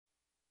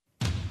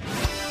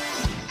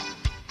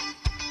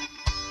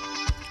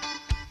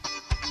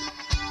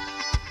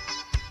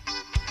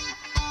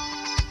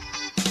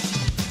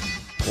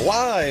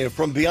Live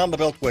from Beyond the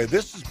Beltway,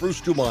 this is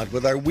Bruce Dumont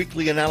with our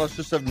weekly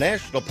analysis of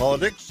national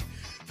politics,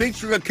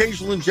 featuring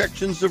occasional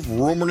injections of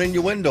rumor and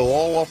innuendo,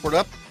 all offered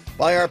up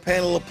by our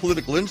panel of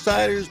political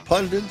insiders,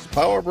 pundits,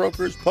 power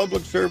brokers,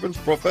 public servants,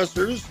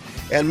 professors,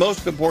 and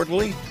most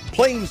importantly,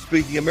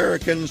 plain-speaking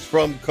Americans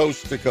from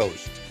coast to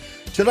coast.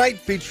 Tonight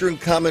featuring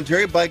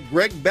commentary by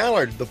Greg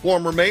Ballard, the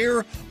former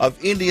mayor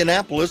of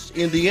Indianapolis,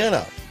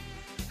 Indiana,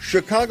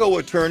 Chicago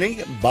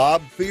attorney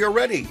Bob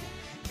Fioretti,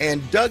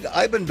 and Doug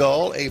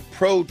Ibendahl, a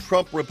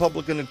pro-Trump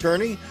Republican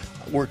attorney.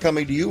 We're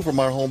coming to you from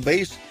our home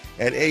base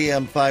at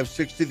AM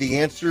 560, The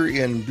Answer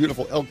in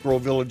beautiful Elk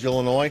Grove Village,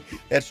 Illinois.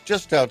 That's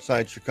just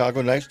outside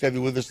Chicago. Nice to have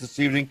you with us this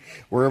evening,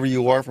 wherever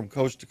you are from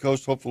coast to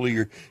coast. Hopefully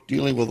you're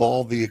dealing with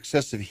all the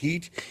excessive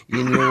heat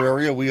in your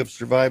area. We have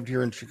survived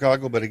here in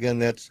Chicago, but again,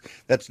 that's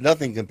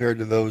nothing compared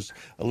to those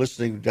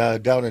listening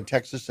down in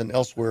Texas and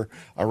elsewhere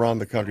around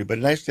the country. But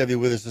nice to have you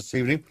with us this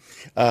evening.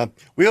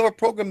 We have a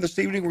program this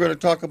evening. We're going to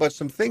talk about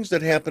some things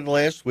that happened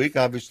last week.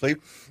 Obviously,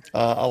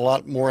 a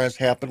lot more has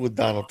happened with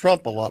Donald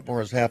Trump. A lot more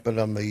has happened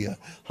on the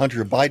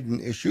Hunter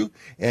Biden issue,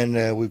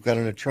 and we've got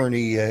an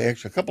attorney,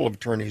 actually a couple of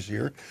attorneys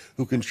here,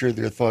 who can share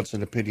their thoughts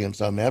and opinions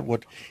on that,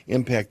 what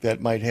impact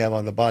that might have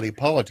on the body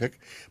politic.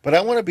 But I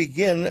want to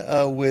begin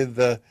with,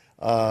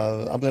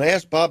 I'm going to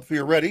ask Bob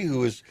Fioretti,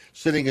 who is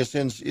sitting us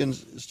in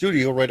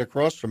studio right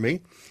across from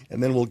me,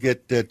 and then we'll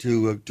get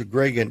to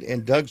Greg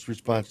and Doug's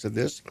response to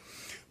this.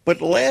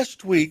 But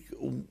last week,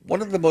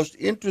 one of the most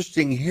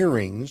interesting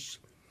hearings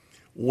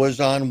was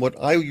on what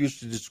I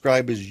used to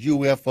describe as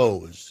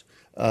UFOs.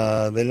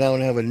 They now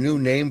have a new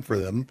name for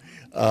them.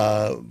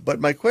 But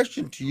my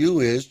question to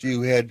you is,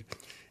 you had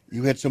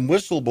some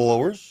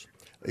whistleblowers,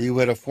 you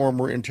had a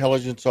former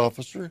intelligence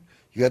officer,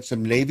 you had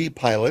some Navy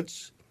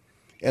pilots,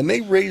 and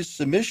they raised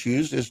some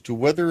issues as to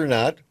whether or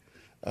not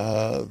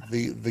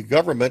the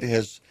government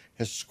has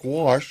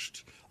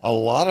squashed a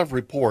lot of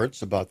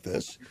reports about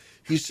this.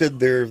 He said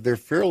they're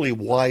fairly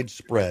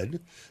widespread.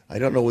 I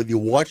don't know whether you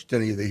watched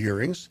any of the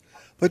hearings,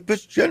 but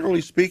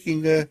generally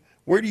speaking,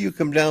 where do you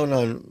come down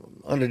on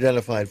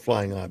unidentified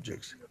flying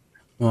objects?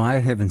 Well, I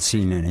haven't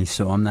seen any,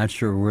 so I'm not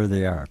sure where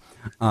they are.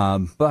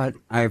 But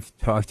I've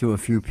talked to a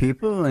few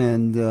people,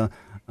 and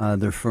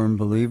they're firm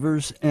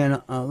believers.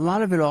 And a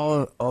lot of it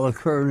all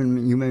occurred,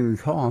 and you may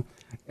recall,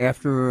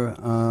 after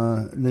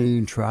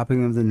the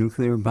dropping of the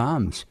nuclear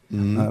bombs.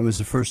 Mm-hmm. It was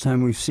the first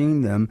time we've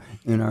seen them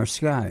in our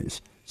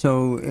skies.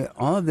 So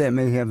all of that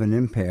may have an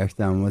impact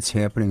on what's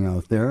happening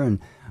out there. And,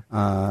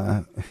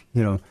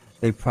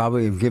 they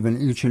probably have given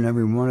each and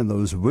every one of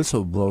those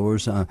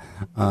whistleblowers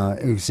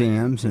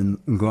exams and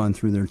gone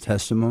through their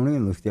testimony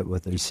and looked at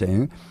what they're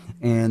saying.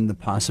 And the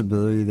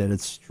possibility that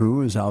it's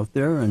true is out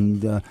there,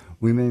 and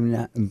we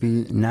may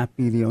not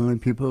be the only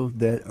people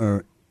that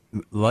are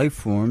life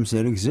forms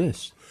that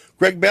exist.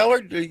 Greg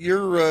Ballard,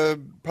 you're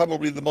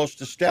probably the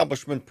most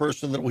establishment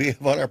person that we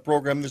have on our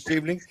program this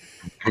evening.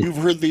 You've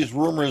heard these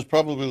rumors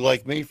probably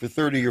like me for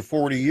 30 or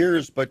 40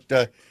 years, but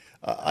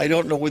I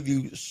don't know whether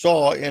you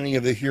saw any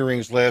of the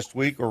hearings last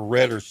week or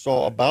read or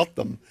saw about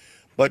them,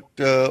 but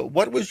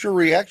what was your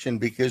reaction?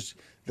 Because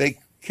they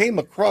came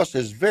across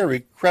as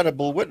very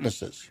credible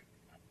witnesses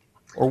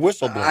or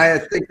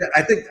whistleblowers.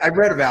 I think I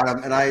read about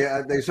them,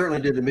 and they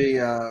certainly did to me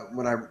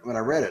when I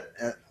read it.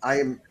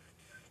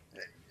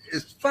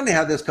 It's funny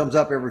how this comes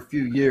up every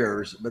few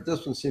years, but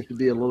this one seems to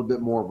be a little bit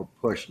more of a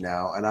push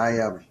now. And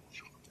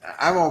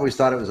I've always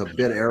thought it was a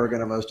bit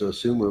arrogant of us to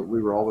assume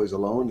we were always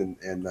alone,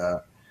 and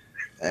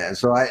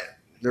so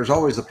there's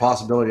always the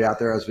possibility out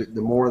there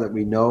the more that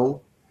we know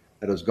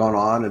that has gone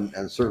on,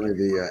 and certainly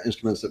the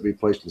instruments that we've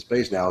placed in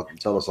space now can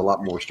tell us a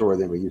lot more story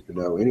than we used to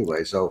know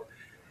anyway. So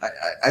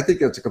I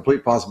think it's a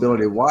complete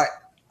possibility. Why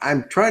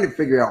I'm trying to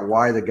figure out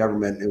why the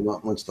government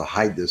wants to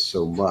hide this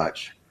so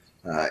much,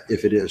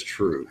 if it is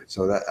true.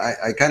 So that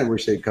I kind of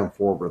wish they'd come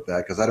forward with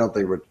that, because I don't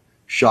think it would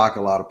shock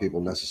a lot of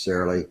people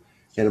necessarily,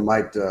 and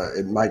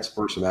it might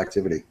spur some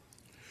activity.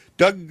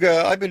 Doug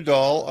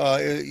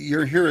Ibendahl,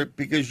 you're here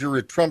because you're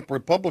a Trump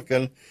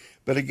Republican,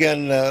 but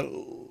again,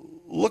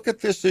 look at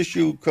this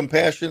issue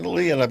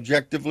compassionately and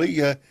objectively.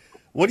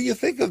 What do you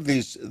think of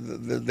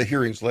the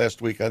hearings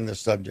last week on this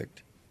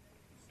subject?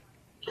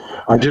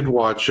 I did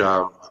watch.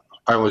 I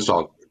only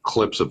saw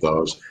clips of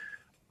those.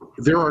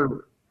 There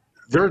are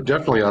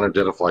definitely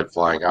unidentified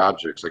flying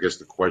objects. I guess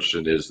the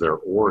question is their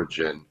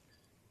origin.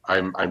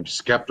 I'm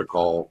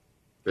skeptical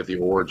that the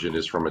origin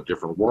is from a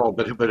different world,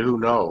 but who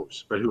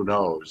knows?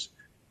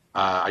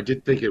 I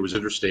did think it was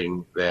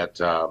interesting that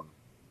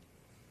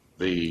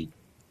the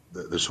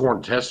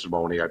sworn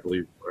testimony, I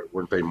believe,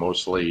 weren't they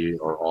mostly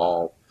or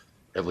all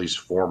at least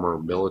former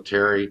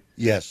military?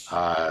 Yes.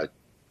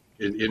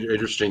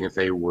 Interesting if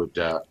they would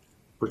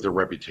put their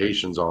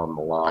reputations on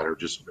the line or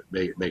just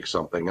make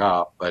something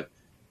up. But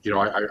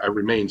I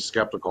remain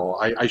skeptical.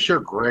 I share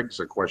Greg's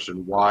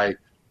question. Why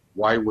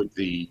would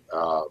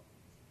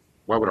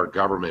our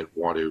government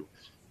want to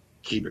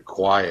keep it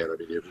quiet? I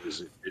mean,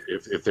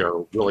 if they're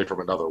really from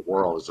another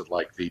world, is it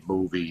like the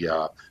movie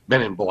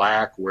Men in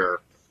Black, where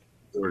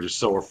they're just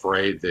so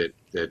afraid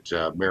that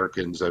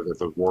Americans of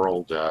the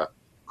world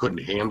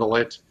couldn't handle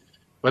it.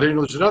 But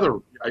there's another,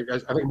 I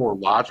think, more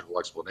logical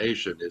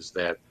explanation is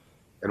that,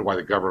 and why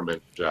the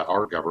government,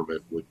 our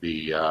government, would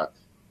be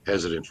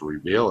hesitant to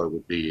reveal it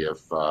would be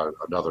if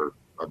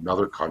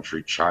another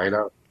country,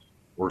 China,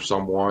 or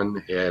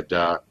someone had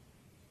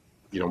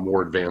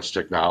more advanced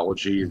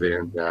technology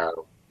than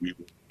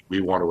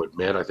we want to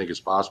admit. I think it's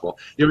possible.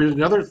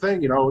 Another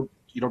thing,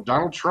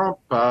 Donald Trump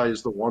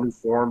is the one who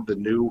formed the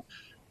new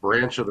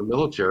branch of the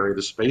military,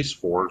 the Space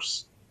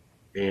Force,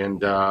 and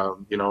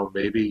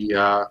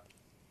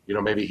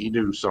maybe he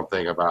knew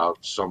something about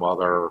some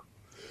other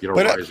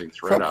rising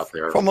threat out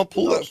there. From a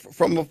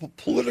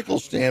political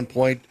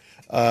standpoint,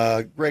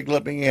 Greg,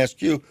 let me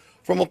ask you.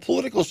 From a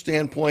political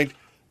standpoint,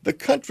 the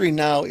country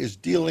now is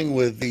dealing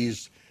with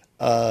these,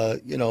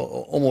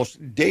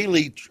 almost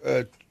daily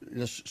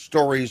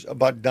stories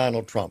about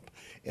Donald Trump.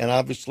 And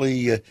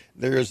obviously,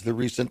 there is the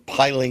recent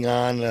piling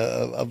on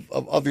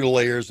of other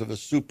layers of a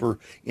super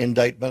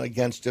indictment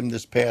against him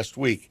this past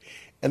week.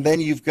 And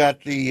then you've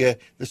got the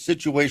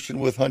situation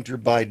with Hunter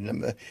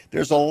Biden.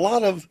 There's a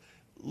lot of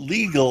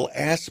legal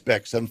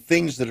aspects and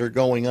things that are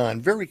going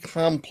on, very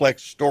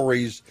complex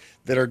stories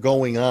that are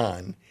going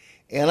on.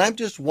 And I'm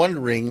just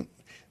wondering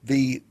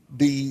the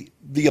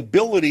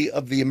ability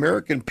of the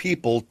American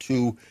people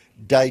to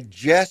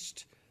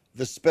digest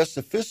the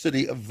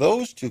specificity of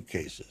those two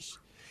cases.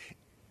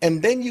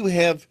 And then you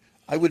have,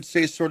 I would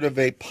say, sort of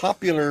a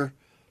popular,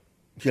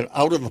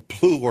 out of the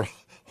blue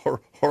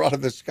or out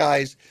of the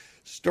skies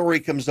story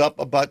comes up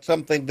about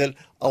something that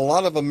a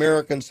lot of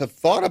Americans have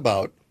thought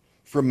about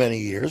for many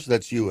years.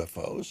 That's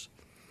UFOs.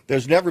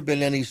 There's never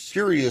been any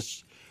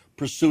serious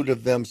pursuit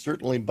of them,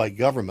 certainly by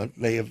government.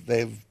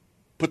 They've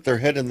put their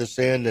head in the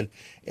sand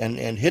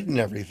and hidden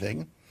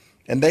everything.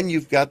 And then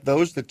you've got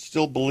those that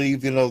still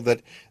believe,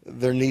 that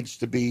there needs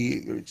to be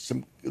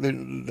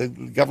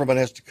the government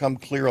has to come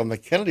clear on the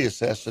Kennedy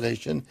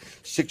assassination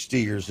 60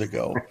 years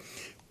ago.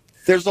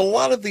 There's a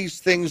lot of these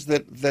things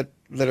that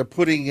are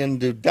putting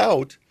into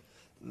doubt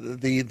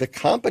the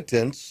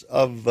competence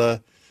of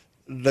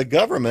the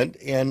government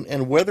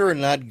and whether or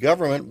not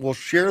government will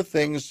share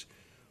things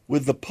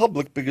with the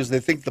public because they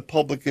think the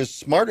public is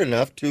smart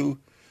enough to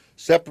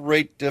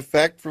separate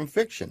fact from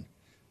fiction.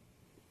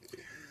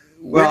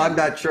 Well, I'm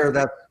not sure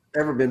that's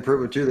ever been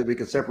proven too that we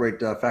can separate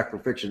fact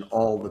from fiction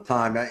all the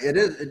time.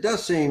 It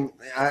does seem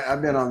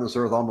I've been on this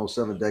earth almost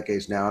 7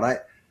 decades now, and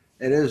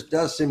it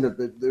does seem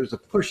that there's a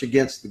push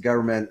against the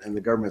government and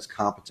the government's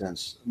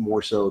competence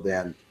more so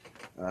than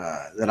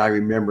I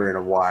remember in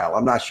a while.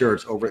 I'm not sure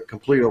it's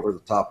complete over the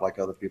top like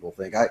other people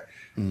think.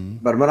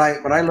 But when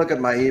I look at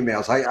my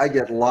emails, I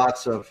get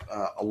lots of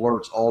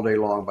alerts all day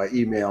long by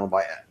email and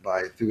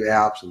by through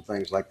apps and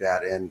things like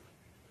that. And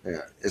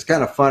it's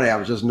kind of funny. I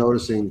was just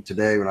noticing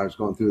today when I was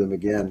going through them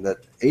again that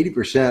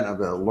 80% of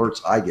the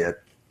alerts I get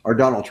are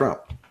Donald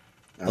Trump.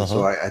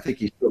 So I think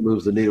he still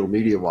moves the needle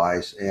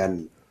media-wise,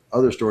 and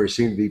other stories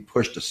seem to be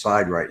pushed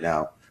aside right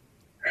now.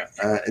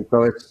 And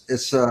so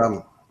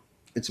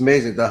it's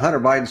amazing. The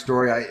Hunter Biden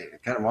story, I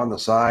kind of on the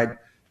side.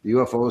 The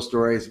UFO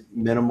story is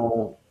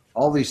minimal.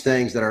 All these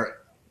things that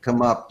are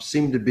come up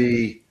seem to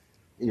be,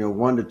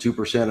 1% to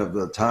 2% of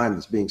the time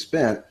that's being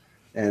spent,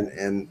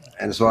 and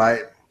so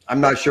I'm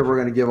not sure we're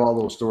going to give all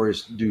those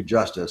stories due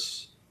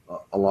justice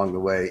along the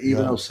way,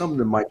 even though some of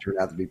them might turn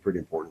out to be pretty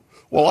important.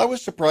 Well, I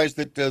was surprised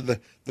that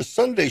the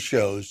Sunday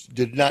shows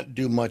did not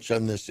do much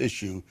on this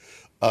issue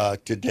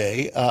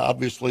today.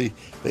 Obviously,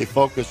 they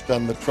focused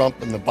on the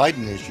Trump and the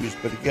Biden issues,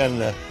 but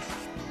again,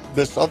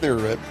 this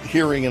other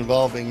hearing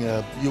involving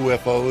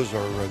UFOs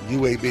or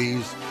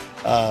UAVs,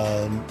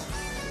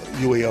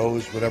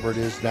 UAOs, whatever it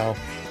is now,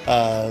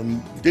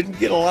 didn't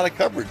get a lot of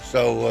coverage.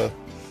 So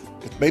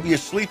it may be a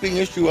sleeping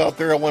issue out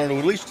there. I wanted to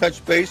at least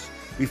touch base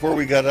before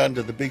we got on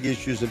to the big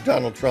issues of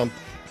Donald Trump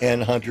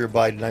and Hunter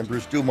Biden. I'm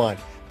Bruce Dumont,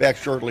 back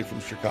shortly from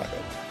Chicago.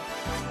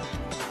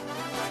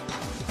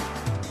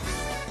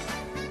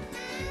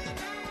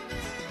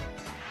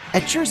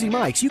 At Jersey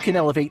Mike's, you can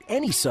elevate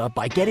any sub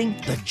by getting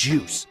the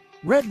juice.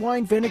 Red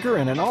wine vinegar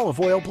and an olive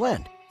oil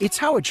blend. It's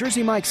how a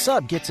Jersey Mike's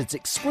sub gets its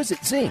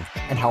exquisite zing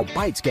and how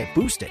bites get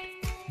boosted.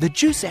 The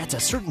juice adds a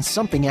certain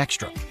something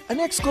extra, an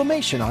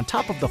exclamation on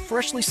top of the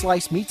freshly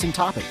sliced meats and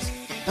toppings.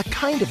 The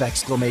kind of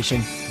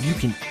exclamation you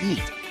can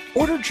eat.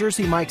 Order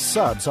Jersey Mike's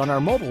subs on our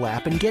mobile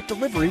app and get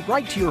delivery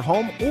right to your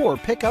home or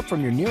pick up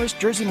from your nearest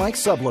Jersey Mike's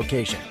sub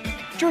location.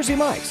 Jersey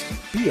Mike's,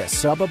 be a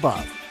sub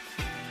above.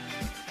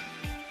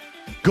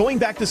 Going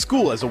back to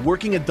school as a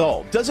working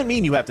adult doesn't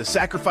mean you have to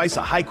sacrifice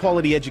a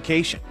high-quality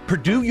education.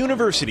 Purdue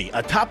University,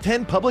 a top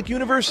 10 public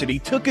university,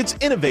 took its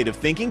innovative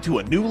thinking to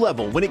a new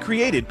level when it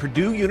created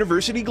Purdue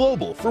University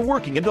Global for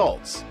working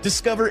adults.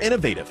 Discover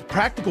innovative,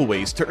 practical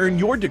ways to earn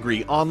your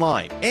degree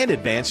online and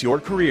advance your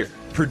career.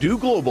 Purdue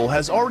Global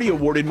has already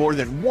awarded more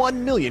than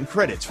 1 million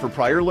credits for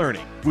prior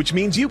learning, which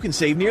means you can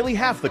save nearly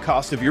half the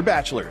cost of your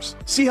bachelor's.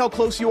 See how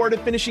close you are to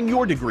finishing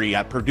your degree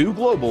at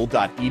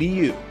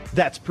purdueglobal.edu.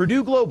 That's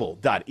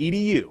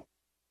purdueglobal.edu.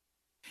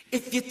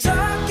 If you're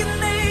talking,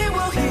 they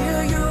will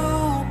hear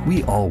you.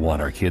 We all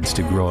want our kids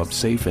to grow up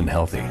safe and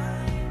healthy,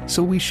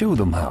 so we show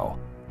them how.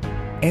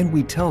 And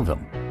we tell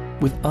them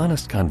with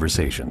honest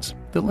conversations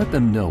that let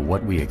them know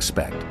what we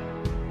expect.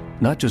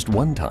 Not just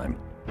one time,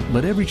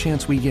 but every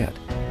chance we get.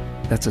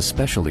 That's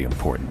especially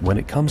important when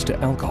it comes to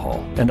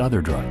alcohol and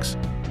other drugs.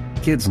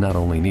 Kids not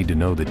only need to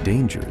know the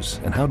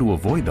dangers and how to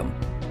avoid them,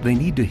 they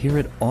need to hear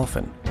it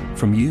often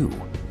from you.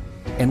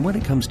 And when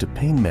it comes to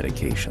pain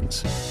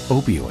medications,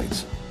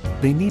 opioids,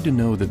 they need to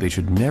know that they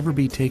should never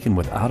be taken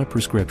without a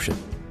prescription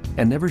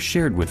and never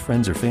shared with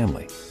friends or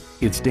family.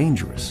 It's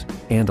dangerous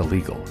and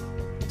illegal.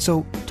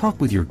 So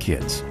talk with your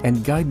kids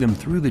and guide them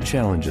through the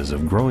challenges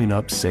of growing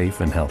up safe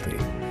and healthy.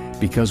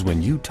 Because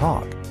when you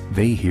talk,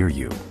 they hear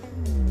you.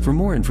 For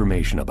more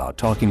information about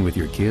talking with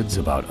your kids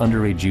about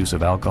underage use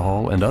of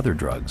alcohol and other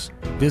drugs,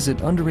 visit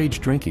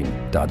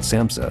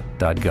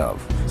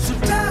underagedrinking.samhsa.gov. So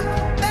talk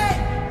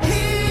back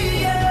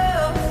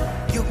here.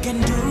 You can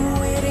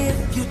do it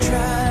if you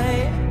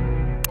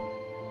try.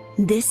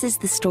 This is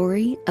the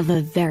story of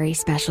a very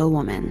special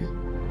woman.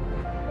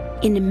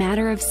 In a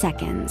matter of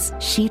seconds,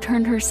 she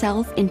turned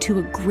herself into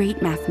a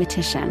great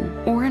mathematician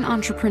or an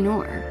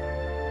entrepreneur.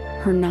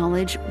 Her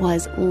knowledge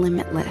was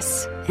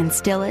limitless and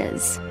still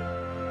is.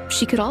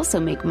 She could also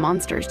make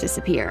monsters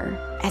disappear,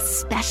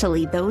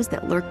 especially those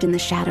that lurked in the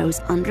shadows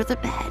under the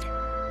bed.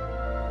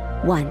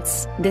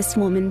 Once, this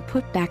woman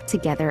put back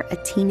together a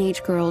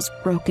teenage girl's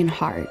broken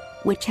heart,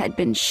 which had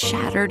been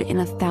shattered in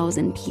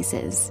 1,000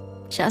 pieces,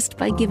 just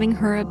by giving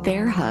her a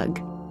bear hug.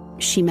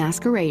 She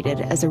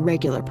masqueraded as a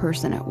regular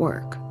person at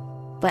work,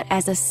 but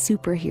as a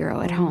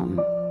superhero at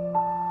home.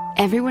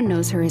 Everyone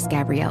knows her as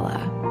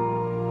Gabriella.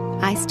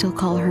 I still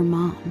call her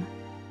Mom.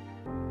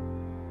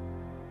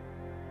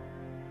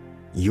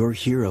 Your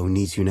hero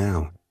needs you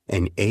now,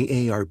 and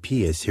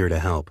AARP is here to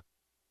help.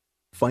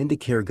 Find the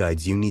care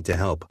guides you need to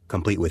help,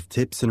 complete with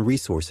tips and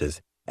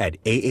resources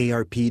at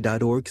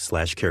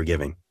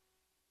aarp.org/caregiving.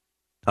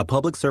 A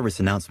public service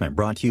announcement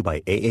brought to you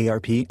by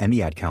AARP and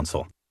the Ad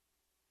Council.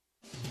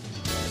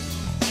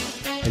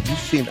 Have you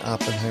seen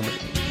Oppenheimer?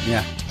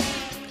 Yeah.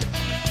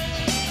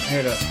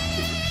 Head up.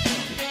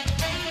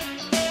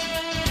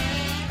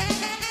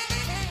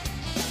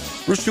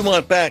 Bruce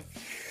Dumont back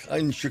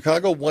in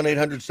Chicago,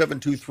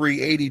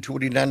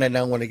 1-800-723-8029. I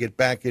now want to get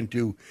back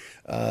into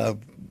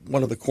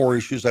one of the core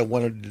issues I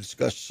wanted to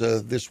discuss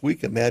this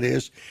week, and that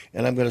is,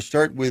 and I'm going to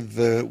start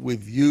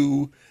with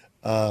you,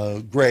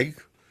 Greg.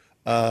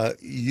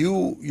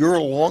 You're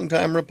a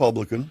longtime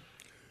Republican.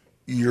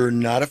 You're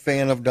not a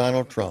fan of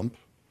Donald Trump.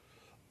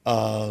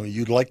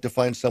 You'd like to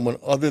find someone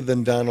other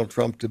than Donald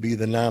Trump to be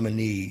the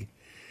nominee.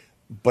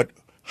 But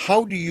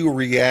how do you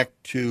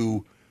react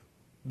to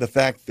the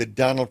fact that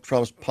Donald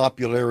Trump's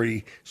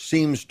popularity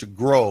seems to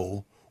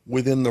grow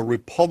within the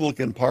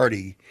Republican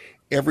Party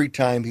every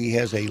time he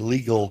has a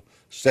legal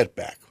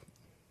setback?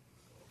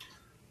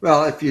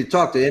 Well, if you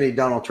talk to any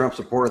Donald Trump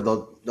supporter,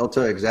 they'll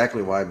tell you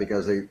exactly why,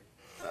 because the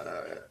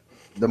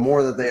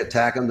more that they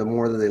attack him, the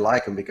more that they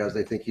like him, because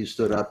they think he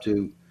stood up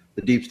to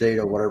the deep state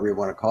or whatever you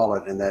want to call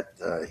it, and that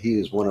he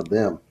is one of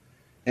them.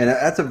 And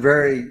it's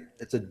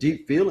a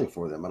deep feeling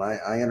for them. And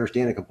I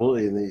understand it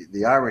completely. And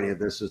the irony of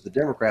this is the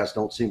Democrats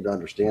don't seem to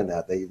understand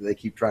that. They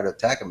keep trying to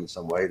attack him in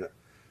some way.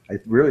 I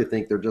really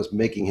think they're just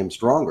making him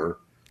stronger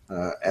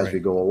as we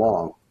go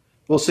along.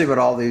 We'll see what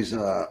all these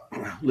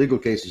legal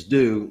cases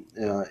do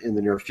in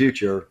the near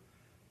future.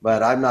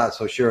 But I'm not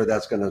so sure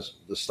that's going to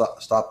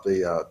stop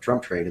the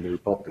Trump train in the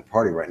Republican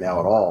Party right now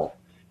at all.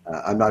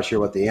 I'm not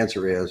sure what the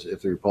answer is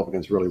if the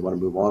Republicans really want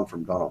to move on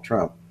from Donald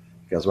Trump,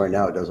 because right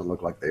now it doesn't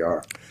look like they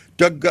are.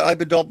 Doug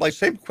Ibendahl, my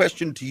same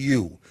question to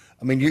you.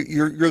 I mean,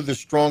 you're the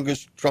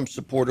strongest Trump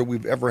supporter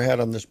we've ever had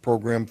on this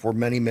program for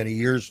many, many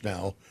years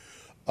now.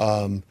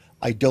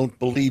 I don't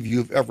believe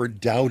you've ever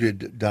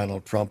doubted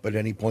Donald Trump at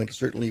any point.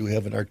 Certainly you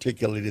haven't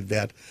articulated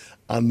that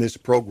on this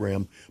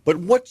program. But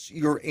what's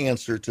your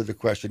answer to the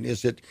question?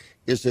 Is it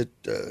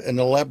an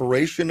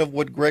elaboration of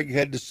what Greg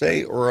had to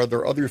say, or are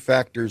there other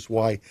factors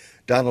why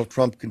Donald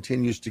Trump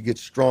continues to get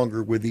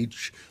stronger with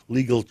each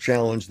legal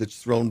challenge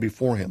that's thrown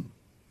before him?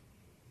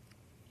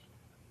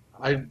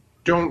 I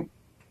don't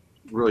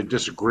really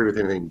disagree with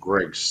anything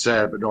Greg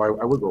said, but no,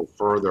 I would go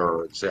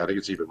further and say I think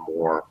it's even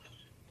more.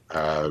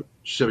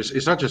 So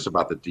it's not just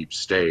about the deep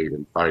state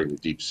and fighting the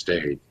deep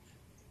state.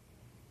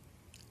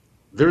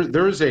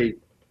 There is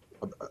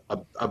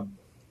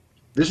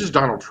this is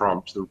Donald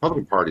Trump's. The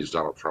Republican Party is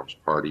Donald Trump's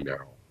party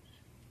now,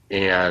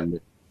 and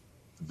the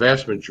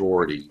vast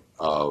majority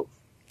of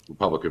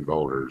Republican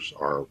voters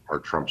are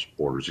Trump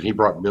supporters, and he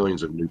brought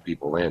millions of new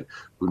people in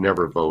who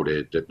never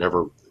voted, that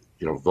never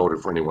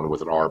voted for anyone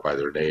with an R by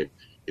their name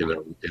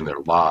in their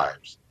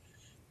lives.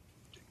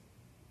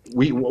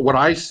 What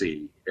I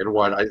see, and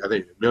what I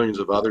think millions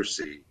of others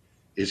see,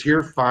 is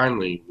here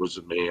finally was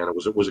a man,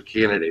 it was a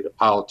candidate, a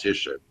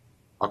politician.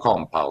 I'll call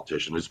him a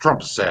politician. As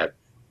Trump said,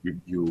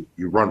 you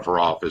run for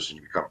office and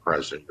you become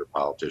president, you're a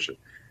politician.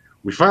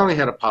 We finally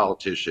had a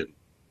politician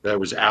that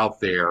was out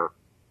there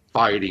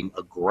fighting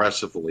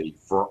aggressively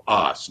for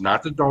us,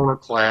 not the donor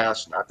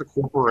class, not the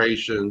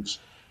corporations.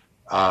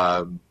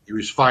 He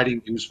was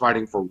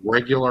fighting for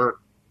regular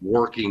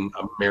working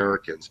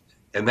Americans.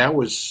 And that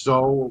was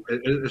so,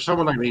 as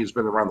someone like me who's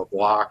been around the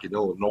block in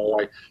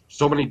Illinois,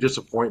 so many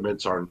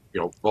disappointments on,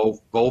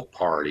 both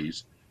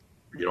parties.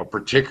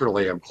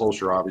 Particularly I'm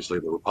closer, obviously,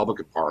 to the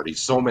Republican Party.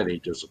 So many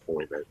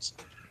disappointments.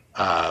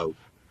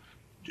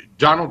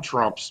 Donald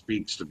Trump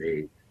speaks to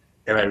me,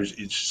 and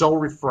it's so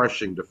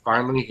refreshing to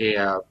finally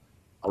have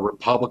a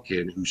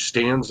Republican who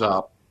stands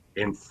up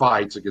and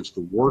fights against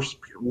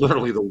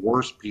literally the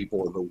worst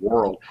people in the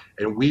world,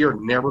 and we are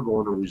never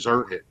going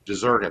to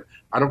desert him.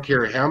 I don't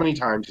care how many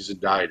times he's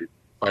indicted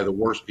by the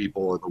worst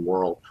people in the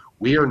world.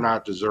 We are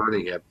not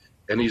deserting him.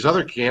 And these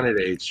other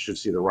candidates should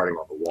see the writing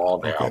on the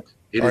wall now. Okay.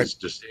 It is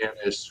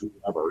DeSantis,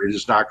 whoever. It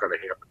is not going to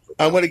happen.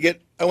 I want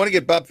to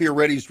get Bob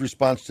Fioretti's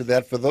response to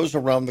that. For those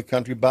around the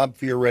country, Bob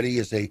Fioretti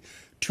is a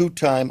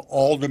two-term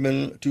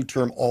alderman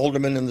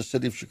in the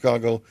city of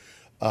Chicago.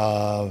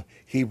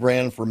 He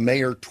ran for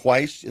mayor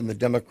twice in the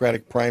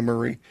Democratic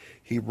primary.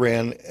 He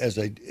ran as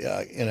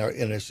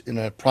in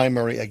a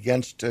primary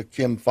against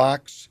Kim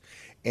Foxx,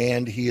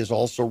 and he has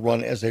also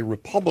run as a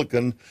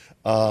Republican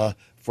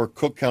for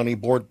Cook County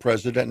Board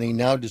President. And he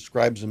now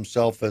describes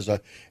himself as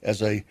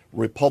a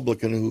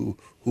Republican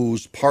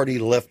whose party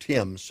left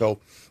him. So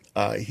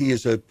he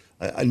is a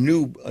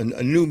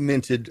new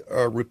minted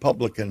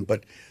Republican.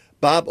 But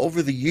Bob,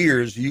 over the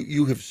years,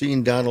 you have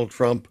seen Donald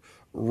Trump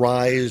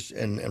rise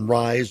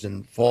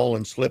and fall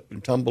and slip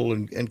and tumble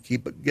and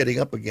keep getting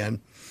up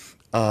again.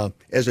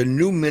 As a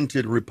new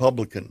minted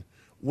Republican,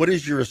 what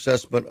is your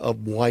assessment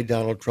of why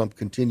Donald Trump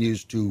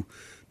continues to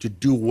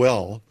do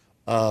well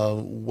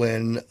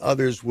when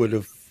others would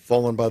have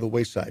fallen by the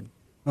wayside?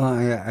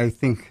 Well, I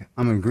think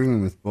I'm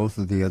agreeing with both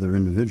of the other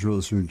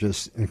individuals who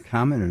just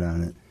commented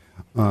on it.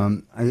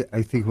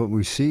 I think what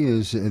we see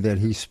is that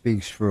he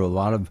speaks for a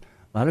lot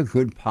of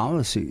good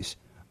policies.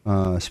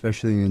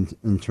 Especially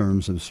in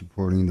terms of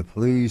supporting the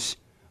police,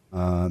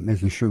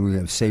 making sure we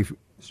have safe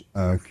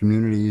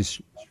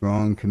communities,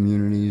 strong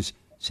communities,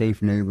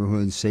 safe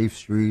neighborhoods, safe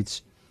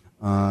streets.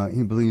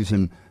 He believes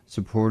in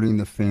supporting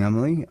the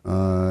family.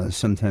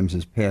 Sometimes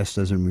his past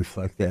doesn't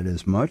reflect that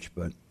as much,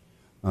 but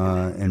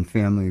and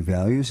family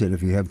values, that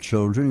if you have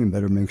children, you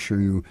better make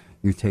sure you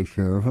take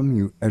care of them,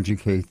 you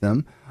educate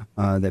them,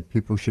 that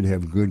people should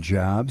have good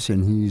jobs.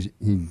 And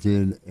he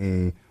did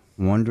a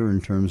wonder in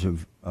terms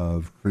of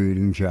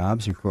creating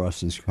jobs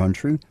across this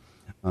country.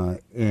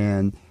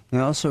 And he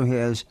also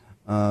has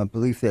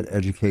belief that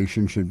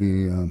education should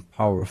be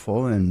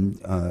powerful,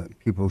 and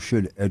people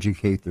should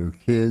educate their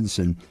kids.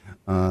 And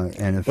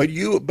if But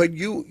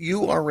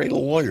you are a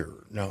lawyer.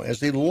 Now,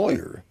 as a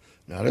lawyer,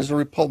 not as a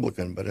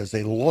Republican, but as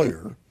a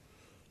lawyer,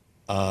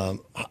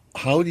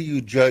 how do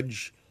you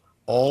judge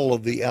all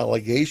of the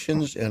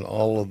allegations and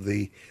all of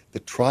the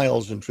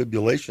trials and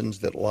tribulations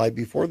that lie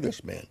before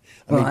this man?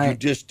 Do you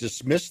just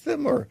dismiss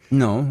them, or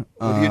no?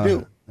 What do you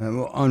do?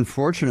 Well,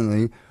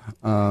 unfortunately,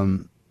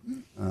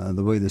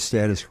 the way the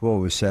status quo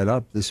was set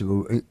up,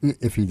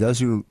 if he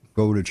does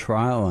go to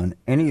trial on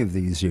any of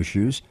these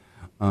issues,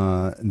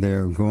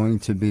 they're going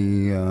to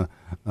be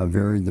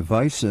very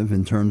divisive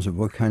in terms of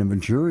what kind of a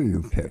jury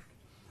you pick.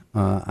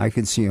 I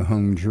could see a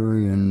hung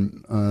jury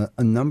in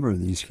a number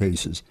of these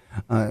cases.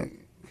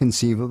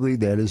 Conceivably,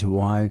 that is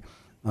why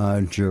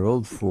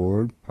Gerald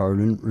Ford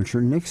pardoned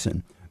Richard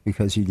Nixon,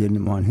 because he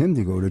didn't want him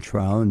to go to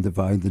trial and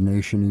divide the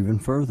nation even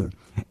further.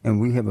 And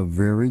we have a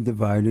very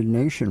divided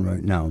nation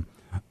right now.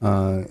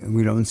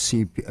 We don't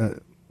see,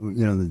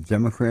 the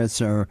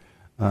Democrats are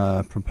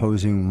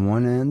proposing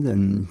one end,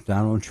 and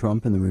Donald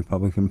Trump and the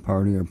Republican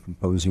Party are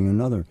proposing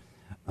another.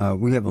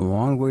 We have a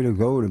long way to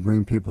go to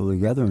bring people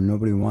together, and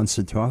nobody wants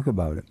to talk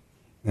about it.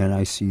 And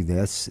I see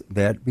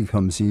that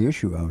becomes the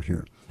issue out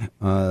here.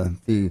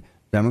 The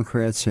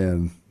Democrats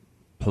have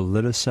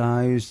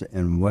politicized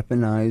and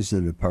weaponized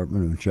the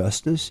Department of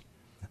Justice.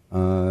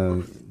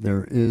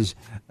 There is,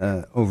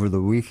 over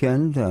the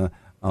weekend, a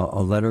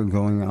letter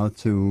going out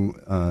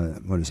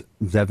to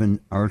Devin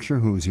Archer,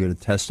 who's going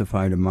to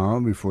testify tomorrow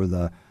before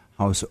the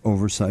House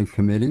Oversight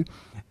Committee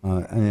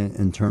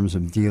in terms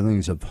of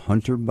dealings of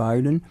Hunter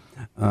Biden.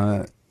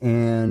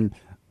 And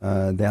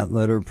that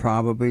letter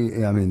probably,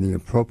 the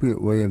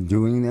appropriate way of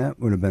doing that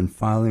would have been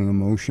filing a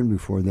motion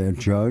before that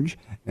judge,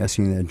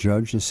 asking that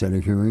judge to set a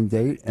hearing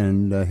date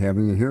and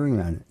having a hearing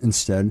on it.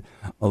 Instead,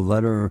 a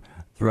letter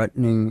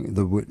threatening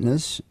the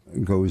witness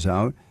goes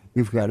out.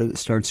 You've got to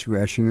start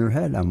scratching your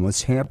head on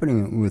what's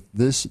happening with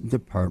this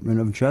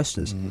Department of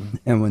Justice. Mm-hmm.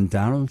 And when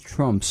Donald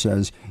Trump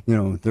says,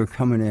 they're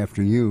coming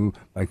after you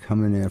by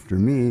coming after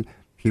me,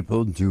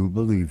 people do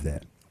believe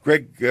that.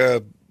 Greg,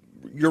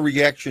 your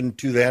reaction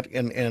to that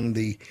and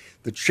the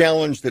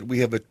challenge that we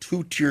have a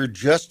two-tier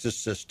justice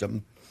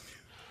system.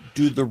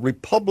 Do the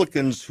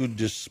Republicans who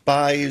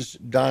despise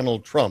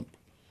Donald Trump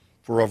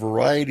for a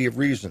variety of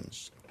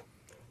reasons,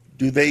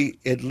 do they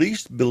at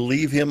least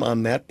believe him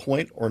on that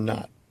point or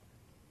not?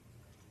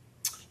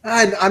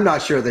 I'm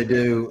not sure they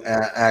do,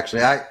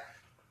 actually.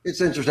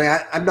 It's interesting.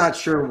 I'm not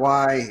sure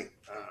why,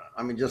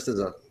 just as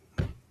a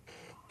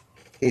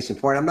case in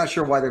point, I'm not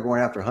sure why they're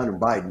going after Hunter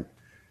Biden.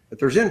 if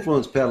there's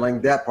influence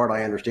peddling, that part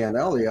I understand.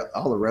 All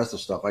the rest of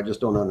the stuff I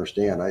just don't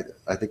understand.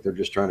 I think they're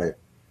just trying to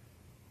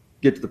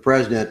get to the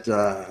president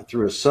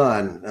through his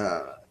son,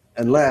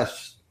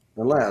 unless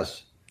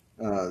the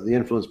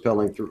influence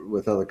peddling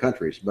with other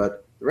countries.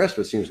 But the rest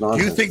of it seems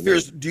nonsense.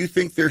 Do you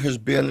think there has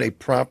been a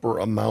proper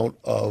amount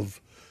of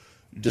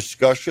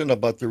discussion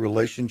about the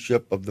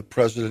relationship of the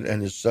president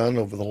and his son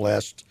over the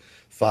last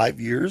 5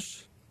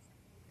 years?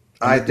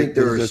 I think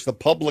does the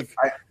public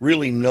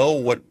really know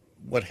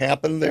what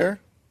happened there?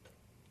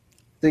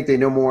 I think they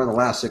know more in the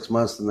last 6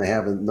 months than they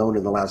have known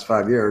in the last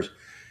 5 years.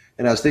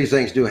 And as these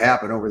things do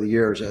happen over the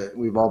years,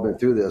 we've all been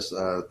through this.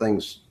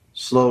 Things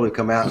slowly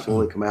come out,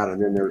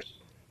 and then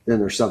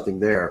there's something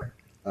there.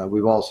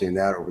 We've all seen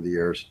that over the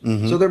years.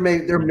 Mm-hmm. So there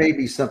may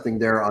be something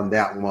there on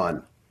that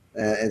one.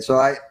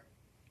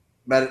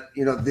 But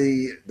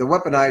the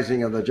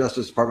weaponizing of the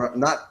Justice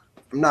Department,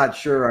 I'm not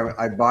sure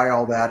I buy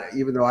all that.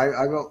 Even though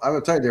I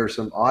will tell you there are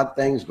some odd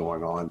things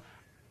going on.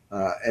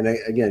 And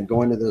again,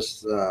 going to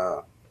this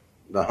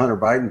the Hunter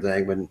Biden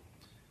thing, when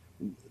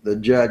the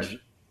judge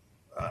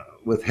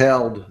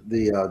withheld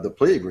the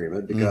plea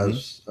agreement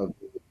because of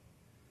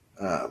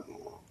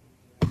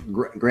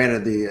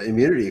granted the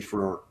immunity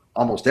for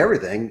almost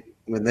everything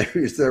when they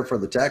was there for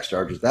the tax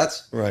charges.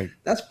 That's right.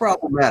 That's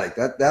problematic.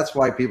 That's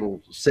why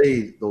people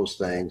say those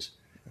things.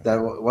 That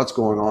what's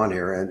going on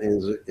here, and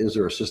is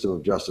there a system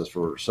of justice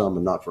for some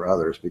and not for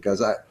others? But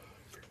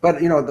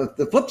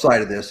the flip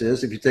side of this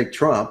is if you take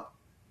Trump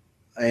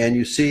and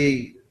you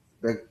see,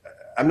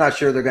 I'm not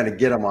sure they're going to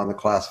get him on the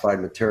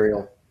classified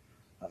material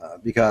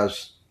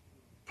because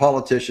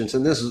politicians,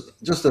 and this is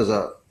just as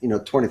a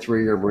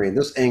 23-year Marine,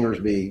 this angers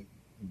me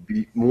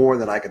more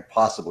than I could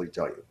possibly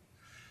tell you.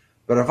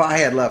 But if I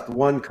had left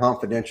one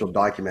confidential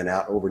document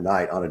out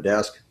overnight on a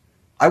desk,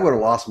 I would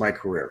have lost my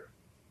career.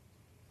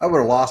 I would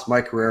have lost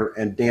my career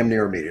and damn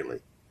near immediately.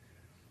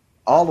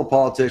 All the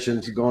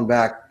politicians going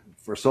back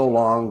for so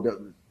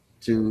long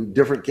to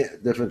different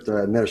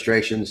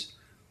administrations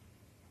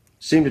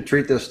seem to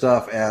treat this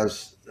stuff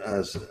as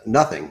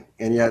nothing,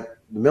 and yet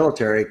the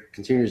military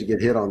continues to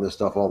get hit on this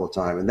stuff all the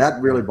time, and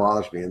that really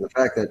bothers me. And the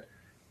fact that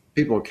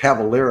people are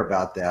cavalier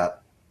about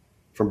that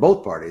from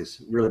both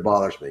parties really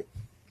bothers me.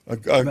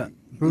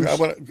 Bruce, I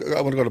want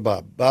to go to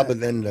Bob. Bob,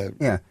 and then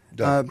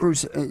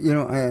Bruce.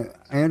 I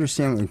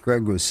understand what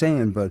Greg was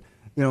saying, but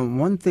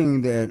one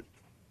thing that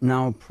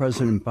now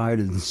President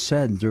Biden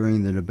said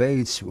during the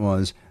debates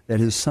was that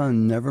his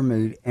son never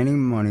made any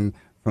money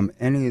from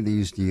any of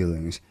these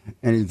dealings,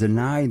 and he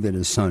denied that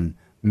his son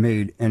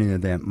made any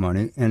of that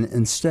money, and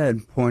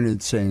instead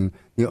pointed saying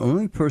the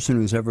only person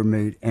who's ever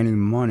made any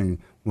money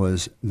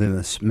was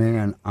this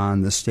man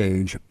on the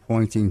stage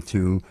pointing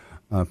to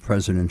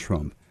President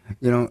Trump.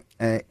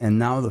 And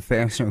now the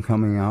facts are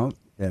coming out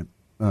that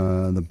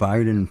the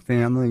Biden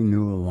family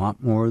knew a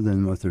lot more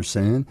than what they're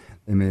saying.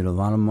 They made a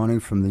lot of money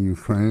from the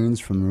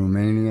Ukrainians, from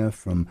Romania,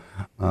 from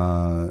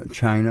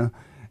China,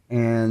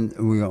 and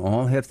we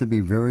all have to be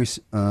very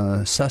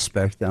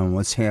suspect on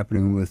what's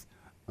happening with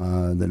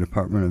the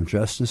Department of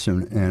Justice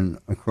and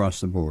across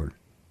the board.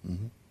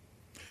 Mm-hmm.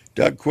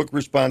 Doug, quick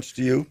response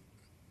to you.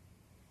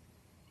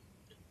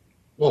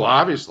 Well,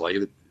 obviously,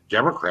 the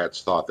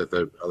Democrats thought that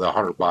the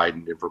Hunter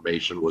Biden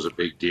information was a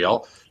big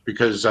deal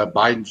because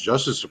Biden's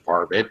Justice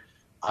Department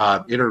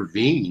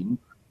intervened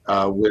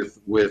with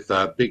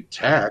big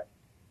tech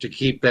to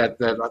keep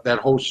that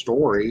whole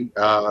story.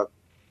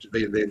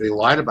 They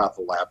lied about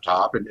the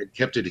laptop and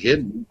kept it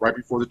hidden right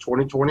before the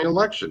 2020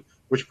 election,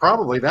 which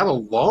probably that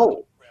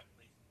alone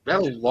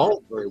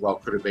very well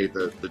could have made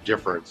the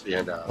difference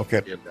in.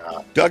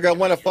 Doug, I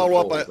want to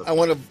follow up. I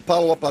want to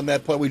follow up on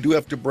that point. We do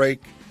have to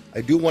break. I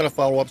do want to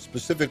follow up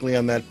specifically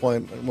on that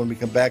point when we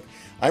come back.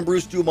 I'm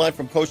Bruce Dumont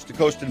from Coast to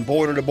Coast and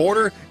Border to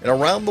Border and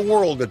around the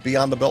world at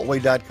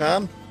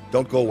BeyondTheBeltway.com.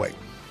 Don't go away.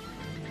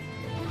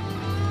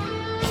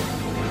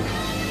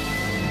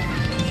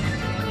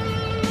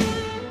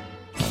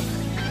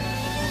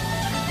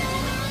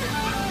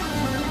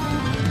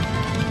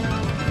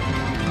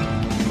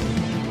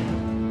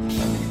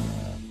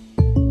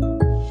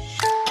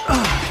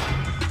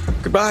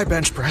 Goodbye,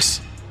 bench press.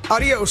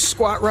 Adios,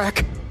 squat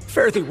rack.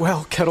 Fare thee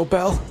well,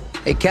 kettlebell.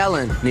 Hey,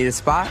 Kellen, need a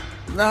spot?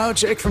 No,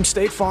 Jake from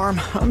State Farm.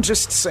 I'm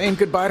just saying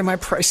goodbye to my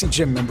pricey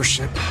gym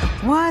membership.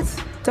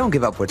 What? Don't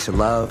give up what you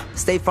love.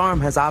 State Farm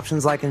has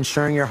options like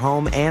insuring your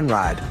home and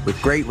ride with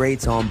great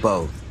rates on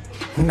both.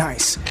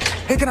 Nice.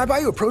 Hey, can I buy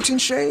you a protein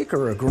shake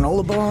or a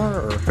granola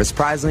bar? For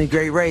surprisingly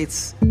great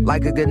rates,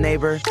 like a good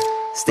neighbor,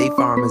 State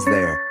Farm is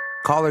there.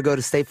 Call or go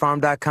to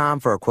statefarm.com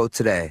for a quote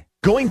today.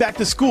 Going back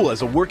to school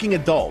as a working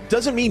adult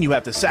doesn't mean you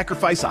have to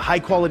sacrifice a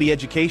high-quality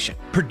education.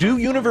 Purdue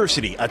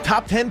University, a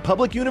top 10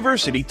 public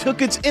university,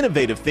 took its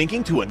innovative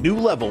thinking to a new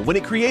level when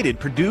it created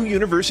Purdue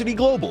University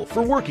Global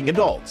for working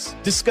adults.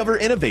 Discover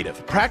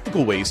innovative,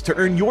 practical ways to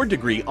earn your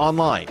degree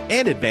online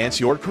and advance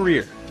your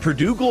career.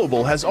 Purdue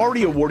Global has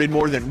already awarded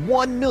more than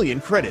 1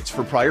 million credits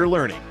for prior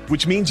learning,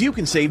 which means you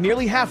can save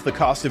nearly half the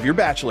cost of your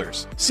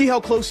bachelor's. See how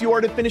close you are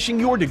to finishing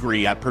your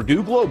degree at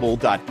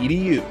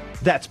purdueglobal.edu.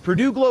 That's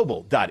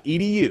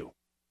purdueglobal.edu.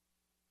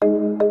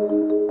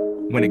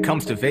 when it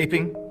comes to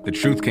vaping, the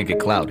truth can get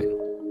clouded.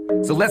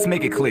 So let's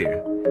make it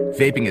clear.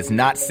 Vaping is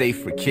not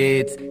safe for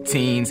kids,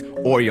 teens,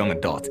 or young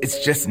adults.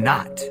 It's just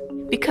not.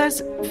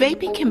 Because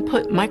vaping can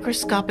put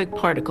microscopic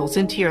particles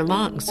into your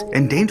lungs.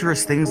 And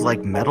dangerous things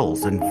like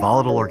metals and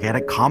volatile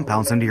organic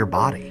compounds into your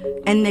body.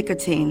 And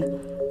nicotine,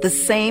 the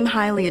same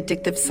highly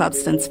addictive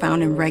substance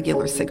found in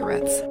regular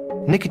cigarettes.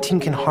 Nicotine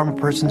can harm a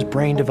person's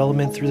brain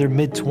development through their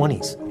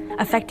mid-20s.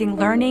 Affecting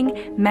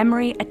learning,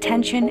 memory,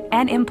 attention,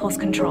 and impulse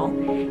control,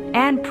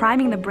 and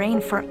priming the brain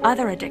for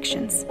other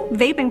addictions.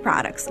 Vaping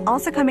products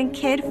also come in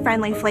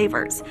kid-friendly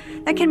flavors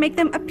that can make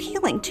them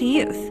appealing to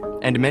youth.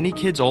 And many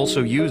kids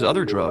also use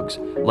other drugs,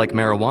 like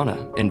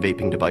marijuana, in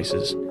vaping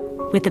devices.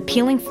 With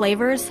appealing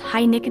flavors,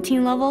 high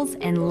nicotine levels,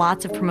 and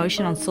lots of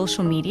promotion on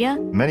social media,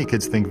 many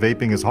kids think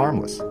vaping is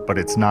harmless, but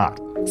it's not.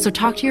 So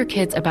talk to your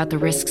kids about the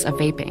risks of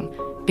vaping,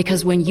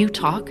 because when you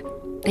talk,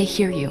 they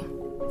hear you.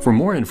 For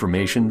more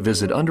information,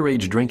 visit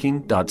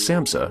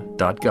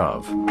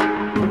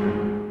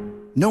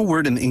underagedrinking.samhsa.gov. No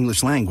word in the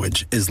English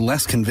language is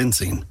less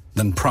convincing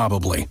than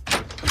probably.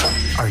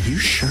 Are you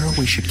sure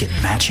we should get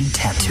matching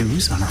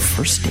tattoos on our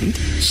first date?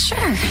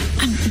 Sure.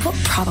 We'll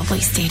probably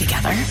stay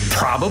together.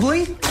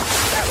 Probably?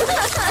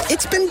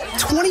 It's been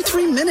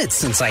 23 minutes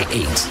since I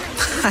ate.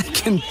 I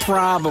can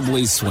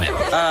probably swim.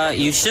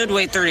 You should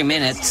wait 30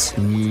 minutes.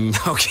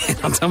 Okay,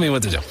 now tell me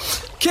what to do.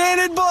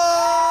 Cannonball!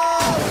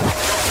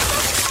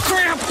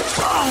 Cramp!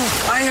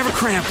 Oh, I have a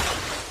cramp.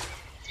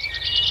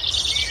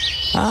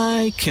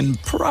 I can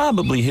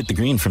probably hit the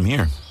green from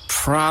here.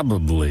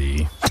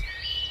 Probably.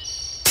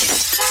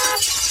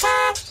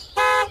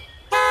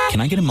 Can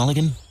I get a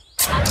mulligan?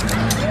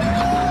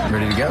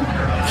 Ready to go?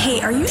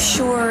 Hey, are you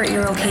sure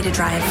you're okay to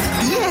drive?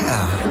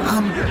 Yeah,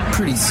 I'm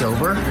pretty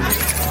sober.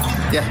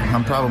 Yeah,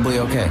 I'm probably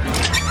okay.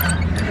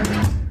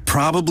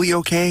 Probably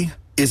okay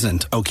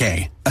isn't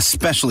okay,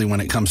 especially when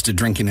it comes to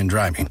drinking and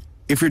driving.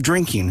 If you're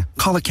drinking,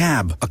 call a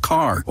cab, a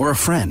car, or a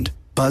friend.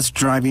 Buzzed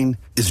driving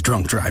is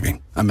drunk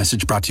driving. A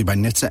message brought to you by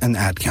NHTSA and the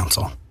Ad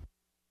Council.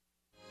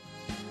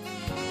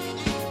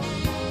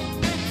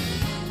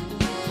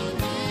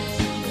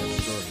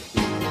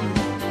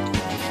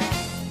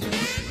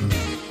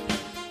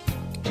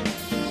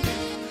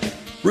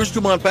 Bruce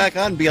Dumont back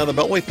on Beyond the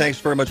Beltway. Thanks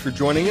very much for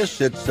joining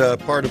us. It's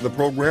part of the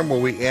program where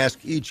we ask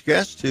each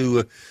guest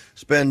to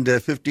spend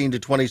 15 to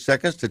 20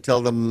 seconds to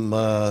tell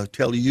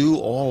you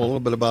all a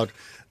little bit about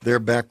their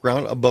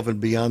background above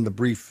and beyond the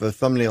brief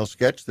thumbnail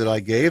sketch that I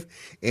gave.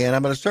 And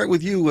I'm going to start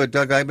with you,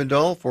 Doug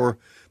Ibendahl. For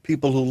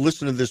people who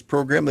listen to this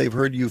program, they've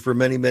heard you for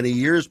many, many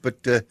years,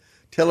 but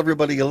tell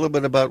everybody a little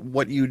bit about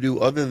what you do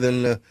other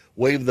than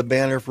wave the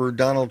banner for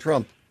Donald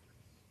Trump.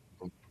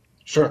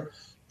 Sure.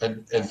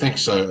 And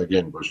thanks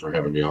again, Bruce, for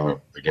having me on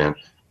again.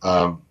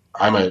 I'm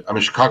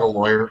a Chicago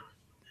lawyer,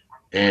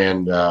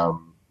 and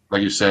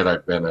like you said,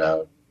 I've been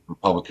a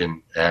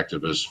Republican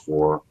activist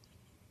for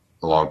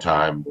a long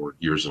time, more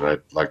years than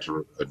I'd like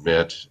to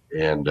admit,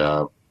 and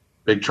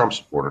big Trump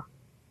supporter,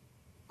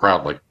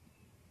 proudly.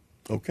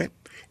 Okay.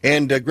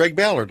 And Greg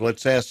Ballard,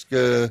 let's ask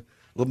a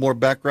little more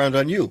background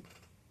on you.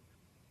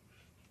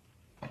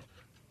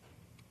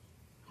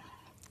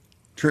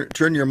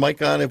 Turn your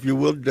mic on, if you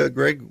would,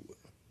 Greg.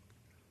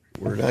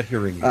 We're not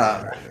hearing you.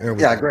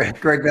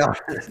 Greg Ballard,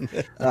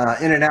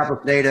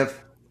 Indianapolis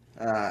native.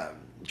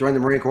 Joined the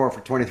Marine Corps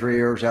for 23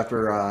 years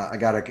after I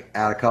got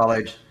out of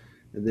college.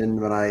 And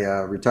then when I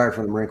retired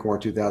from the Marine Corps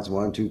in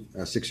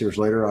 2001, 6 years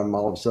later, I'm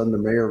all of a sudden the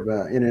mayor of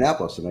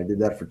Indianapolis, and I did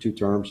that for 2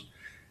 terms.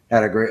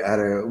 Had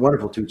a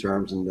wonderful 2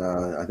 terms, and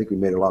I think we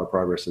made a lot of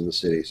progress in the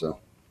city. So,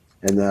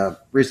 and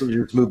recently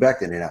just moved back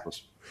to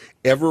Indianapolis.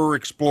 Ever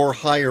explore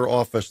higher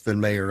office than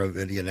mayor of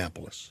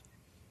Indianapolis?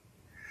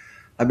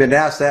 I've been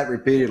asked that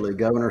repeatedly,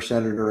 governor,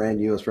 senator,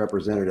 and U.S.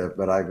 representative,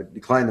 but I've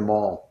declined them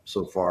all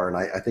so far, and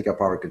I think I'll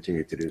probably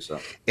continue to do so.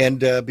 And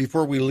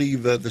before we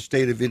leave the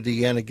state of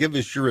Indiana, give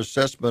us your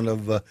assessment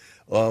of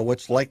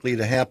what's likely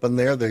to happen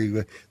there.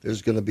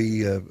 There's going to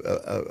be a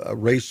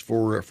race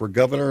for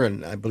governor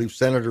and I believe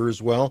senator as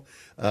well.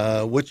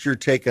 What's your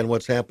take on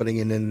what's happening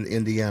in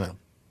Indiana?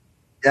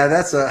 Yeah,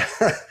 that's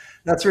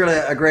really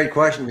a great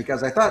question,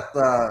 because I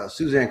thought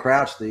Suzanne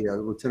Crouch, the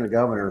lieutenant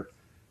governor,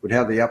 would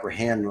have the upper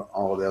hand in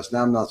all of this.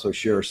 Now I'm not so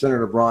sure.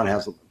 Senator Braun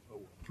has a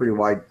pretty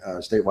wide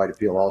statewide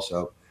appeal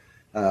also.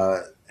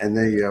 And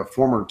the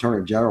former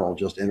attorney general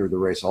just entered the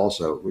race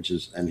also, when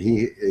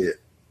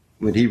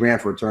he ran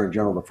for attorney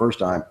general the first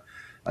time,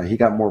 he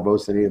got more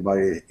votes than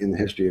anybody in the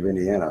history of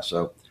Indiana.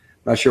 So I'm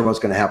not sure what's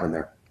going to happen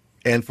there.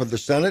 And for the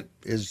Senate,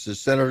 is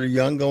Senator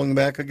Young going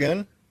back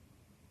again?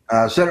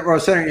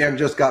 Senator Young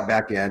just got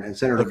back in, and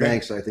Senator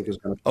Banks, I think, is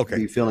going to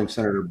be filling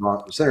Senator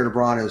Braun. Senator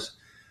Braun is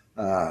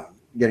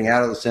getting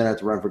out of the Senate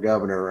to run for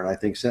governor, and I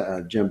think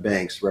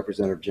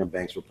Representative Jim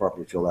Banks will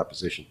probably fill that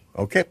position.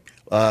 Okay.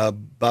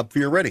 Bob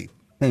Fioretti.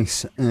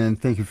 Thanks,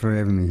 and thank you for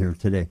having me here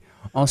today.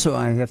 Also,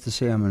 I have to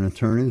say I'm an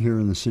attorney here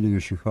in the city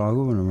of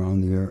Chicago and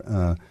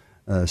around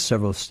the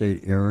several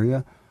state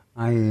area.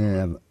 I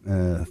am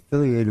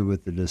affiliated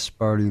with the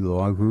Disparity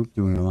Law Group,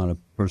 doing a lot of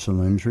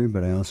personal injury,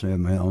 but I also have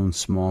my own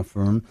small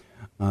firm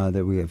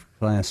that we have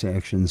class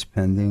actions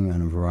pending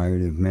on a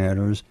variety of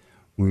matters.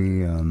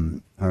 We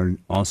are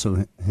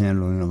also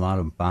handling a lot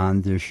of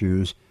bond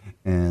issues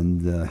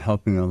and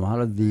helping a lot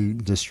of the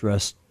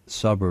distressed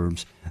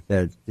suburbs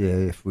that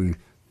if we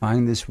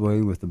find this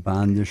way with the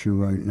bond issue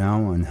right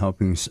now and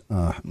helping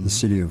the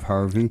city of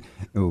Harvey,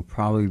 it will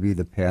probably be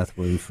the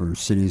pathway for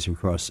cities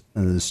across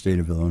the state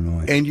of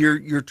Illinois. And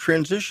your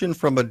transition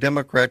from a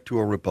Democrat to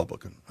a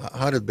Republican,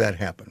 how did that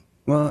happen?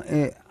 Well,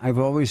 I've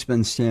always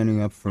been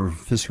standing up for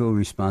fiscal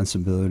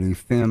responsibility,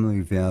 family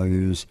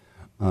values,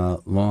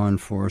 law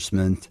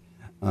enforcement.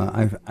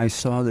 I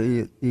saw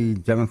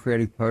the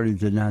Democratic Party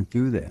did not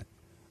do that.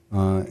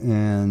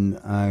 And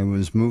I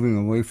was moving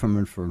away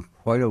from it for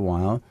quite a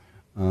while.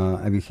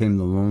 I became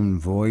the lone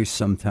voice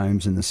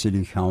sometimes in the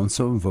city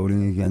council,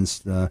 voting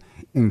against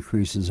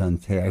increases on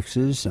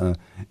taxes.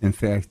 In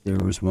fact, there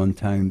was one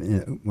time,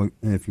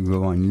 if you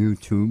go on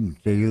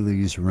YouTube,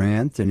 Daley's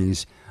rant, and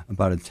he's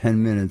about a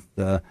 10-minute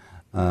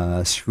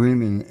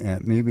screaming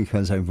at me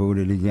because I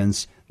voted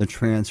against the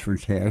transfer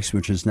tax,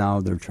 which is now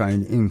they're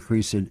trying to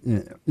increase it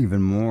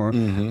even more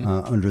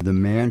under the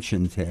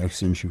mansion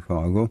tax in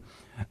Chicago.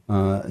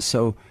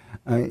 So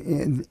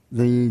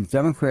the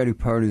Democratic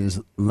Party has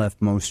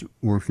left most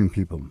working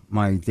people.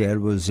 My dad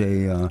was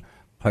a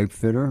pipe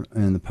fitter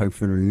in the pipe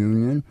fitter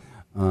union.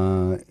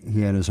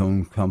 He had his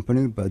own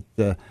company, but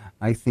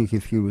I think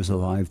if he was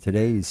alive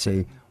today, he'd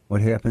say, what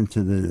happened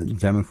to the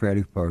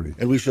Democratic Party?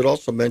 And we should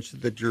also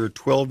mention that you're a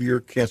 12-year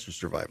cancer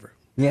survivor.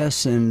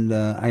 Yes, and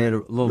I had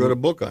wrote a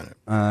book on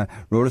it.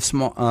 Wrote a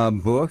small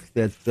book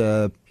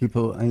that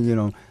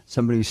people,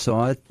 somebody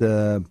saw it,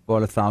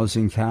 bought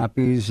 1,000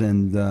 copies,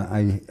 and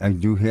I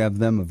do have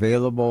them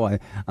available.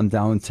 I'm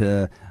down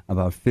to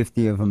about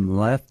 50 of them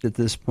left at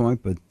this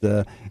point, but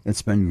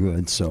it's been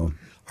good. So,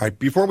 all right,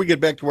 before we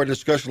get back to our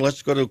discussion,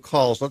 let's go to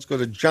calls. Let's go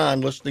to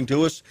John listening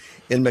to us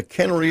in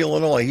McHenry,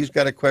 Illinois. He's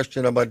got a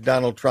question about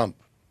Donald Trump.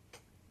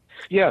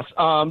 Yes,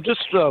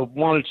 just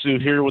wanted to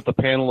hear what the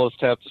panelists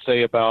have to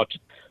say about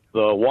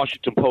the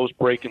Washington Post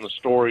breaking the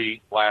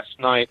story last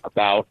night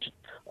about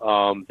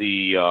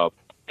the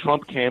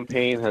Trump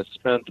campaign has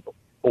spent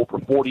over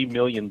 $40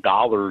 million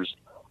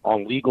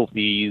on legal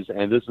fees,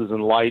 and this is in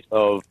light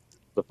of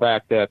the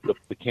fact that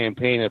the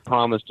campaign had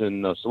promised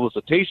in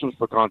solicitations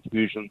for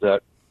contributions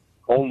that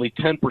only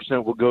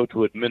 10% will go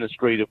to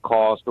administrative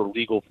costs or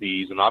legal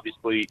fees, and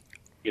obviously,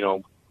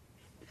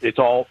 it's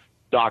all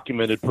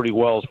documented pretty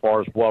well as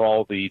far as what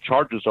all the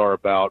charges are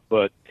about,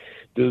 but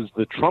does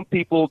the Trump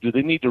people, do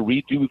they need to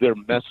redo their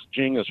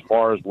messaging as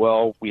far as,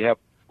 well, we have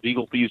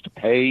legal fees to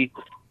pay,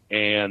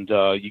 and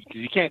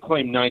you can't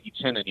claim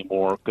 90-10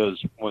 anymore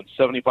because when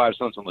 75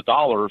 cents on the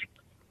dollar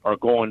are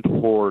going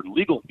toward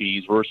legal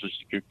fees versus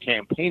your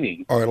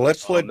campaigning. All right,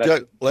 let's let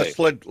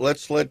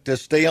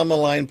stay on the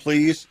line,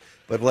 please,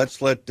 but let's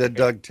let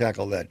Doug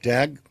tackle that.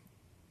 Doug,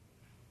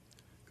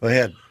 go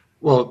ahead.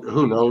 Well,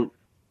 who knows?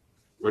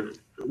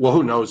 Well,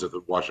 who knows if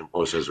the Washington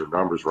Post has their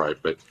numbers right?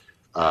 But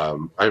I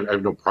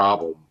have no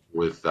problem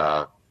with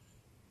that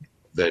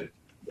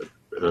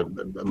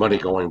money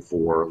going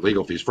for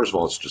legal fees. First of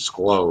all, it's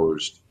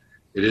disclosed.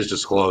 It is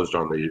disclosed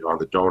on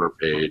the donor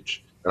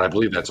page, and I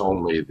believe that's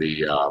only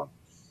the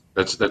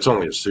that's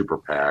only a super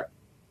PAC.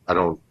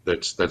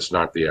 That's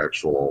not the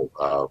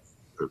actual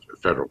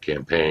federal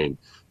campaign.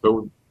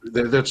 But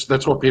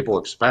that's what people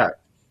expect.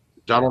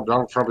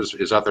 Donald Trump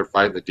is out there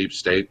fighting the deep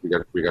state.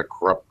 We got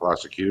corrupt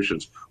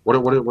prosecutions.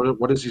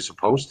 What is he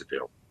supposed to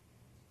do?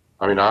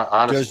 I mean,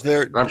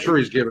 honestly, I'm sure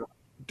he's given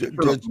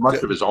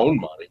much of his own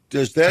money.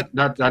 Does that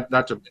not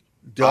to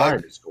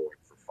Doug is going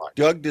for fun.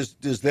 Doug,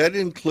 does that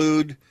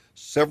include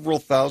several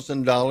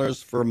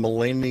 $1,000s for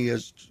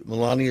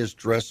Melania's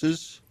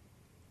dresses?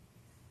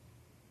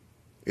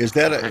 Is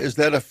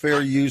that a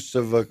fair use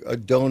of a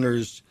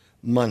donor's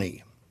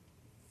money?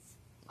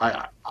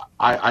 I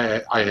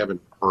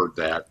haven't heard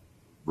that,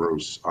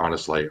 Bruce.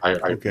 Honestly, I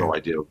have no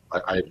idea.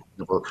 I've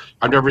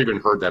never even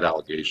heard that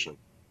allegation.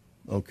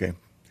 Okay.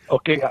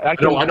 Okay. I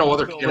know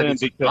other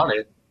candidates have done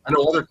it. I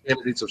know other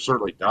candidates have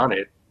certainly done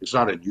it. It's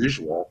not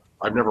unusual.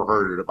 I've never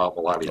heard it about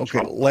Melania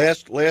Trump.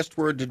 Last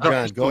word to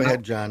John. Go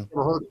ahead, John.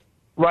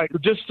 Right.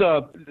 Just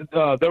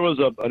there was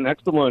an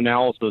excellent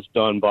analysis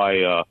done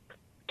by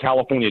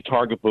California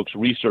Target Books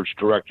research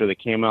director that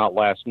came out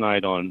last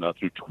night on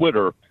through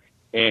Twitter,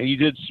 and he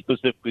did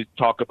specifically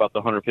talk about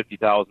the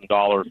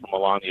 $150,000 from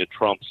Melania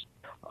Trump's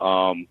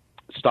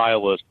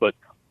stylist. But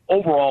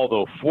overall,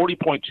 though,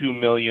 $40.2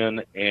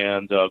 million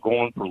and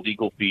going for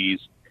legal fees.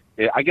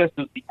 I guess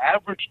the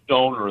average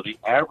donor, the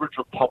average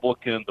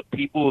Republican, the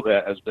people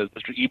that, as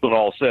Mr.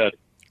 Ibendahl said,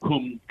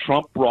 whom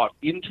Trump brought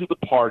into the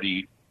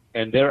party,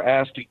 and they're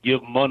asked to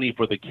give money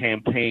for the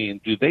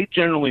campaign, do they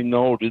generally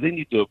know? Do they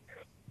need to,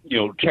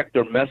 check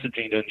their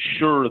messaging to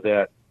ensure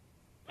that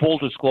full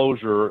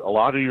disclosure, a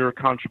lot of your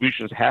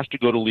contributions has to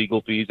go to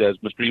legal fees, as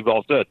Mr.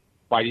 Ibendahl said,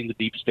 fighting the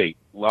deep state.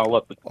 Well, I'll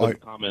let the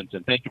comments,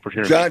 and thank you for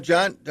sharing.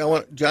 John, I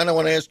want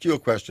to ask you a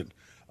question.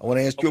 I want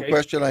to ask you a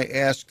question I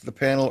asked the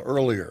panel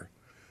earlier.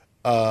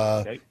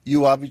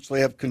 You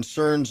obviously have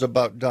concerns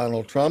about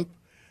Donald Trump.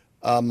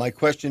 My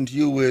question to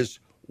you is,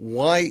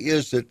 why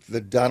is it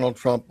that Donald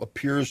Trump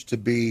appears to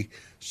be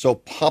so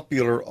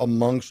popular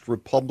amongst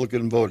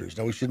Republican voters?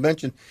 Now, we should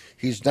mention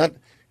he's not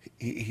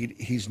in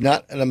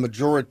a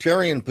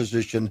majoritarian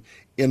position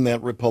in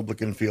that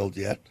Republican field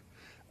yet.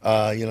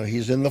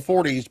 He's in the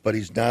 40s, but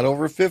he's not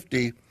over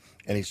 50,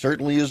 and he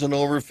certainly isn't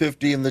over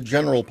 50 in the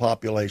general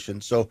population.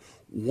 So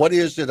what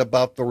is it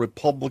about the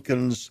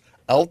Republicans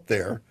out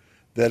there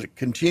that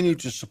continue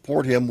to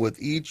support him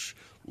with each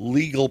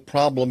legal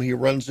problem he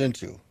runs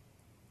into?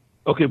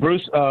 Okay,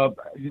 Bruce,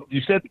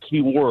 you said the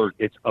key word,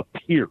 it's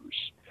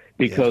appears,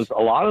 because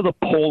a lot of the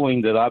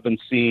polling that I've been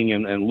seeing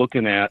and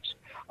looking at,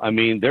 I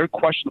mean, they're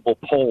questionable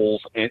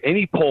polls, and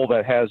any poll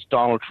that has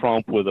Donald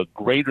Trump with a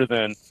greater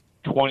than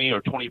 20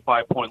 or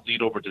 25-point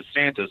lead over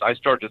DeSantis, I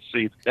start to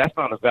see that's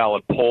not a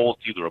valid poll.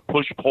 It's either a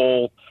push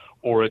poll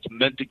or it's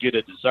meant to get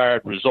a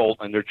desired result,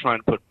 and they're trying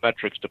to put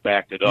metrics to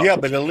back it up. Yeah,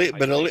 but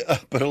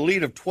a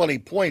lead of 20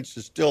 points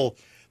is still...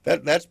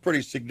 That's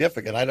pretty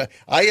significant.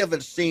 I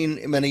haven't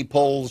seen many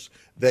polls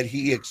that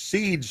he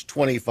exceeds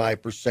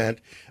 25%,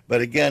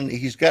 but again,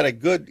 he's got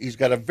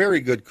a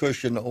very good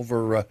cushion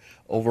over Ron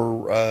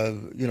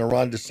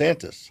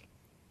DeSantis.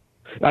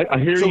 I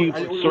hear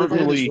you.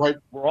 Certainly,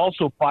 we're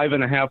also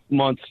 5.5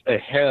 months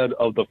ahead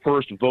of the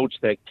first votes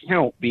that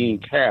count being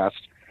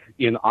cast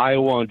in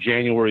Iowa on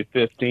January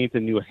 15th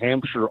and New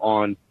Hampshire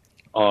on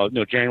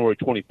January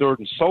 23rd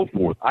and so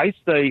forth. I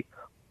say,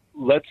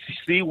 let's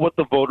see what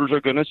the voters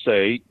are going to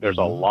say. There's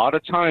a lot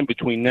of time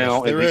between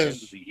now and the end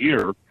of the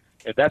year.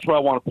 And that's what I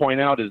want to point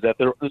out is that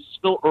there is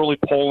still early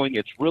polling.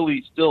 It's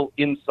really still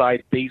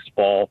inside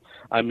baseball.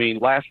 I mean,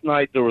 last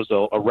night there was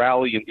a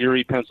rally in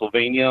Erie,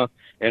 Pennsylvania,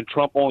 and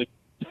Trump only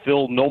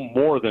filled no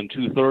more than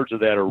 2/3 of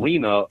that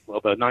arena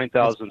of a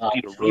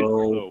 9,000-seat arena.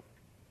 So.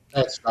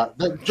 That's not.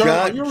 John,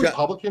 are you a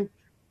Republican?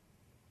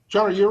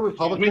 John, are you a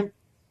Republican?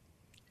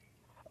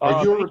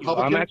 Are you a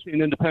Republican? I'm actually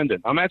an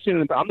independent. I'm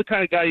the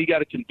kind of guy you got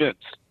to convince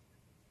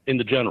in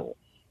the general.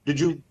 Did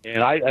you?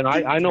 And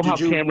I know how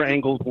camera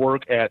angles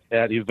work at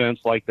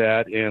events like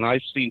that, and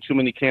I've seen too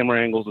many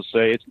camera angles to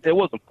say it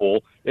wasn't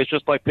full. It's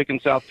just like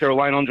picking South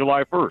Carolina on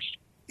July 1st.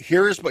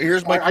 Here's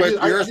my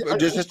question.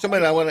 Just a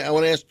minute. I want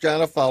to ask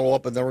John a follow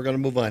up, and then we're going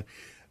to move on.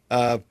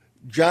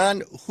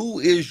 John, who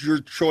is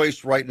your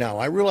choice right now?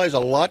 I realize a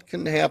lot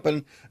can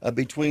happen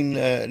between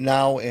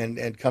now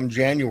and come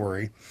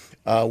January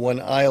when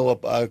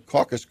Iowa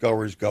caucus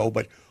goers go,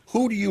 but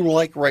who do you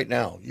like right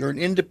now? You're an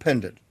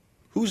independent.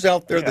 Who's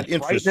out there that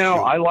interests you? Right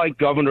now, I like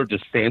Governor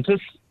DeSantis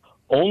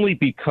only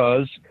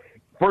because,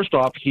 first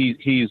off,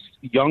 he's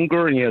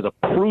younger and he has a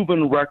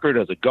proven record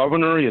as a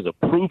governor. He has a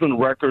proven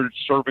record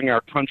serving our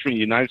country in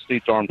the United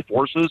States Armed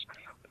Forces.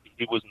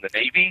 He was in the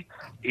Navy.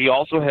 He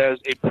also has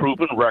a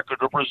proven record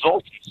of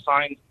results. He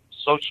signed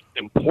such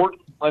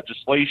important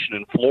legislation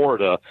in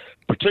Florida,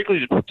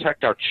 particularly to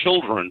protect our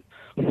children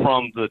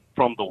from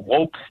the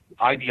woke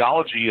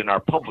ideology in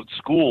our public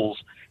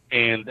schools.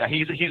 And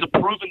he's a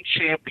proven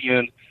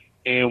champion.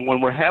 And when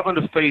we're having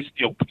to face,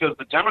 because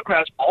the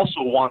Democrats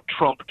also want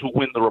Trump to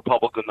win the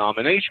Republican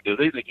nomination because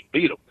they think he can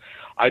beat him.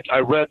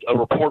 I read a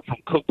report from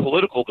Cook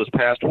Political this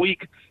past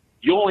week.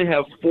 You only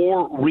have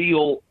 4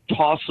 real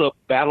toss-up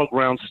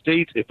battleground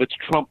states if it's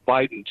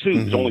Trump-Biden, too.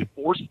 There's only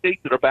 4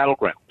 states that are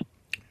battleground.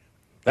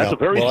 That's a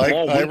very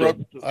small window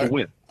to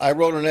win. I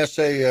wrote an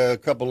essay a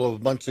couple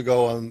of months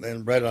ago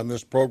and read on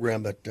this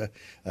program that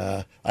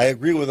I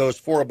agree with those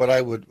 4, but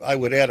I would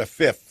add a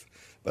 5th.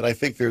 But I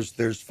think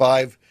there's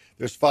 5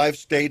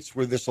 states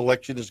where this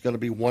election is going to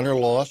be won or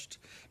lost.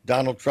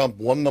 Donald Trump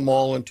won them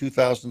all in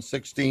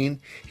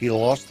 2016. He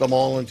lost them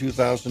all in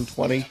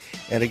 2020.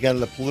 And again,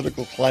 the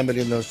political climate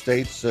in those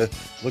states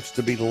looks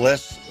to be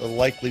less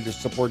likely to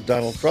support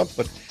Donald Trump.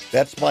 But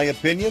that's my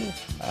opinion.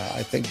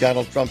 I think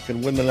Donald Trump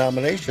can win the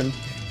nomination,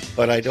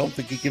 but I don't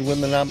think he can win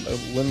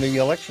the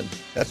election.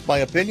 That's my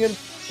opinion.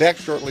 Back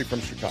shortly from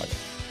Chicago.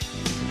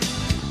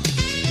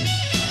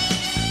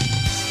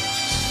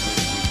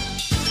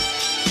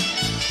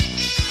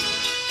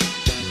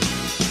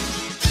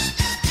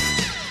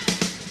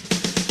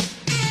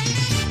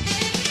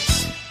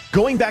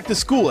 Going back to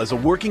school as a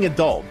working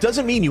adult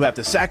doesn't mean you have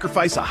to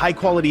sacrifice a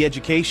high-quality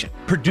education.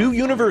 Purdue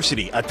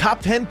University, a top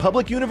 10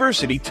 public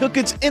university, took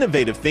its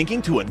innovative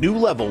thinking to a new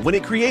level when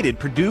it created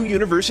Purdue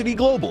University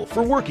Global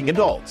for working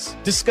adults.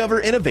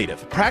 Discover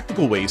innovative,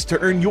 practical ways to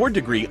earn your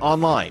degree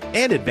online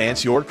and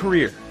advance your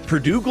career.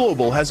 Purdue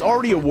Global has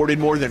already awarded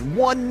more than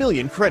 1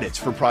 million credits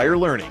for prior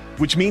learning,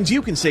 which means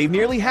you can save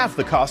nearly half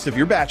the cost of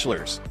your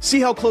bachelor's.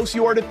 See how close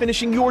you are to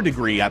finishing your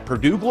degree at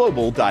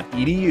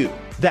purdueglobal.edu.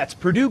 That's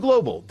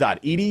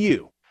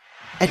purdueglobal.edu.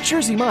 At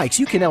Jersey Mike's,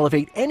 you can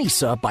elevate any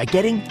sub by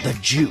getting the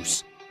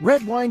juice.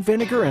 Red wine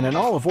vinegar and an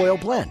olive oil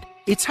blend.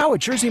 It's how a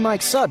Jersey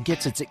Mike's sub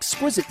gets its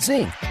exquisite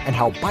zing and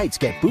how bites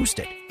get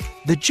boosted.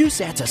 The juice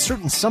adds a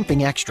certain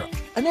something extra,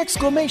 an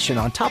exclamation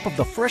on top of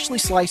the freshly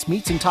sliced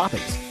meats and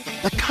toppings.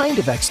 The kind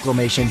of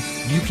exclamation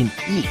you can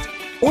eat.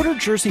 Order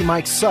Jersey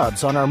Mike's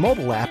subs on our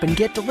mobile app and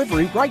get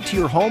delivery right to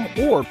your home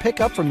or pick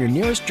up from your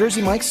nearest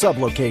Jersey Mike's sub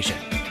location.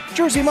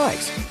 Jersey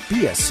Mike's,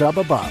 be a sub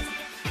above.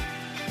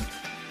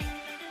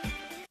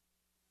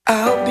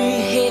 I'll be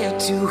here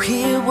to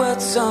hear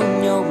what's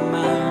on your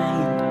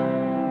mind.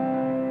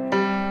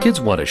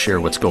 Kids want to share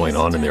what's going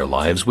on in their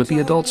lives with the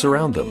adults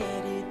around them.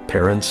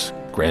 Parents,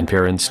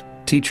 grandparents,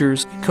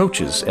 teachers,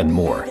 coaches, and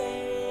more.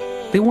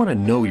 They want to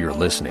know you're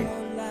listening,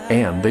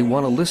 and they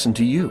want to listen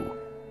to you.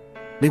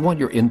 They want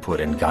your input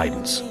and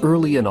guidance,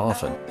 early and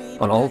often,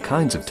 on all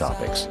kinds of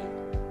topics.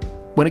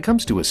 When it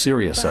comes to a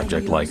serious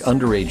subject like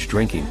underage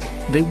drinking,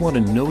 they want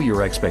to know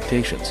your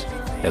expectations,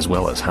 as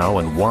well as how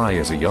and why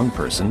as a young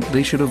person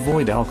they should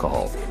avoid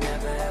alcohol.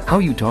 How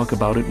you talk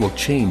about it will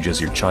change as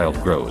your child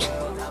grows,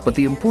 but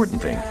the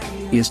important thing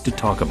is to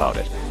talk about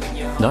it.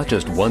 Not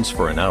just once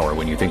for an hour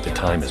when you think the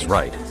time is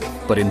right,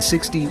 but in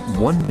 60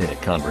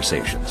 one-minute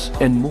conversations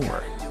and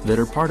more that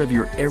are part of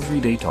your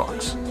everyday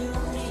talks.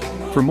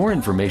 For more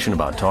information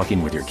about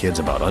talking with your kids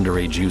about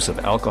underage use of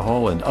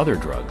alcohol and other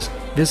drugs,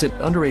 visit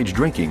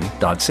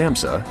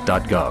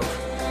underagedrinking.samhsa.gov.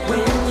 When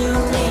you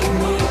need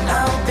me,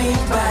 I'll be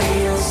by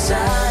your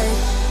side.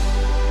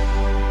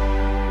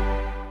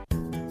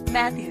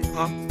 Matthew.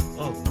 Oh,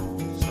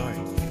 sorry.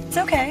 It's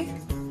okay.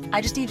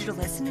 I just need you to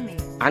listen to me.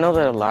 I know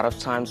that a lot of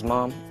times,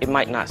 Mom, it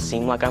might not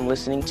seem like I'm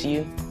listening to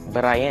you,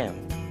 but I am.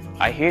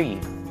 I hear you.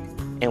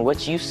 And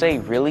what you say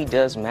really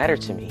does matter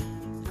to me.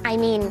 I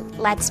mean,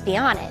 let's be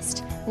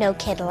honest. No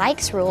kid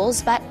likes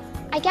rules, but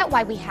I get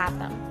why we have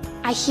them.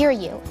 I hear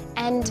you,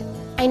 and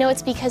I know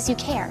it's because you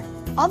care.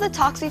 All the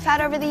talks we've had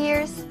over the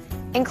years,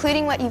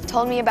 including what you've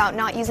told me about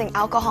not using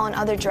alcohol and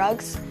other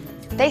drugs,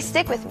 they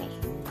stick with me.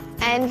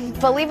 And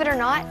believe it or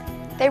not,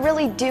 they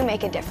really do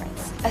make a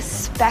difference,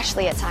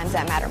 especially at times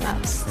that matter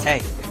most.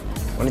 Hey,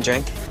 want a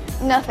drink?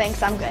 No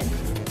thanks, I'm good.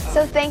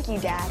 So thank you,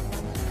 Dad,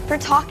 for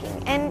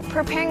talking and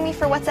preparing me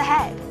for what's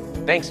ahead.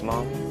 Thanks,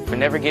 Mom, for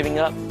never giving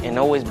up and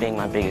always being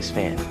my biggest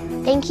fan.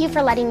 Thank you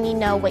for letting me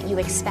know what you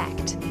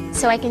expect,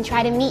 so I can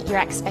try to meet your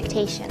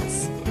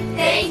expectations.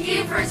 Thank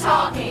you for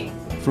talking.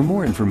 For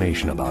more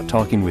information about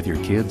talking with your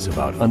kids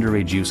about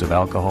underage use of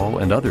alcohol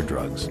and other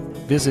drugs,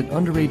 visit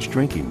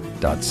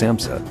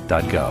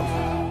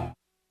underagedrinking.samhsa.gov.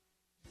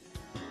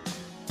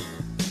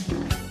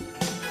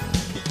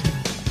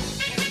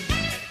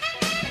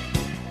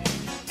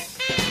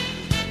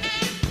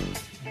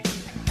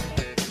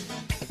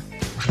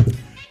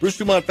 Bruce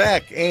Dumont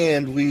back,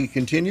 and we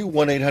continue.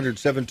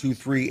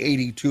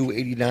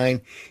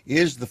 1-800-723-8289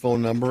 is the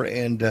phone number.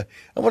 And I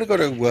want to go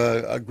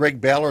to Greg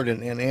Ballard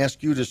and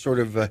ask you to sort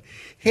of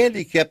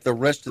handicap the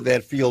rest of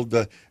that field.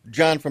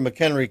 John from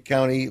McHenry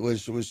County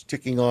was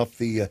ticking off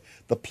the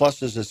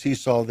pluses as he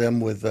saw them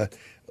with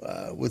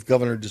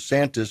Governor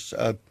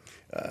DeSantis.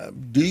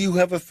 Do you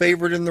have a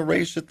favorite in the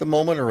race at the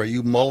moment, or are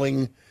you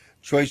mulling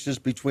choices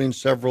between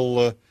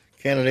several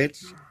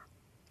candidates?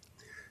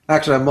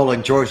 Actually, I'm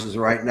mulling choices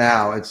right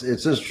now. It's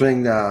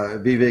interesting.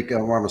 Vivek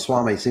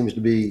Ramaswamy seems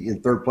to be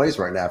in third place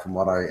right now, from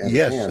what I understand.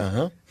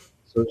 Yes.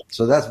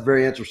 So that's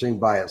very interesting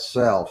by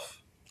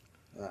itself.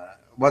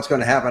 What's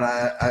going to happen?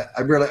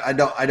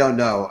 I don't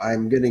know.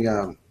 I'm getting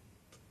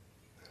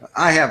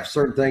I have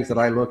certain things that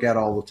I look at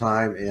all the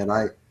time, and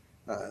I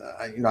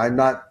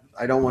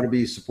don't want to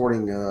be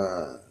supporting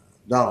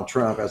Donald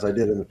Trump as I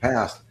did in the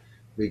past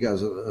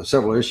because of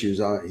several issues.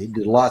 He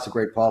did lots of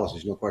great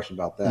policies, no question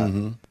about that.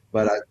 Mm-hmm.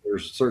 But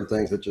there's certain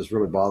things that just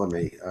really bother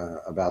me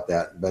about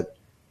that. But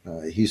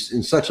he's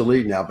in such a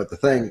lead now. But the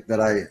thing that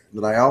I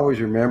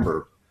always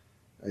remember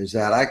is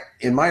that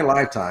in my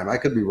lifetime, I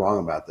could be wrong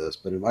about this,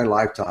 but in my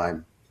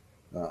lifetime,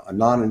 a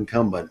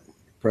non-incumbent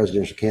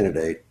presidential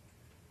candidate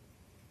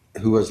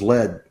who has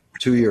led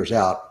 2 years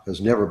out has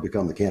never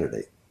become the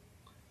candidate,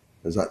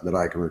 that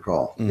I can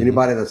recall. Mm-hmm.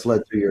 Anybody that's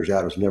led 2 years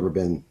out has never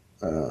won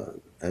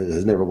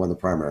the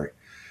primary.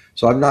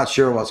 So I'm not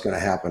sure what's going to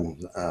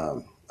happen.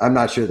 I'm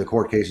not sure the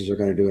court cases are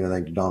going to do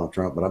anything to Donald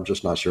Trump, but I'm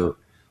just not sure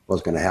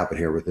what's going to happen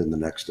here within the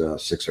next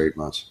 6 or 8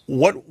 months.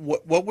 What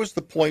was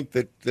the point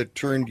that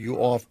turned you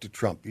off to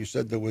Trump? You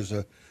said there was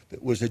a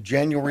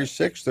January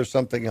 6th or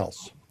something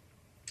else?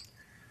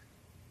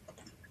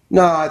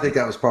 No, I think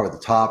that was probably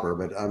the topper,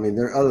 but I mean,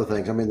 there are other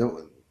things. I mean,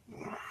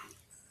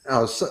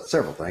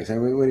 several things. I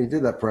mean, when he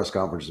did that press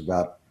conference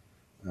about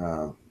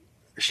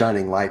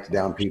shining lights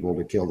down people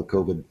to kill the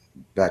COVID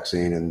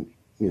vaccine and,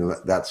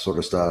 that sort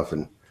of stuff.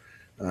 And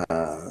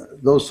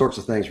those sorts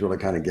of things really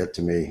kind of get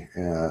to me.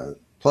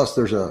 Plus,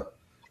 there's an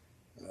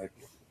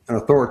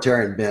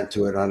authoritarian bent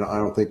to it. I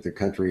don't think the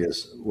country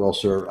is well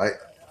served.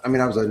 I mean,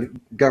 I was a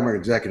government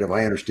executive.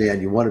 I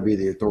understand you want to be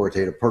the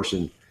authoritative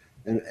person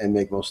and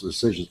make most of the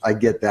decisions. I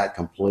get that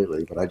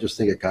completely, but I just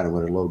think it kind of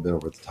went a little bit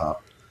over the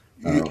top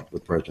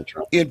with President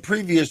Trump. In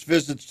previous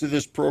visits to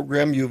this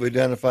program, you've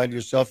identified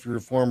yourself. You're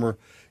a former,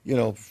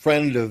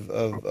 friend of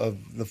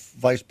the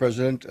vice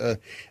president.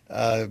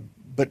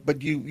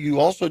 But you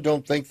also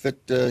don't think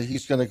that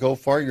he's going to go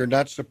far. You're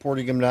not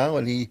supporting him now,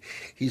 and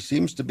he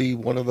seems to be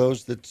one of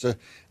those that's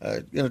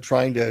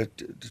trying to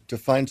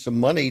find some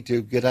money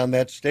to get on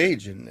that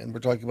stage. And we're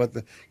talking about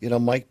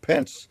Mike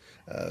Pence.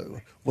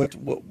 What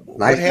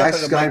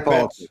happened to Mike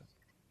Pence?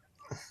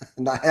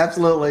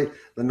 Absolutely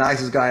the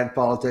nicest guy in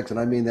politics, and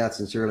I mean that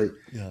sincerely.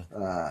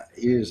 Yeah.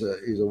 He's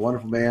a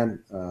wonderful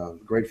man,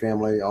 great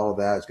family, all of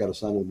that. He's got a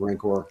son in the Marine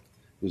Corps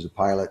who's a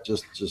pilot,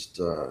 just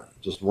a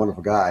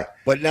wonderful guy.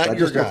 But not I your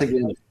just don't guy.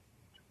 think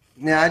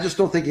I just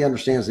don't think he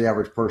understands the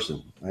average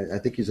person. I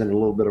think he's in a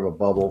little bit of a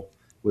bubble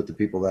with the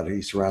people that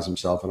he surrounds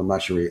himself, and I'm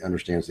not sure he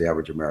understands the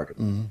average American.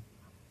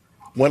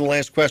 Mm-hmm. One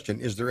last question.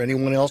 Is there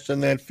anyone else in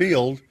that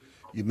field?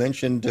 You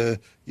mentioned,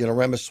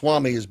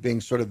 Ramaswamy as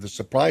being sort of the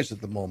surprise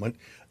at the moment,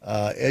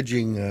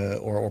 edging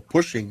or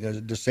pushing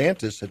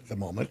DeSantis at the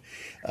moment.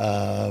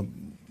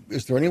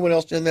 Is there anyone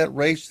else in that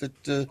race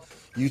that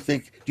you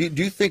think? Do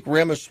you think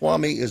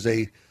Ramaswamy is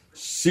a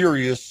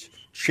serious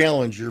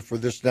challenger for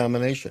this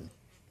nomination?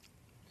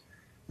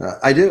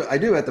 I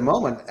do at the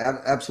moment,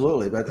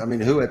 absolutely. But I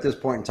mean, who at this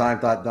point in time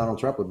thought Donald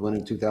Trump would win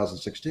in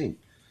 2016?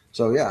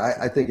 So yeah,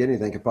 I think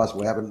anything could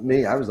possibly happen to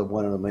me. I was the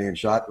 1 in a million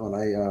shot when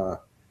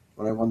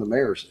I won the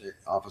mayor's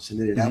office in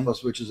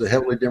Indianapolis, which is a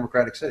heavily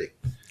Democratic city.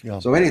 Yeah.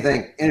 So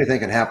anything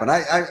can happen.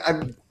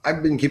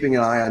 I've been keeping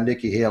an eye on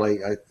Nikki Haley,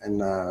 and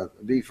to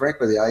be frank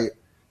with you,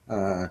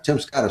 Tim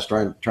Scott is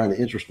trying to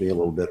interest me a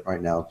little bit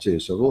right now too.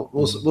 So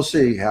we'll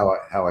see how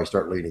I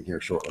start leading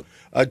here shortly.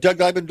 Doug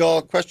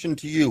Ibendahl, question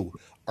to you: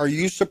 are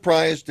you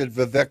surprised that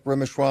Vivek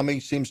Ramaswamy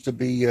seems to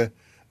be, one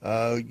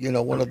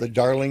of the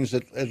darlings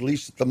at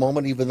least at the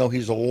moment, even though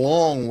he's a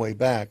long way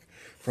back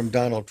from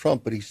Donald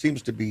Trump, but he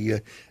seems to be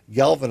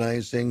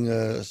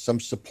galvanizing some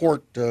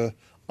support,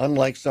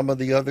 unlike some of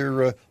the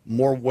other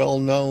more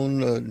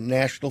well-known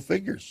national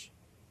figures?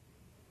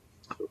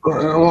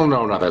 Well,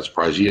 no, not that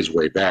surprised. He is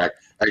way back.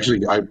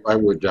 Actually, I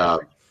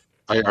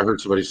heard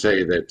somebody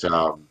say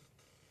that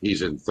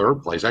he's in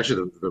third place.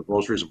 Actually, the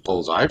most recent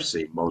polls I've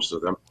seen, most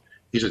of them,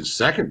 he's in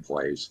second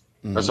place.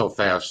 Mm-hmm. That's how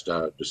fast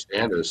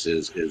DeSantis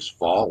is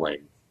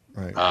falling.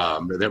 Right.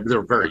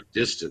 They're very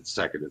distant,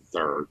 second and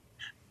third.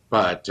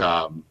 But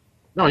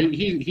no,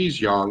 he's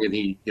young, and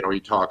he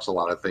talks a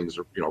lot of things,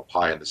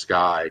 pie in the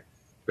sky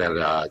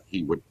that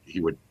he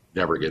would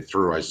never get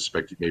through. I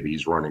suspect maybe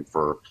he's running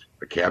for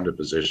a cabinet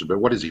position. But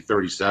what is he,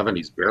 37?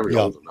 He's barely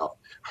old enough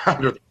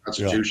under the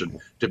Constitution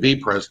to be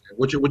president,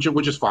 which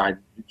is fine.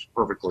 He's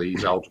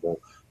eligible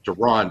to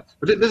run.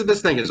 But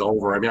this thing is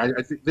over. I mean,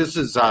 I think this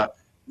is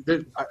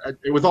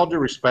with all due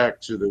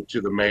respect to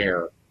the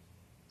mayor.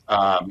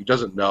 He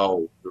doesn't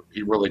know.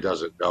 He really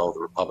doesn't know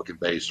the Republican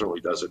base.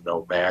 Certainly doesn't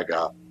know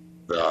MAGA,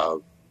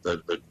 the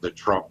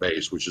Trump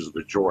base, which is the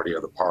majority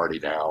of the party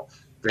now.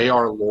 They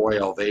are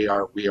loyal.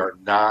 We are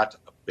not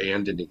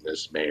abandoning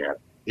this man.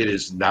 It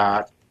is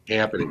not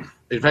happening.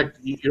 In fact,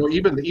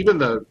 even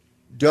the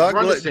Doug.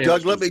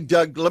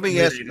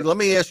 Let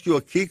me ask you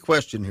a key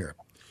question here,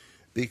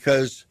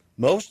 because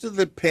most of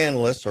the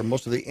panelists, or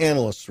most of the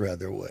analysts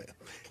rather,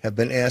 have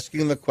been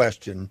asking the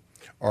question.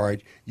 All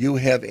right, you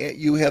have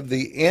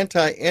the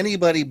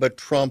anti-anybody but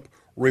Trump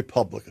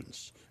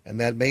Republicans, and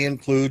that may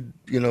include,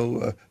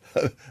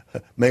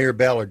 Mayor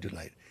Ballard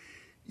tonight.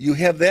 You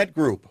have that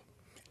group,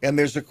 and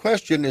there's a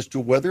question as to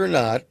whether or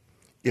not,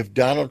 if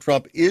Donald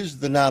Trump is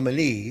the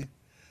nominee,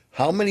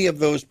 how many of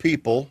those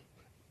people,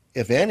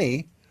 if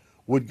any,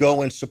 would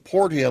go and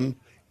support him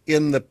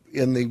in the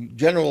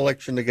general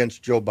election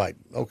against Joe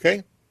Biden,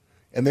 okay?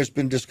 And there's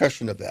been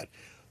discussion of that.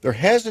 There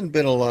hasn't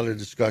been a lot of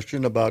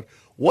discussion about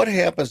what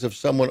happens if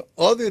someone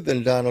other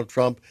than Donald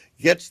Trump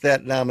gets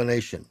that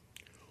nomination.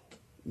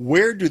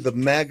 Where do the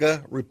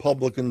MAGA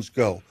Republicans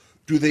go?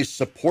 Do they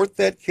support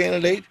that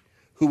candidate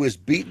who has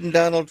beaten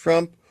Donald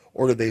Trump,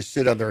 or do they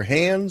sit on their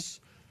hands?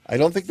 I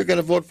don't think they're going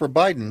to vote for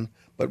Biden,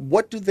 but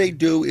what do they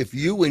do if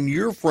you and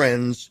your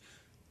friends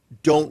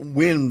don't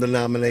win the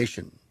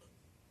nomination?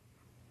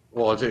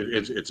 Well,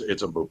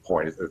 it's a moot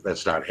point.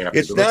 That's not happening.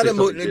 It's not a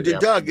moot,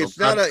 Doug. It's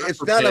not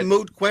a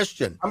moot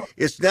question.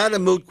 It's not a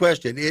moot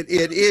question. It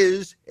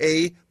is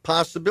a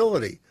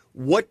possibility.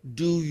 What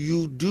do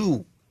you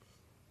do?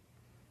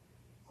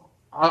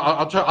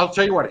 I'll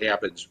tell you what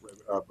happens,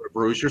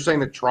 Bruce. You're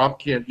saying that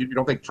you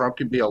don't think Trump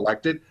can be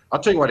elected? I'll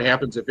tell you what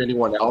happens if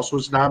anyone else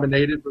was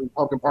nominated for the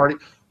Republican Party.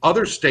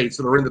 Other states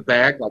that are in the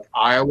bag, like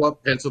Iowa,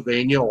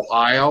 Pennsylvania,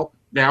 Ohio,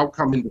 now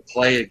come into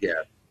play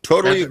again.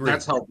 Totally agree.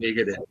 That's how big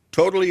it is.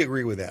 Totally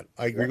agree with that.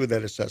 I agree with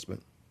that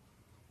assessment.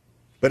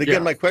 But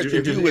again, my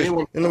question to you is,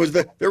 in other words,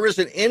 there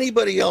isn't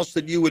anybody else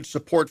that you would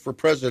support for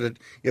president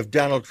if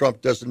Donald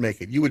Trump doesn't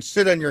make it. You would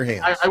sit on your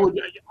hands. I would.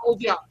 Oh,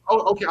 yeah.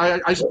 Oh, okay.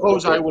 I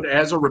suppose I would,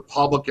 as a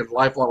Republican,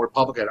 lifelong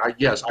Republican. I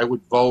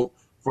would vote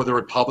for the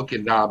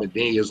Republican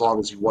nominee as long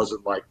as he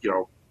wasn't like,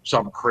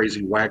 some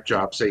crazy whack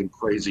job saying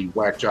crazy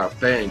whack job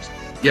things.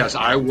 Yes,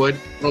 I would.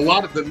 A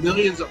lot of the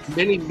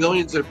many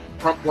millions that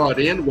Trump brought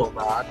in will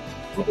not.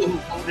 People who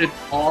voted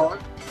hard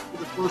for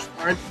the first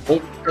time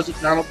voted because of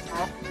Donald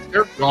Trump,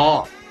 they're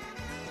gone.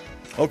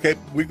 Okay,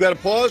 we've got to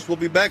pause. We'll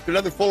be back with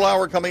another full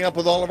hour coming up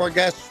with all of our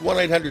guests.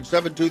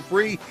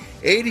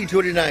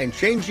 1-800-723-8029.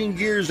 Changing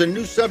gears and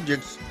new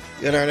subjects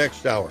in our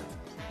next hour.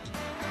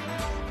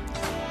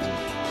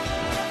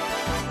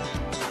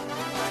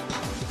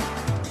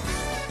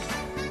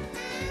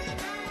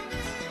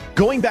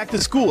 Going back to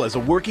school as a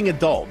working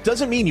adult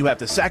doesn't mean you have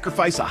to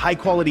sacrifice a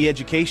high-quality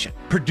education.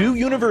 Purdue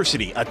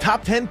University, a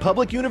top 10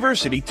 public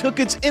university,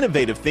 took its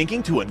innovative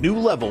thinking to a new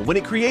level when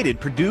it created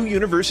Purdue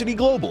University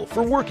Global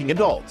for working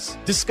adults.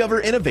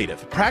 Discover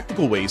innovative,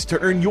 practical ways to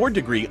earn your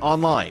degree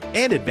online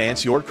and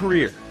advance your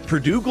career.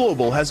 Purdue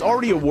Global has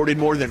already awarded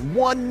more than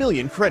 1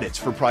 million credits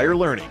for prior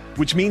learning,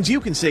 which means you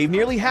can save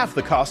nearly half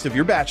the cost of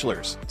your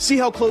bachelor's. See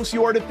how close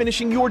you are to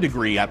finishing your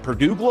degree at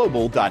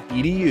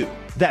purdueglobal.edu.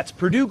 That's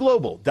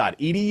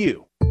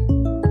purdueglobal.edu.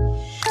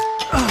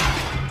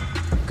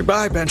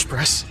 Goodbye, bench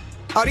press.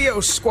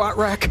 Adios, squat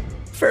rack.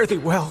 Fare thee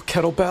well,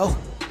 kettlebell.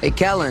 Hey,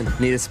 Kellen,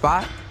 need a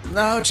spot?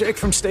 No, Jake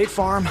from State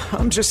Farm.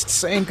 I'm just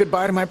saying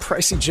goodbye to my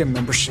pricey gym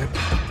membership.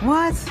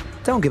 What?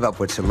 Don't give up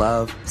what you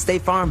love.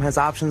 State Farm has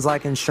options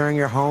like insuring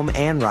your home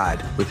and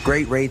ride with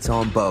great rates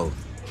on both.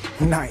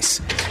 Nice.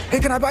 Hey,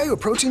 can I buy you a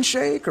protein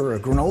shake or a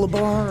granola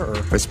bar or...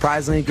 For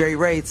surprisingly great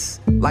rates,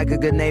 like a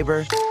good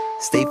neighbor,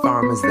 State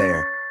Farm is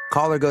there.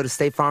 Call or go to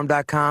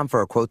statefarm.com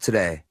for a quote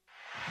today.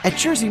 At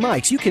Jersey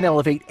Mike's, you can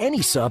elevate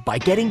any sub by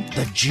getting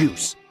the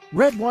juice.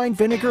 Red wine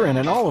vinegar and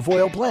an olive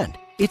oil blend.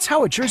 It's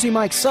how a Jersey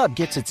Mike's sub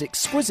gets its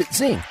exquisite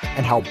zing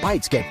and how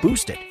bites get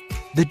boosted.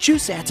 The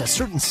juice adds a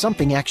certain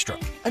something extra,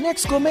 an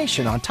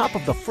exclamation on top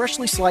of the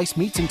freshly sliced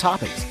meats and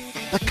toppings.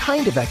 The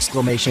kind of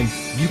exclamation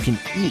you can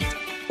eat.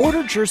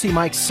 Order Jersey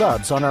Mike's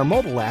subs on our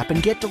mobile app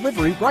and get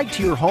delivery right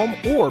to your home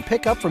or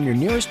pick up from your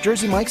nearest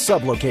Jersey Mike's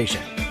sub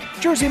location.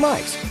 Jersey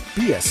Mike's,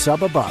 be a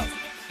sub above.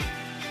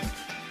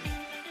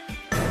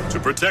 To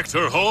protect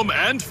her home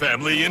and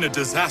family in a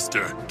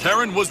disaster,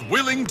 Karen was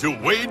willing to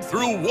wade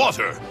through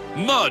water,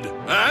 mud,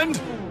 and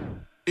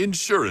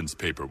insurance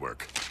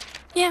paperwork.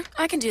 Yeah,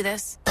 I can do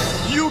this.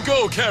 You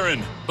go,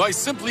 Karen! By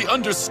simply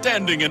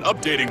understanding and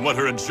updating what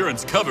her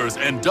insurance covers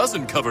and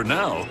doesn't cover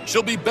now,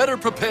 she'll be better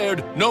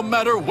prepared no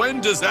matter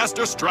when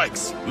disaster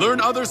strikes. Learn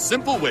other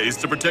simple ways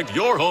to protect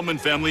your home and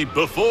family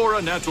before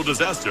a natural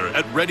disaster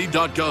at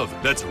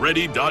ready.gov. That's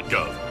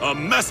ready.gov. A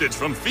message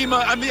from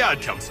FEMA and the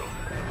Ad Council.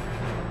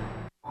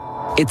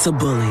 It's a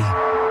bully,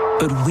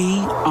 but we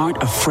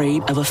aren't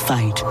afraid of a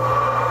fight.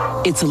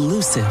 It's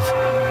elusive,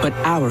 but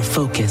our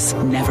focus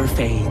never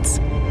fades.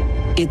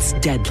 It's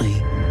deadly,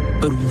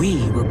 but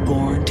we were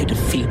born to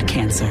defeat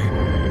cancer.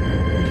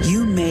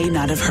 You may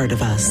not have heard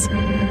of us,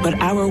 but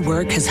our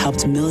work has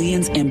helped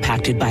millions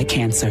impacted by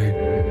cancer.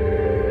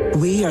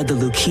 We are the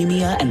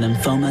Leukemia and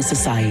Lymphoma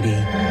Society.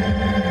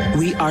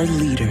 We are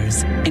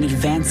leaders in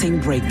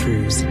advancing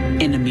breakthroughs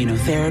in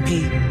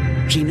immunotherapy,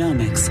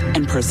 genomics,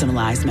 and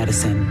personalized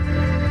medicine.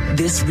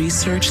 This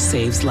research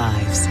saves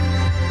lives.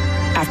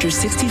 After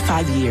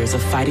 65 years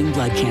of fighting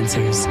blood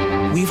cancers,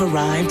 we've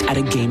arrived at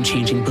a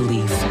game-changing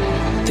belief.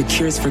 The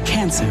cures for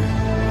cancer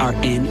are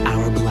in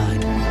our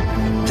blood.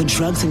 The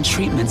drugs and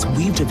treatments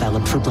we've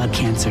developed for blood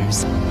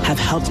cancers have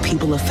helped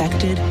people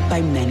affected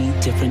by many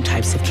different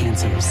types of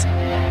cancers.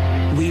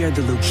 We are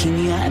the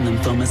Leukemia and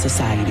Lymphoma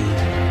Society.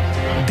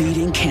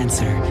 Beating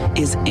cancer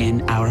is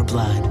in our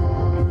blood.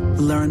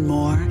 Learn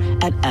more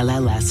at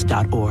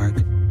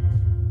lls.org.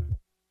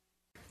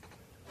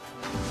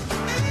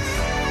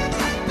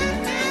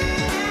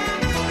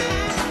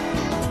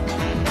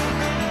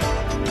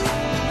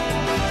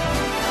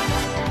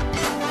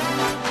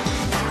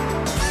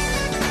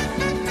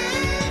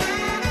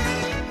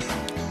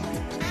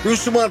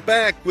 Bruce Dumont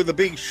back with a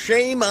big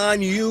shame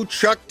on you,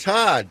 Chuck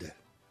Todd.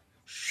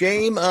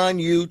 Shame on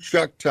you,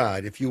 Chuck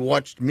Todd. If you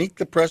watched Meet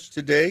the Press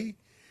today,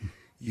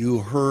 you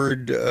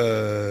heard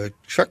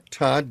Chuck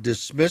Todd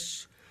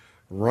dismiss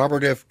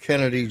Robert F.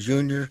 Kennedy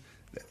Jr.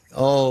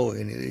 Oh,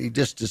 and he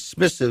just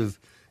dismissive.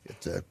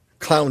 It's a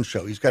clown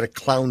show. He's got a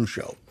clown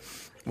show.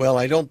 Well,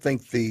 I don't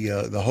think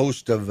the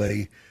host of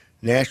a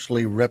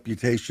nationally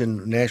reputed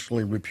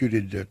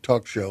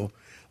talk show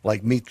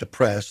like Meet the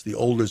Press, the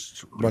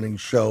oldest running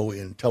show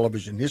in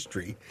television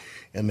history,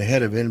 and the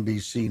head of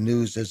NBC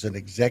News as an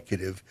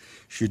executive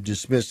should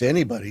dismiss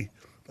anybody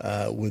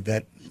with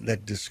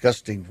that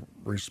disgusting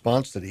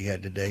response that he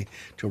had today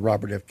to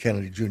Robert F.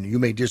 Kennedy Jr. You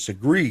may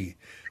disagree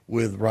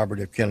with Robert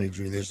F. Kennedy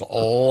Jr. There's a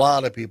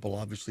lot of people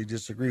obviously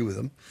disagree with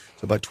him.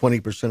 It's about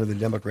 20% of the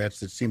Democrats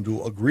that seem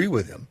to agree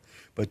with him.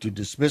 But to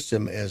dismiss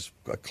him as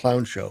a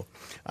clown show,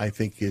 I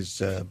think is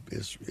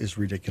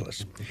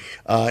ridiculous.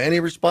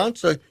 Any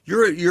response?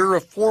 You're a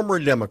former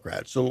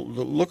Democrat, so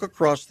look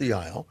across the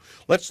aisle.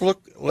 Let's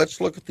look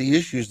at the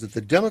issues that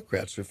the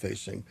Democrats are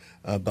facing,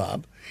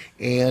 Bob,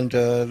 and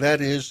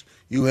that is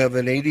you have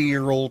an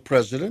 80-year-old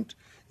president,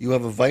 you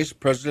have a vice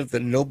president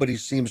that nobody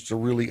seems to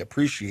really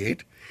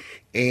appreciate,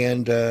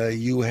 and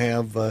you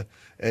have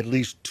at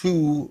least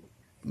two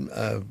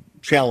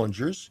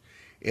challengers.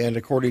 And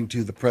according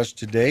to the press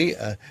today,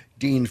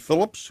 Dean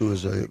Phillips, who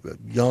is a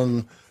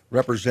young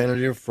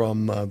representative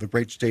from the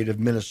great state of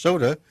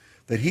Minnesota,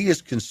 that he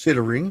is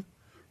considering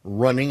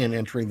running and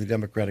entering the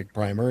Democratic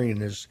primary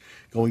and is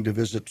going to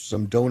visit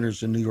some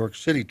donors in New York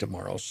City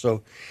tomorrow.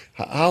 So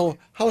how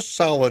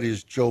solid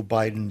is Joe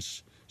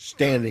Biden's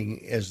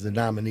standing as the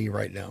nominee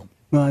right now?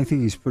 Well, I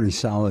think he's pretty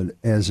solid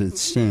as it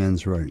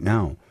stands right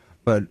now.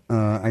 But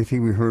I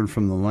think we heard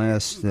from the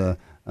last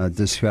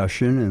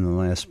discussion in the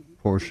last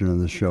portion of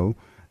the show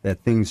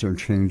that things are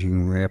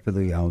changing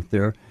rapidly out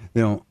there.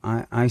 You know,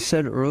 I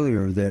said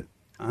earlier that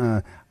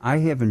I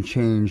haven't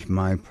changed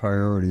my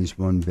priorities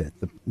one bit.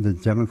 The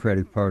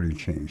Democratic Party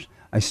changed.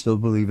 I still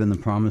believe in the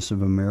promise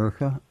of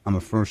America. I'm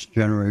a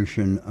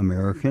first-generation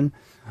American,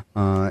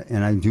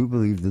 and I do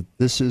believe that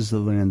this is the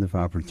land of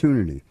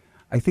opportunity.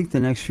 I think the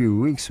next few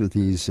weeks with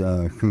these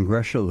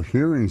congressional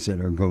hearings that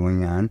are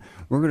going on,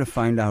 we're going to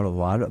find out a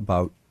lot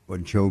about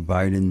what Joe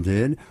Biden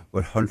did,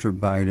 what Hunter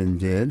Biden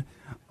did.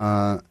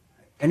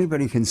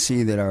 Anybody can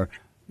see that our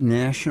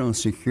national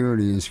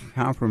security is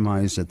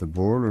compromised at the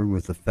border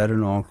with the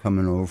fentanyl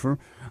coming over.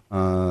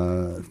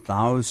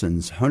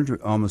 Thousands,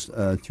 almost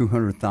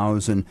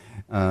 200,000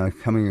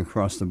 coming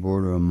across the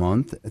border a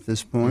month at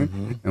this point.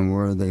 And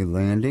where are they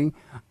landing?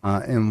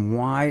 And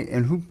why?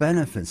 And who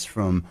benefits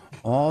from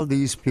all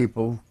these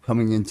people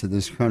coming into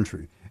this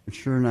country? It's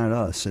sure not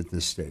us at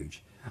this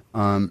stage.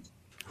 Who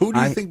do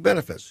you think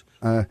benefits?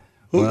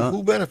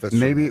 Who benefits?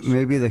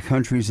 Maybe the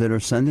countries that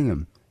are sending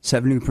them.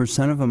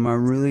 70% of them are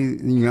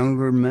really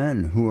younger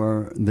men who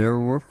are their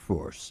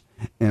workforce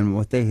and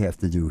what they have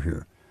to do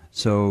here.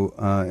 So,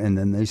 and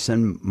then they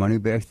send money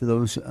back to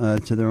those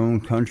to their own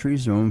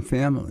countries, their own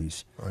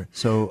families. Right.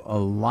 So a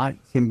lot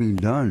can be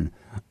done.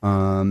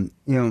 You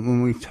know,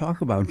 when we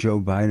talk about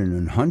Joe Biden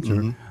and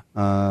Hunter,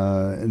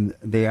 and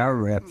they are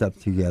wrapped up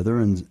together,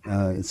 and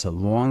it's a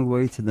long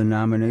way to the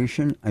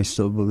nomination. I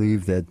still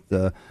believe that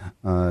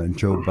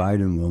Joe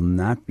Biden will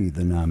not be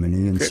the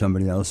nominee, and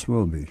somebody else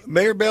will be.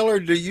 Mayor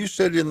Ballard, you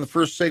said in the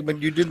first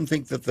segment you didn't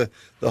think that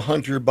the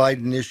Hunter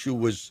Biden issue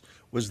was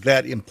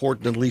that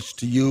important, at least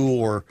to you,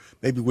 or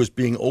maybe was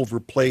being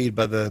overplayed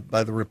by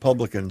the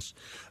Republicans.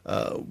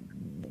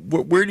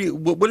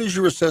 What is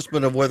your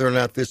assessment of whether or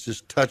not this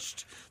has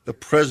touched the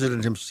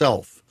president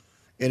himself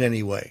in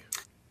any way?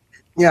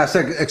 Yeah,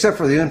 except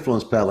for the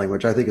influence peddling,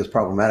 which I think is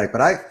problematic. But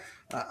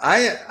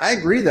I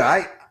agree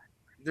that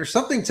there's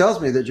something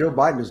tells me that Joe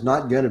Biden is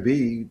not going to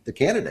be the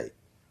candidate.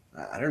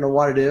 I don't know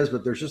what it is,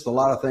 but there's just a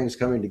lot of things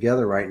coming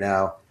together right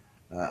now.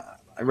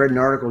 I read an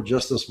article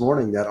just this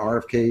morning that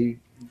RFK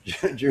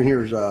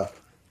Jr.'s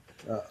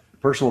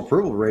personal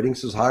approval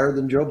ratings is higher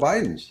than Joe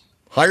Biden's.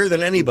 Higher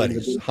than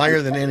anybody's.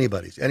 Higher than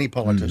anybody's. Any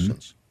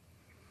politicians.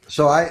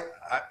 So I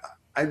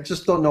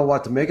just don't know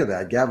what to make of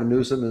that. Gavin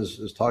Newsom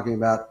is talking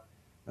about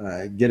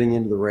getting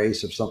into the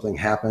race if something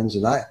happens,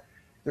 and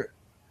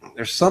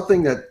there's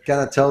something that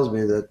kind of tells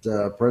me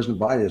that President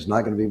Biden is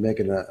not going to be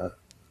making an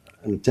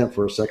attempt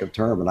for a second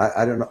term, and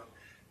I don't know.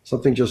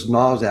 Something just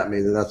gnaws at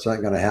me that that's not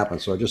going to happen.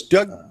 So I just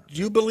Doug,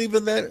 do you believe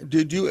in that?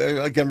 Did you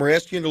again? We're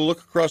asking you to look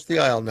across the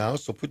aisle now.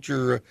 So put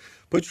your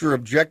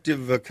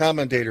objective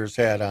commentator's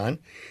hat on.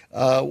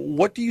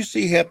 What do you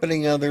see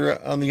happening on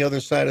the other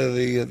side of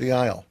the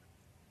aisle?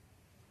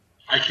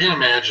 I can't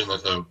imagine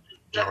that the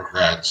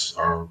Democrats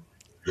are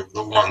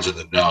the ones in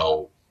the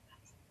know.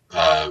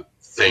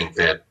 Think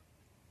that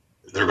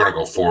they're going to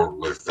go forward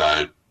with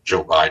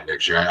Joe Biden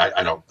next year.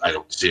 I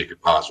don't see it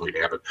could possibly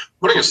happen.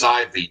 Putting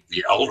aside the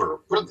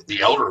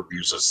elder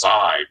abuse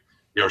aside,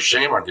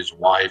 shame on his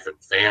wife and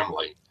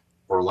family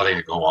for letting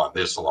it go on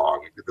this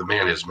long. The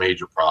man has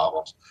major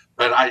problems.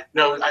 But I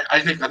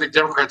think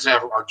Democrats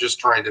are just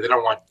trying to. They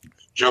don't want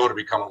Joe to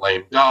become a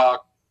lame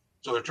duck,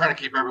 so they're trying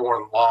to keep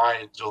everyone in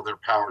line until their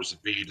powers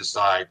that be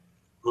decide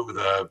who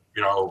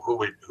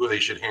they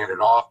should hand it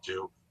off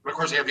to. But of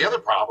course, they have the other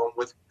problem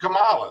with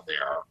Kamala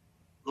there,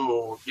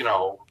 who,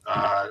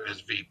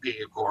 as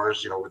VP, of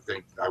course,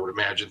 I would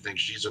imagine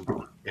thinks she's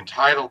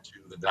entitled to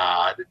the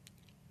nod.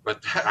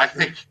 But I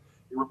think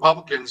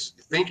Republicans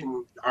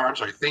thinking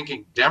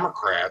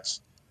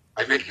Democrats,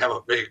 I think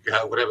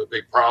would have a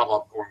big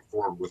problem going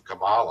forward with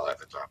Kamala at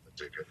the top of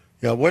the ticket.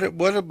 Yeah.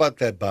 What about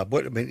that, Bob?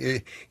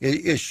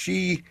 Is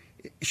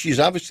she's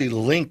obviously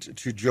linked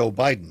to Joe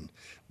Biden,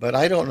 but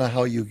I don't know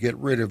how you get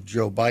rid of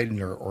Joe Biden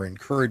or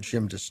encourage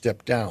him to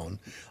step down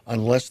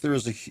unless there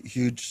is a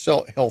huge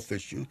health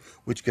issue,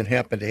 which can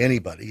happen to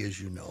anybody,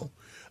 as you know.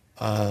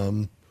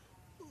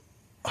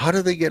 How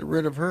do they get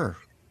rid of her?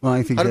 Well,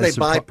 I think that's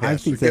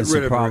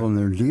the problem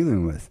they're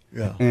dealing with.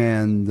 Yeah.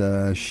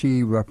 And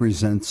she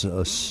represents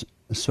a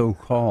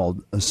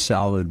so-called a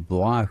solid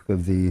block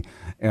of the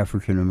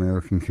African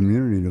American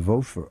community to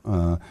vote for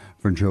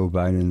Joe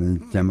Biden and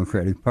the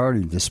Democratic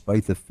Party,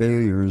 despite the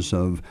failures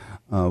of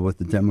what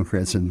the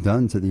Democrats have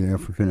done to the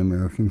African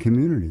American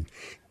community.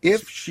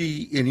 If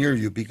she, in your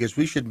view, because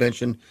we should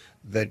mention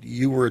that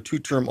you were a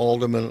two-term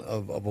alderman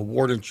of a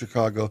ward in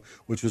Chicago,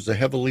 which was a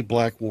heavily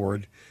black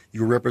ward.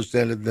 You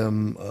represented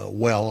them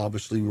well.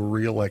 Obviously, you were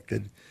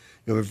reelected.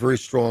 You have a very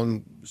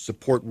strong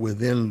support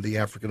within the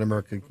African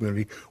American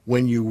community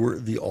when you were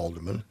the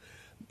alderman.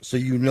 So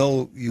you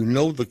know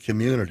the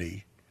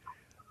community.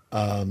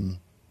 How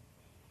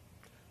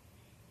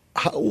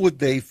would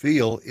they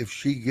feel if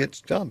she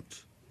gets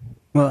dumped?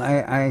 Well,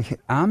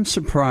 I'm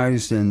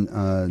surprised, and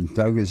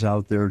Doug is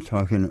out there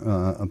talking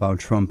about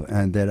Trump,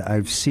 and that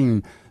I've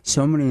seen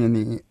so many in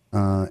the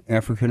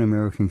African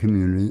American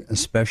community,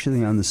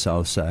 especially on the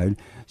South Side,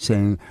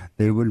 saying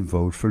they would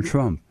vote for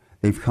Trump.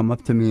 they've come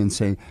up to me and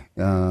say,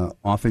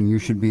 often you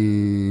should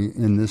be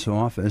in this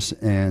office,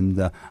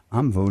 and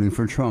I'm voting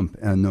for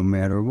Trump, no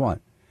matter what.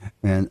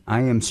 And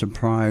I am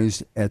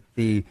surprised at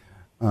the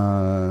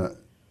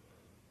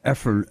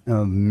effort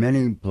of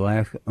many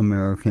black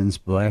Americans,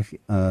 black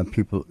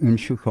people in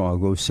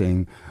Chicago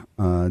saying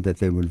that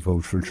they would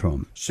vote for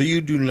Trump. So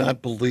you do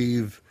not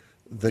believe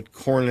that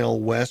Cornel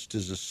West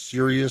is a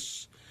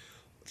serious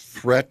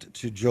threat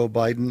to Joe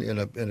Biden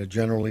in a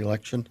general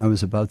election? I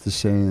was about to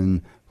say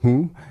in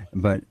who,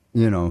 but,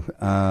 no,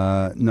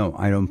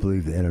 I don't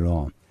believe that at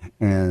all.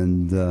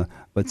 And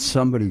but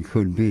somebody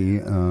could be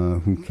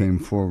who came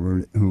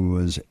forward who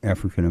was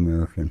African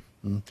American.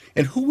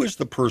 And who was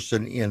the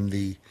person in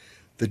the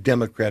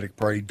Democratic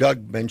Party?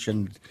 Doug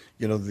mentioned,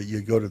 that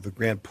you go to the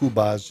grand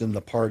poobahs in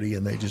the party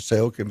and they just say,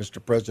 okay,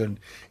 Mr. President,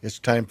 it's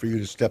time for you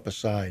to step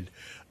aside.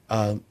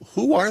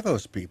 Who are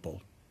those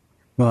people?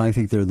 Well, I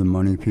think they're the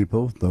money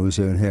people, those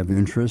that have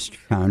interest,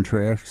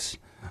 contracts,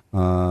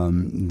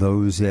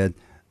 those that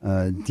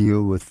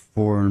deal with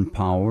foreign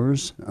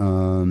powers,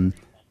 and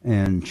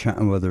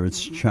whether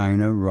it's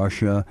China,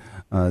 Russia,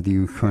 the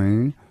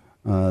Ukraine.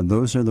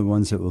 Those are the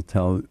ones that will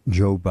tell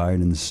Joe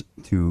Biden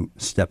to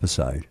step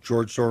aside.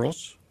 George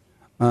Soros?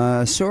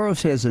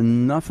 Soros has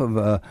enough of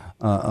a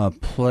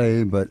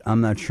play, but I'm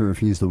not sure if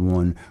he's the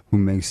one who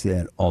makes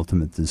that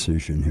ultimate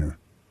decision here.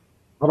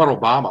 How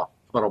about Obama?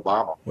 What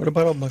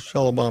about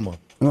Michelle Obama?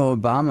 Well,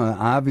 Obama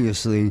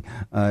obviously.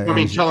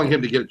 Telling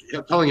him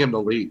to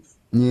leave.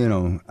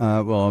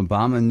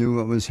 Obama knew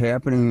what was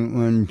happening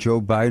when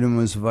Joe Biden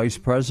was vice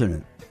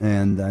president,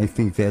 and I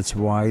think that's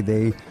why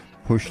they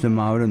pushed him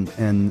out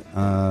and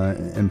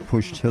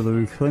pushed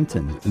Hillary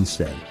Clinton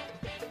instead.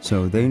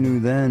 So they knew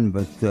then,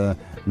 but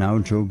now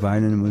Joe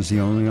Biden was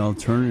the only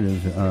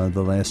alternative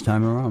the last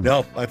time around.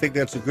 No, I think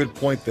that's a good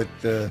point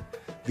that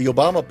the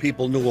Obama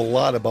people knew a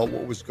lot about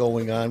what was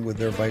going on with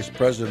their vice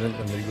president,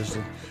 and he was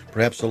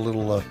perhaps a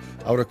little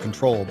out of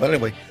control. But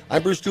anyway,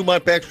 I'm Bruce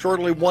Dumont, back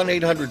shortly,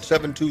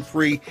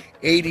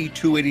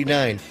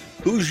 1-800-723-8289.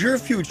 Who's your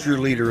future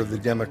leader of the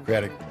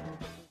Democratic?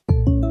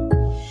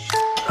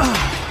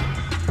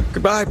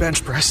 Goodbye,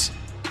 bench press.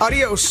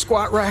 Adios,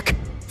 squat rack.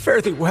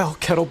 Fare thee well,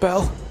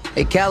 kettlebell.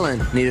 Hey,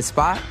 Kellen, need a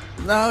spot?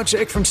 No,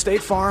 Jake from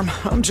State Farm.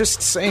 I'm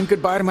just saying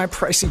goodbye to my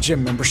pricey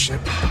gym membership.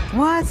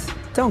 What?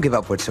 Don't give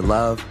up what you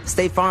love.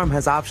 State Farm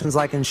has options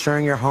like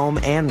insuring your home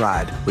and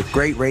ride with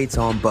great rates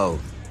on both.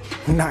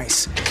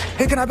 Nice.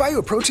 Hey, can I buy you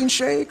a protein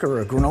shake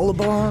or a granola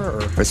bar?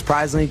 For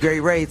surprisingly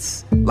great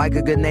rates, like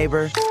a good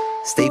neighbor,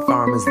 State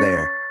Farm is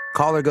there.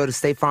 Call or go to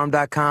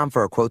statefarm.com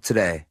for a quote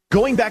today.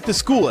 Going back to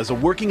school as a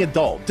working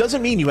adult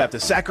doesn't mean you have to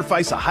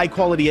sacrifice a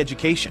high-quality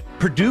education.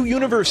 Purdue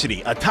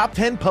University, a top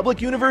 10 public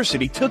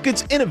university, took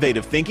its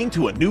innovative thinking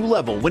to a new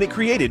level when it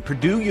created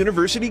Purdue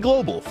University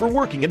Global for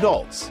working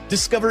adults.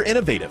 Discover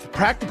innovative,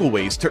 practical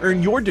ways to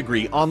earn your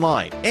degree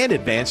online and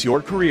advance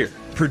your career.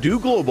 Purdue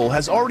Global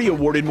has already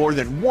awarded more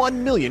than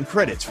 1 million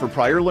credits for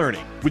prior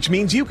learning, which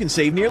means you can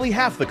save nearly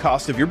half the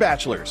cost of your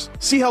bachelor's.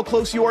 See how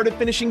close you are to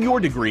finishing your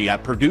degree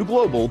at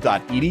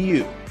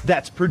purdueglobal.edu.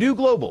 That's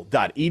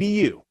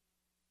purdueglobal.edu.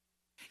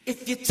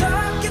 If you're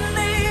talking,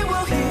 they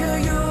will hear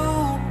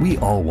you. We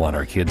all want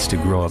our kids to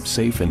grow up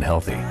safe and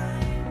healthy,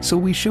 so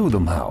we show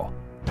them how.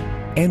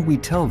 And we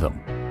tell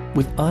them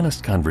with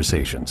honest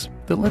conversations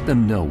that let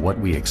them know what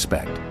we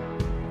expect.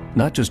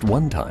 Not just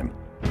one time,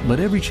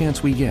 but every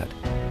chance we get.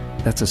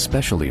 That's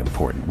especially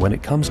important when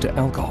it comes to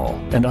alcohol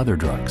and other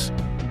drugs.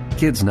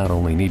 Kids not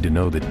only need to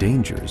know the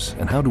dangers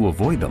and how to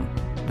avoid them,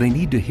 they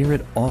need to hear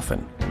it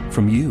often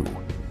from you.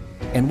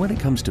 And when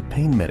it comes to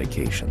pain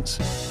medications,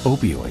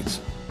 opioids,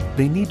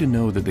 they need to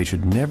know that they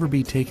should never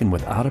be taken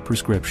without a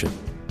prescription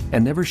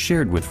and never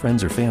shared with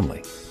friends or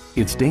family.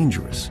 It's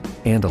dangerous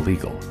and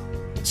illegal.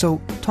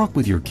 So talk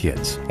with your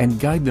kids and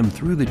guide them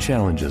through the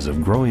challenges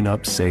of growing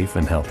up safe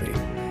and healthy.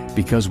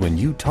 Because when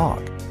you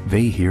talk,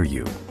 they hear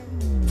you.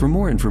 For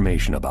more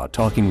information about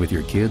talking with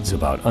your kids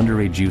about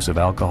underage use of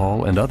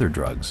alcohol and other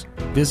drugs,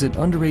 visit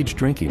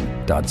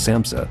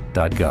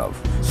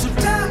underagedrinking.samhsa.gov. So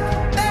talk,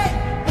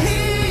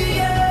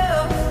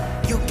 hear.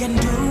 You can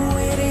do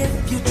it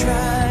if you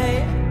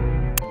try.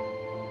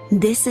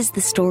 This is the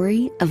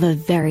story of a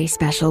very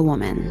special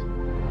woman.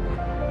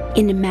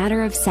 In a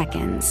matter of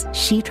seconds,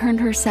 she turned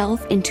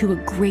herself into a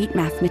great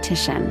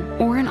mathematician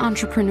or an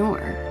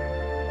entrepreneur.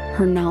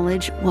 Her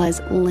knowledge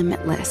was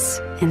limitless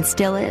and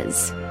still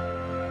is.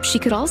 She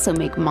could also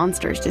make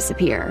monsters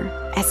disappear,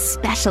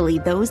 especially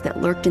those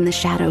that lurked in the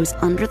shadows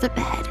under the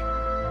bed.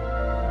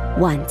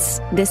 Once,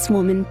 this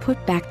woman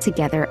put back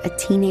together a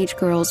teenage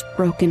girl's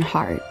broken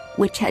heart,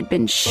 which had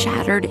been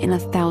shattered in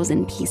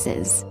 1,000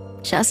 pieces,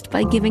 just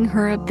by giving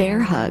her a bear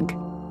hug.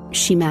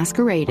 She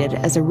masqueraded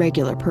as a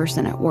regular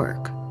person at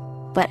work,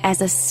 but as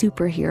a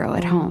superhero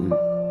at home.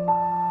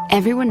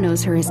 Everyone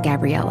knows her as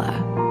Gabriella.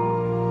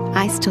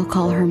 I still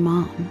call her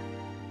Mom.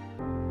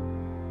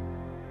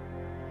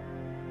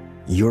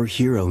 Your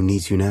hero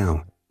needs you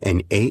now,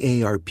 and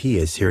AARP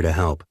is here to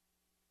help.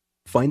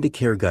 Find the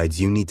care guides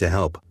you need to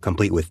help,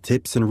 complete with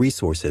tips and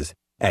resources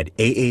at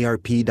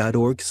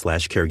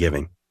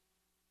aarp.org/caregiving.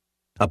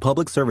 A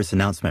public service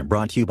announcement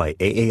brought to you by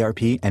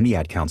AARP and the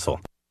Ad Council.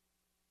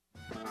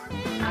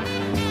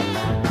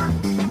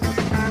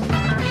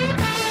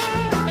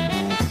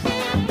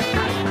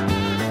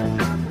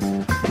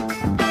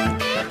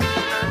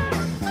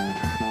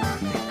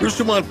 Bruce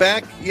Dumont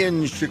back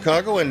in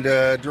Chicago, and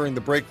during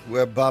the break,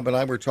 Bob and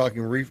I were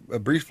talking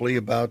briefly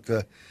about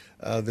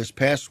this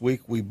past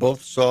week. We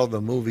both saw the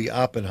movie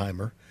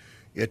Oppenheimer.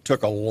 It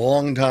took a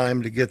long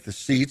time to get the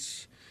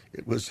seats.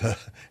 It was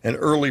an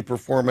early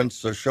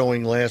performance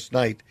showing last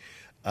night.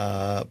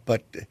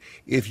 But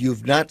if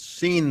you've not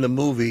seen the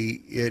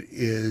movie, it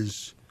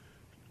is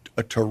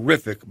a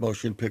terrific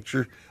motion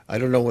picture. I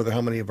don't know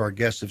how many of our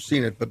guests have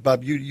seen it, but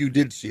Bob, you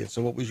did see it.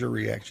 So what was your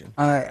reaction?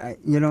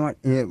 You know what?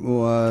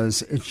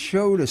 It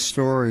showed a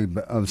story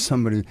of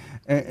somebody,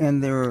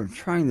 and they were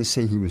trying to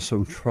say he was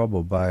so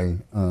troubled by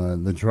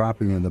the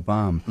dropping of the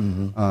bomb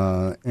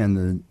and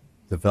the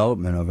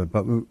development of it.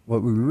 But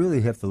what we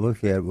really have to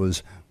look at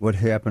was what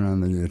happened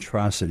on the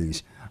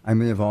atrocities. I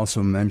may have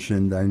also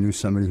mentioned I knew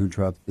somebody who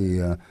dropped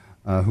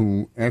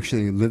who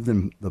actually lived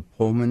in the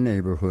Pullman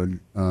neighborhood,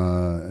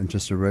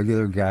 just a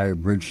regular guy, a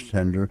bridge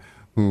tender,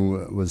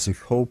 who was a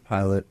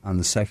co-pilot on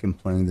the second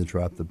plane that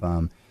dropped the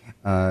bomb.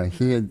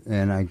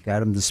 And I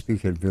got him to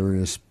speak at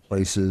various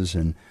places,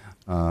 and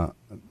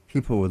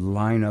people would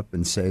line up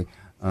and say,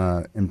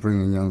 and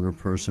bring a younger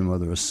person,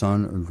 whether a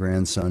son or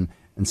grandson,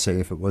 and say,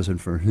 if it wasn't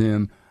for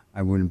him,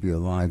 I wouldn't be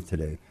alive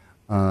today.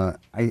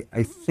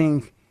 I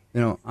think,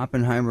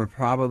 Oppenheimer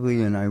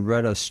probably, and I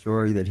read a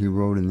story that he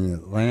wrote in the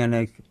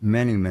Atlantic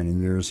many, many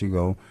years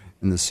ago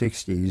in the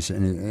 60s,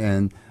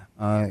 and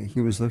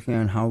he was looking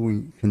at how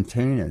we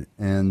contain it.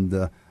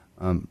 And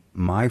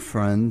my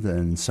friend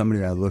and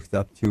somebody I looked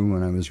up to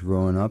when I was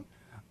growing up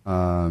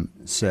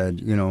said,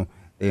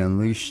 they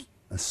unleashed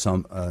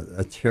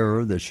a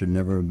terror that should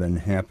never have been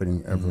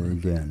happening ever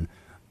again.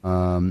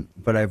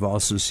 But I've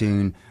also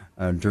seen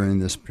during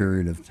this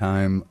period of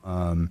time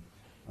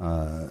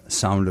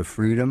Sound of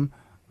Freedom,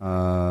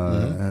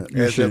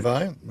 As have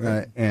I.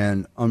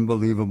 an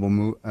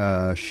unbelievable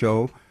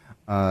show.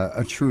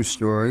 A true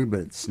story,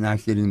 but it's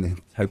not getting the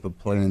type of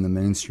play in the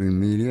mainstream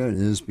media. It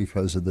is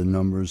because of the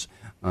numbers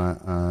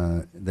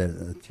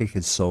that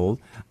tickets sold.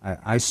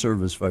 I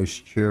serve as vice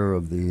chair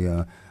of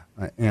the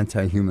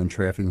Anti-Human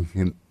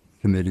Trafficking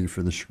Committee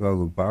for the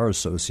Chicago Bar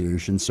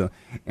Association.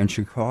 And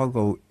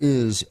Chicago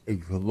is a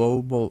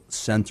global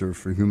center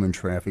for human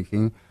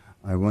trafficking.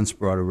 I once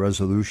brought a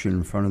resolution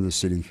in front of the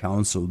city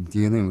council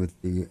dealing with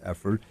the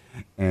effort,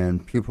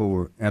 and people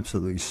were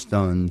absolutely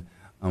stunned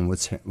on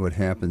what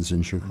happens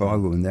in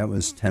Chicago, and that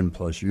was 10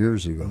 plus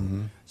years ago.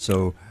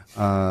 So,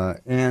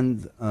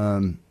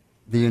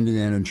 the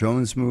Indiana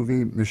Jones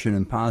movie, Mission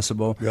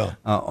Impossible,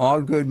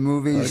 all good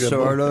movies,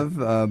 sort of,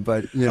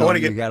 but you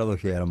got to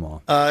look at them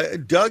all.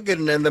 Doug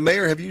and the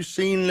mayor, have you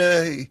seen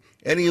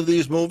any of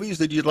these movies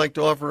that you'd like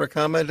to offer a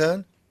comment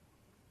on?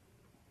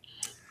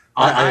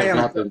 I have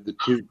not the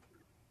two.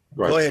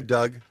 Go ahead,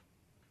 Doug.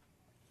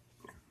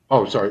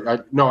 Oh, sorry. I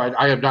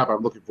have not. But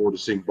I'm looking forward to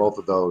seeing both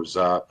of those.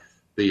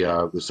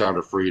 The Sound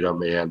of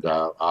Freedom and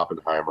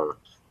Oppenheimer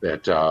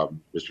that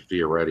Mr.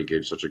 Fioretti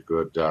gave such a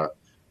good,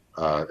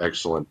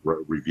 excellent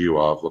review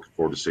of. Looking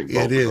forward to seeing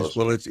both of those.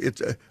 Well, it's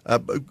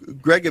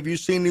Greg, have you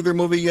seen either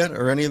movie yet,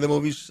 or any of the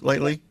movies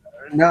lately?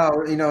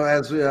 No,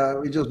 as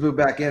we just moved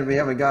back in, we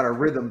haven't got our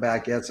rhythm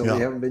back yet, so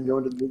we haven't been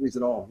going to the movies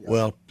at all.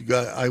 Well,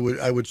 I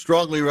would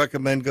strongly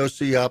recommend go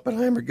see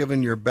Oppenheimer.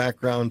 Given your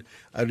background,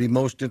 I'd be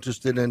most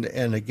interested in.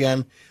 And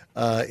again,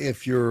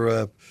 if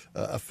you're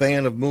a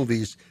fan of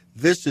movies,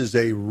 this is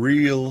a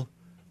real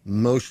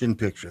motion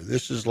picture.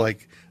 This is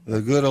like the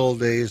good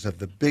old days of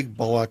the big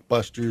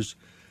blockbusters.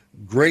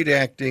 Great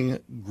acting,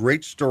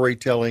 great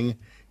storytelling.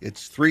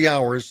 It's 3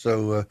 hours,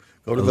 so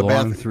go to the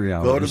bathroom. 3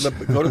 hours.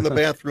 Go to the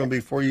bathroom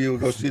before you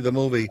go see the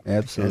movie.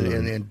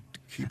 Absolutely, and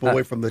keep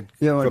away from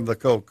the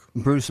Coke.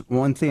 Bruce,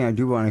 one thing I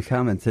do want to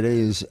comment today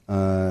is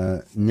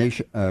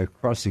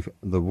across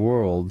the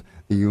world,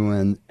 the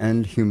UN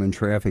End Human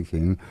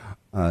Trafficking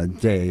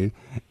Day,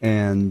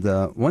 and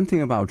one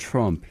thing about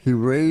Trump, he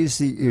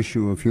raised the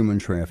issue of human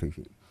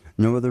trafficking.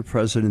 No other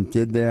president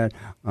did that.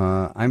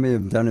 I may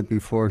have done it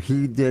before.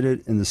 He did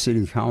it in the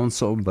city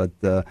council, but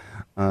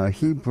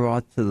he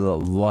brought to the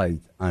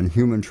light on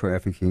human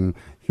trafficking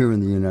here in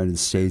the United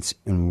States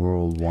and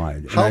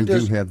worldwide.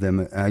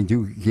 And I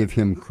do give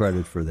him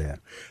credit for that.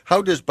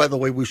 By the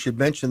way, we should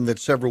mention that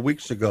several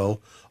weeks ago,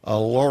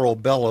 Laurel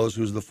Bellows,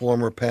 who's the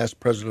former past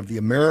president of the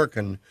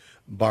American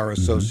Bar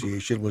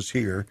Association, was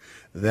here.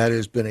 That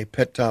has been a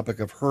pet topic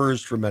of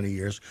hers for many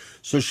years.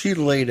 So she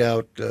laid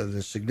out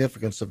the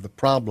significance of the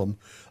problem.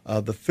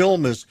 The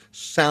film is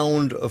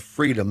Sound of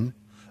Freedom.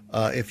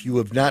 If you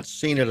have not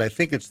seen it, I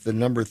think it's the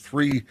number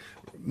 3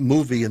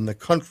 movie in the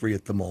country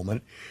at the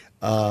moment.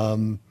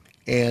 And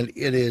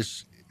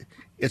it's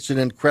an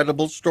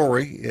incredible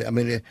story. I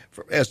mean,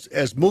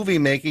 as movie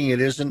making, it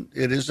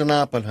isn't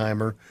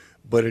Oppenheimer,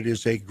 but it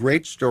is a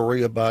great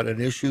story about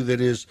an issue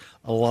that is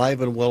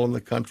alive and well in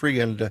the country,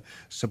 and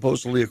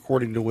supposedly,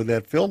 according to what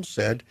that film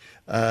said,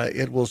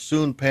 it will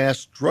soon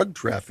pass drug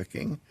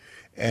trafficking.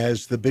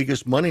 as the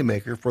biggest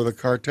moneymaker for the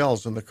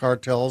cartels, and the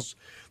cartels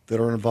that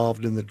are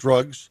involved in the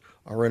drugs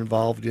are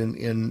involved in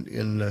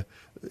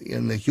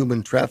the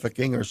human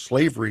trafficking or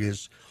slavery,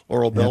 as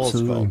Laurel Bell has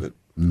Absolutely. called it.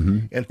 Mm-hmm.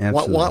 And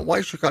Absolutely.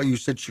 why Chicago? You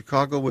said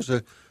Chicago was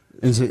a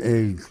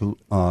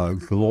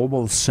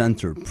global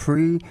center.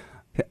 Pre-COVID,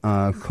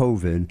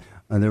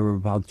 there were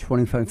about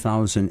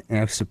 25,000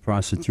 acts of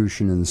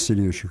prostitution in the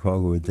city of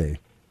Chicago a day.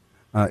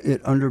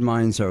 It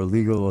undermines our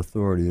legal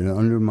authority. It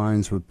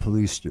undermines what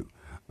police do.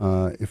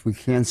 If we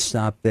can't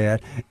stop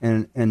that,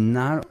 and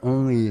not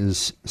only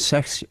is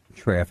sex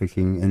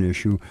trafficking an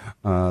issue,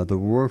 the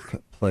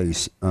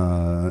workplace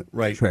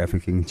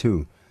trafficking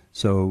too.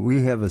 So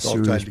we have a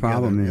serious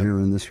problem here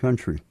in this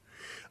country.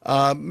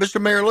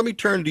 Mr. Mayor, let me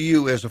turn to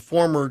you as a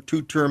former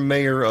two-term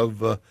mayor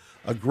of a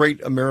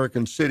great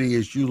American city.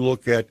 As you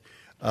look at,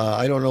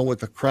 I don't know what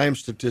the crime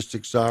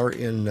statistics are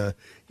in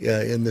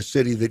the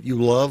city that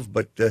you love,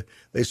 but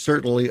they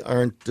certainly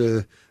aren't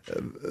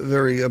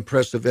very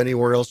impressive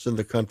anywhere else in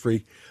the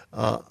country.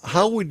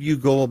 How would you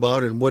go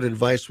about, and what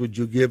advice would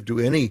you give to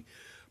any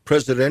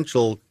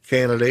presidential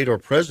candidate or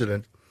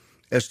president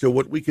as to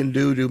what we can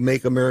do to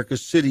make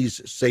America's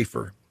cities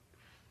safer?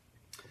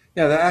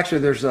 Yeah,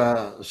 there's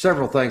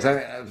several things.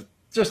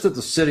 Just at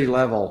the city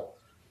level,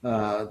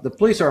 the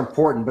police are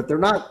important, but they're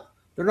not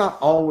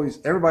always.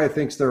 Everybody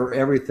thinks they're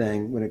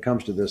everything when it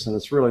comes to this, and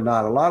it's really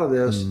not. A lot of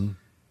this,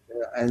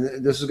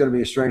 and this is going to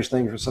be a strange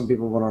thing for some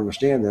people who won't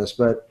understand this,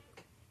 but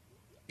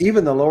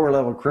even the lower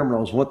level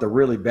criminals want the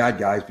really bad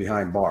guys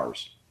behind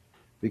bars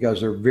because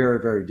they're very,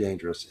 very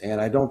dangerous. And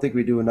I don't think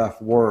we do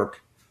enough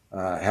work,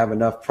 have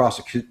enough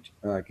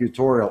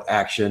prosecutorial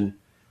action,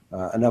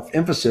 enough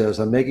emphasis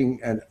on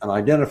making and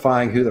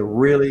identifying who the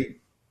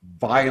really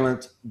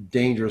violent,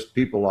 dangerous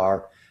people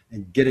are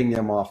and getting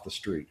them off the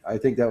street. I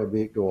think that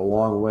would go a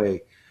long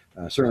way.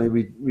 Certainly,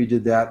 we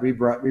did that. We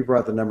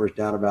brought the numbers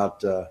down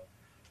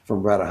from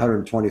about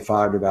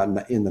 125 to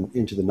about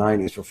into the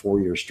 90s for 4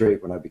 years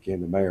straight when I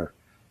became the mayor,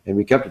 and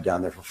we kept it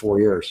down there for 4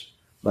 years.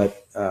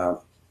 But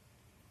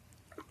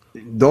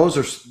those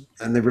are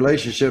and the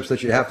relationships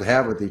that you have to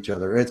have with each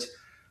other. It's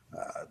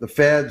the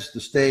feds,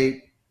 the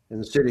state, and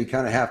the city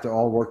kind of have to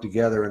all work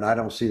together, and I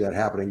don't see that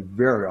happening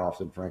very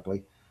often,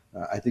 frankly.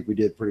 I think we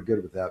did pretty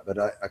good with that. But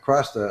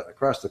across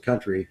the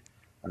country,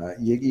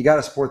 you got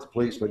to support the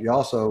police, but you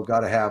also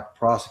got to have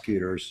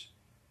prosecutors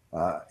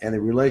and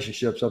the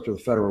relationships up to the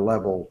federal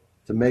level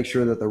to make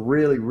sure that the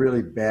really,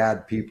 really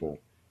bad people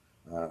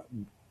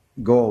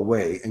go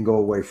away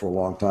for a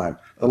long time.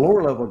 The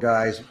lower level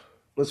guys,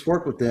 let's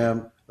work with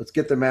them. Let's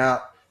get them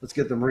out. Let's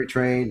get them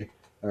retrained,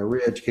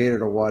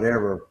 re-educated, or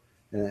whatever.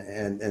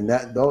 And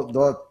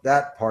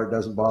that part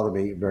doesn't bother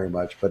me very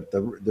much, but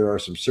there are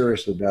some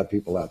seriously bad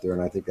people out there,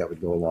 and I think that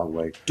would go a long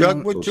way.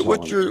 Doug,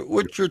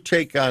 what's your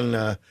take on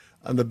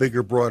the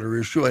bigger, broader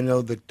issue? I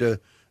know that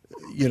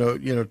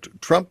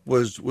Trump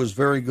was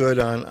very good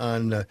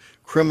on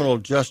criminal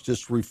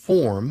justice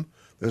reform.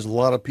 There's a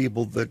lot of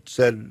people that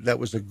said that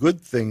was a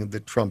good thing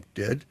that Trump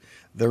did.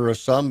 There are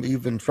some,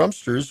 even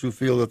Trumpsters, who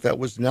feel that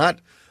was not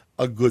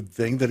a good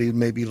thing, that he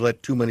maybe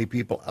let too many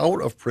people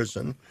out of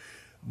prison.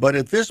 But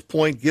at this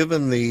point,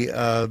 given the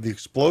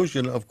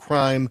explosion of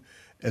crime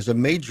as a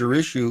major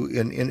issue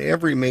in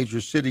every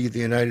major city of the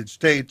United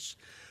States,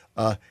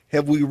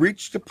 have we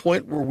reached a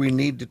point where we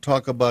need to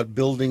talk about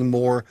building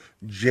more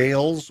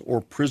jails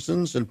or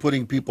prisons and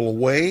putting people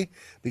away?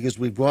 Because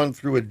we've gone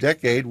through a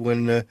decade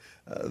when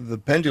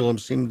the pendulum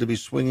seemed to be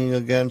swinging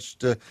against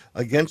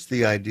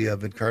the idea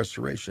of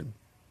incarceration.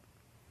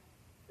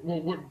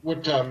 Well,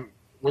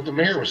 what the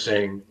mayor was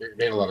saying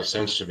made a lot of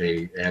sense to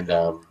me, and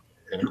of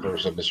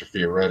course, Mr.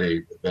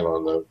 Fioretti been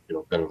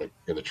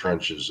in the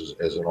trenches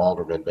as an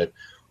alderman. But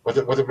what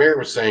the mayor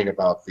was saying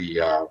about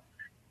the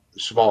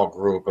small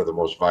group of the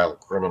most violent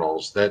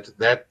criminals,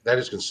 that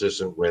is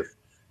consistent with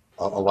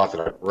a lot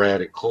that I've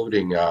read,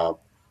 including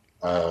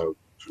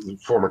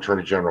former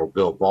Attorney General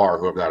Bill Barr,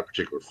 who I'm not a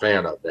particular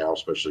fan of now,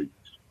 especially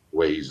the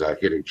way he's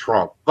hitting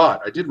Trump.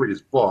 But I did read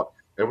his book,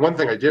 and one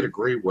thing I did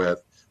agree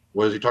with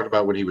was he talked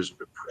about when he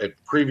had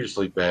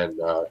previously been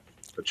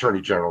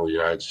Attorney General of the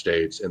United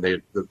States, and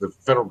the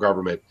federal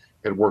government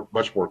had worked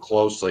much more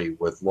closely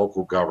with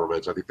local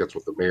governments. I think that's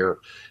what the mayor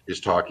is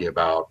talking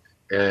about,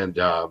 and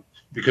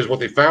because what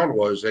they found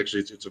was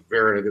actually it's a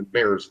very, the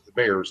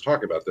mayor is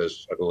talking about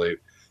this, I believe,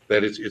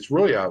 that it's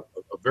really a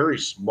very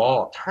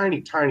small,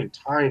 tiny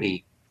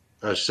segment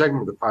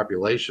of the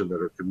population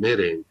that are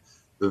committing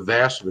the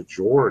vast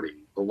majority,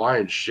 the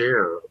lion's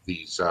share of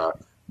these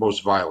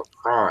most violent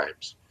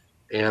crimes,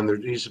 and there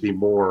needs to be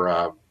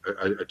more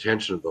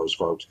attention to those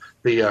folks.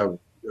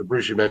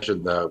 Bruce, you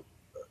mentioned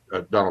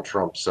Donald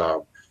Trump's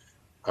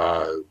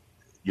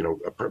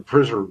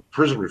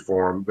prison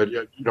reform, but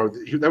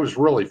that was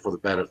really for the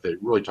benefit,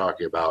 really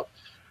talking about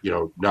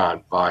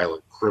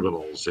non-violent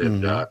criminals,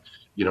 and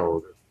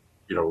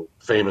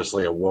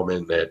famously a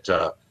woman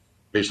that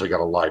basically got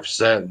a life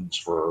sentence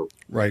for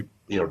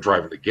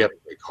driving the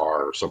getaway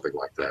car or something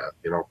like that.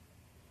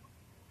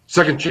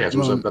 Second chance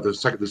was about the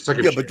second.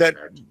 Yeah,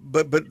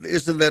 but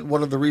isn't that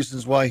one of the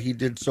reasons why he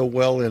did so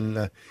well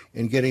in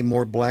getting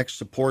more black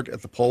support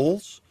at the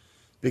polls?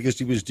 Because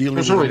he was dealing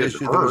with an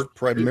issue that was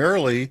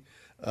primarily,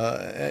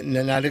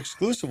 not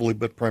exclusively,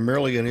 but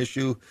primarily an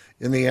issue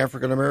in the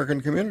African American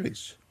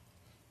communities.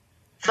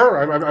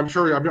 Sure, I'm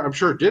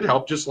sure it did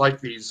help. Just like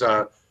these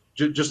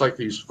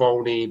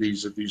phony,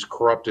 these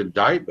corrupt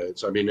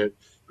indictments. I mean,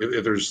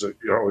 if there's a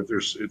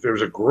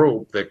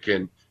group that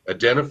can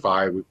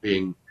identify with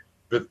being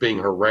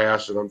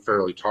harassed and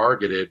unfairly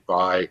targeted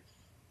by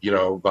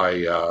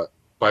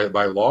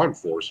law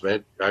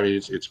enforcement, I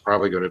mean, it's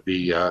probably going to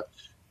be a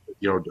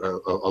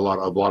lot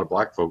of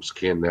black folks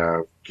can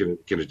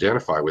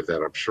identify with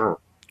that, I'm sure.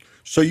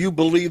 So you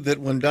believe that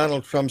when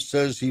Donald Trump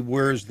says he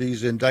wears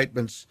these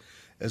indictments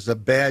as a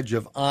badge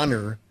of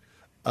honor,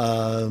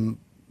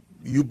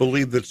 you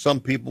believe that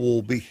some people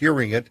will be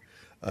hearing it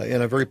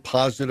in a very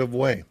positive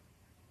way?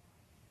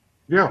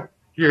 Yeah.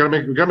 You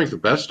gotta make the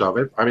best of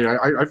it. I mean,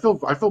 I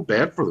feel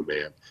bad for the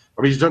man.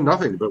 I mean, he's done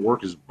nothing but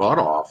work his butt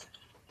off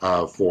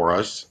for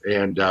us,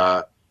 and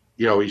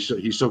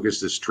he still gets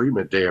this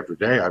treatment day after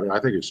day. I mean, I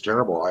think it's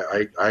terrible.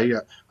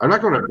 I'm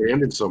not going to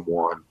abandon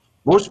someone.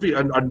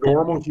 A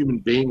normal human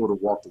being would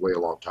have walked away a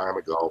long time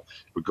ago.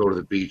 Would go to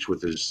the beach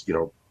with his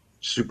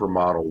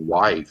supermodel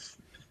wife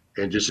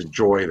and just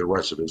enjoy the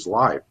rest of his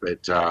life.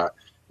 But as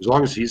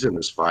long as he's in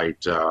this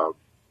fight,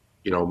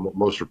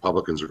 most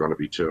Republicans are going to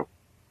be too.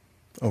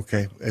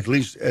 Okay, at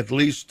least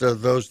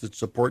those that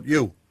support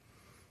you.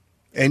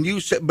 And you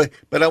said, but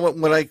when I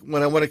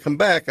want to come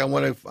back, I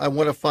want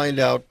to find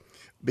out,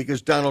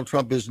 because Donald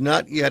Trump is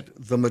not yet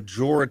the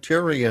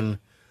majoritarian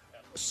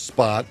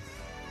spot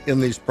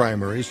in these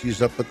primaries.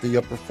 He's up at the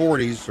upper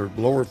 40s or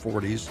lower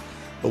 40s.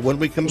 But when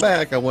we come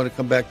back, I want to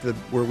come back to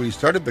where we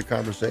started the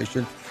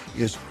conversation: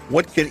 is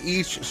what can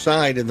each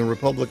side in the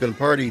Republican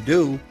Party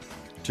do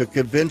to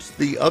convince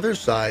the other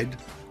side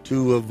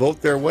to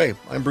vote their way?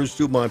 I'm Bruce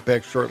Dumont,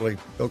 back shortly.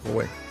 Don't go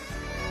away.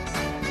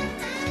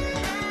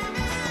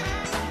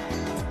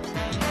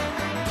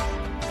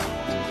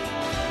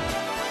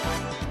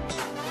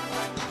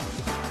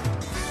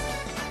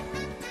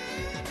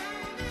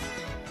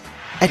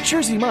 At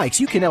Jersey Mike's,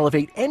 you can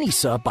elevate any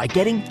sub by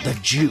getting the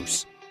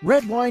juice.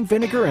 Red wine,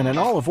 vinegar, and an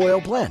olive oil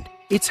blend.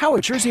 It's how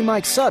a Jersey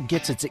Mike's sub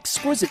gets its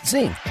exquisite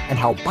zing and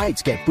how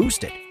bites get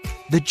boosted.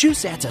 The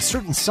juice adds a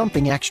certain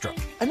something extra,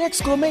 an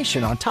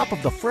exclamation on top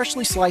of the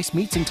freshly sliced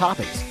meats and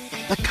toppings.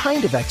 The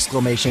kind of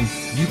exclamation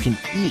you can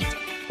eat.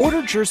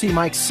 Order Jersey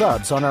Mike's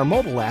subs on our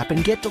mobile app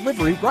and get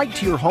delivery right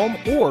to your home,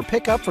 or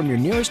pick up from your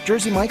nearest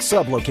Jersey Mike's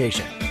sub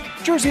location.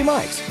 Jersey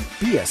Mike's,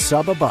 be a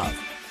sub above.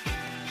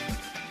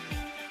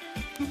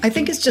 I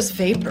think it's just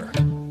vapor.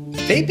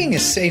 Vaping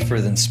is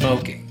safer than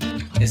smoking,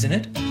 isn't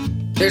it?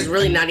 There's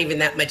really not even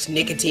that much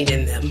nicotine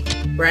in them,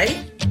 right?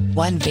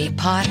 One vape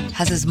pod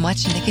has as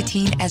much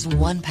nicotine as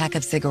one pack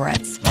of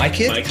cigarettes. My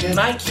kid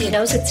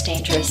knows it's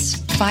dangerous.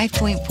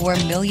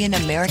 5.4 million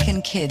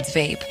American kids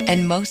vape,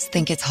 and most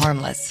think it's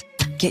harmless.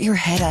 Get your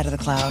head out of the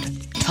cloud.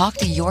 Talk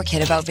to your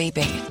kid about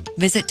vaping.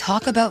 Visit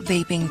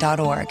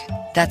talkaboutvaping.org.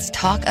 That's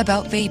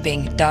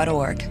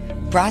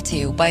talkaboutvaping.org. Brought to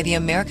you by the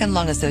American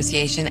Lung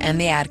Association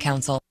and the Ad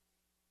Council.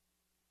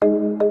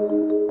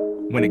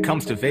 When it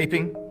comes to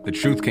vaping, the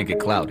truth can get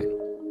clouded.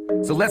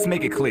 So let's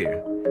make it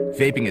clear.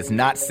 Vaping is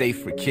not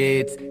safe for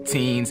kids,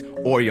 teens,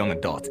 or young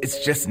adults.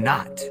 It's just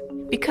not.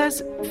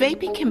 Because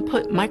vaping can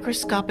put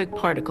microscopic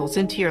particles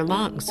into your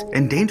lungs.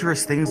 And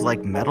dangerous things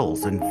like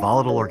metals and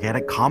volatile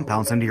organic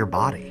compounds into your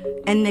body.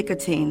 And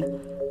nicotine,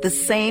 the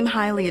same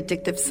highly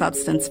addictive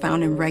substance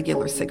found in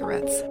regular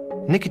cigarettes.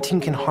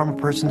 Nicotine can harm a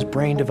person's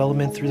brain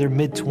development through their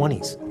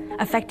mid-20s.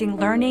 Affecting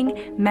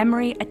learning,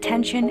 memory,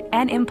 attention,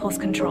 and impulse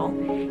control,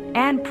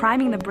 and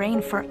priming the brain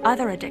for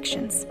other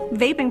addictions.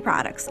 Vaping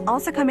products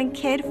also come in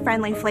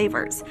kid-friendly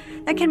flavors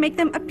that can make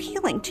them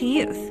appealing to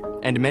youth.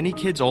 And many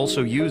kids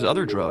also use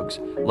other drugs,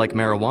 like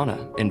marijuana,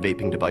 in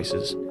vaping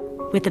devices.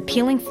 With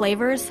appealing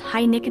flavors,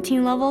 high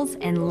nicotine levels,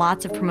 and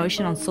lots of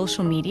promotion on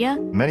social media,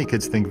 many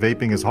kids think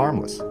vaping is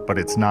harmless, but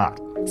it's not.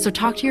 So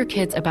talk to your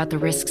kids about the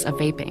risks of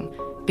vaping,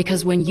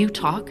 because when you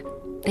talk,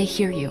 they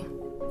hear you.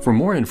 For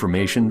more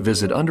information,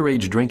 visit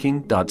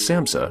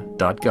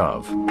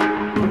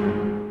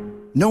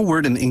underagedrinking.samhsa.gov. No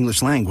word in the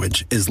English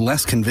language is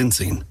less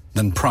convincing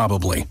than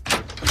probably.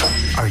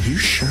 Are you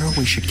sure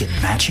we should get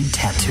matching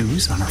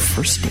tattoos on our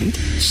first date?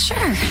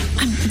 Sure.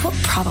 We'll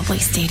probably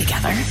stay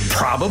together.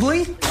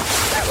 Probably?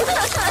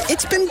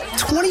 It's been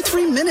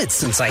 23 minutes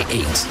since I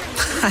ate.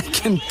 I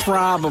can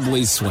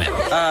probably swim.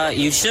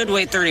 You should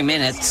wait 30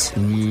 minutes.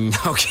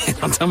 Okay,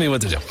 now tell me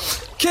what to do.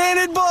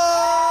 Cannonball!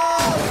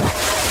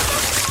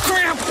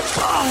 Cramp!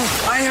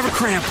 Oh, I have a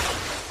cramp.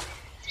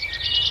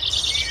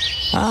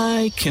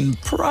 I can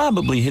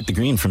probably hit the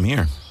green from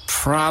here.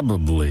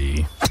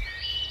 Probably.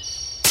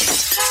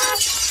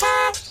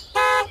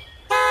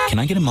 Can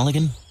I get a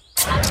mulligan?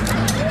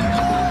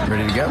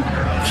 Ready to go?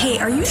 Hey,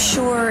 are you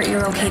sure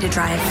you're okay to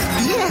drive?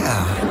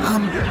 Yeah,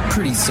 I'm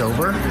pretty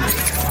sober.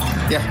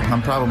 Yeah,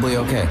 I'm probably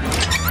okay.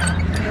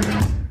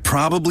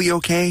 Probably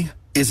okay?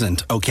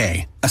 isn't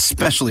okay,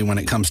 especially when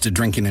it comes to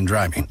drinking and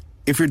driving.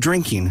 If you're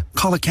drinking,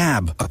 call a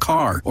cab, a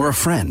car, or a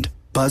friend.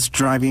 Buzzed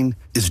driving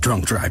is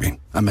drunk driving.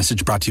 A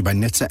message brought to you by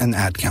NHTSA and the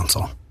Ad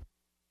Council.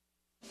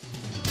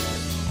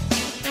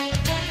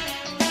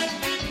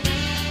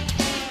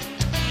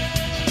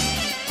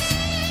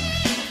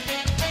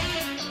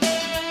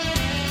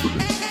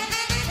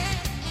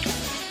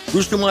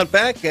 Bruce Dumont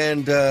back,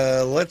 and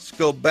let's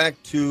go back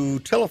to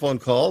telephone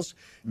calls.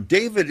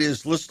 David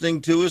is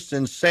listening to us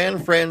in San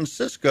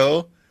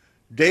Francisco.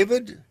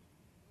 David,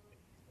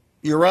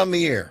 you're on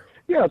the air.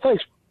 Yeah,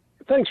 thanks,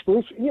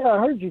 Bruce. Yeah, I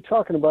heard you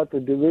talking about the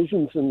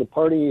divisions in the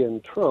party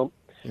and Trump.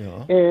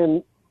 Yeah.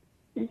 And,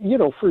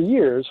 for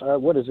years,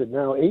 what is it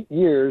now, 8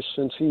 years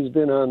since he's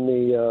been on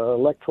the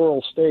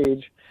electoral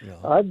stage, Yeah.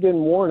 I've been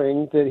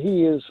warning that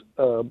he is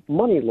a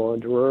money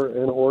launderer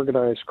and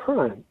organized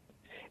crime.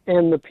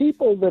 And the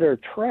people that are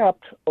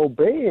trapped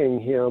obeying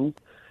him,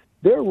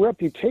 their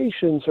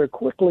reputations are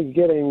quickly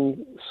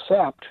getting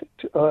sapped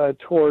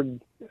toward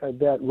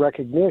that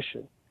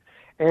recognition.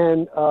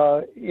 And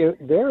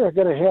they're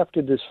going to have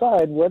to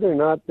decide whether or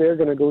not they're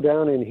going to go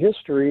down in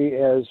history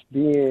as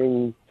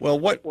being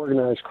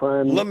organized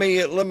crime. Let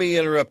me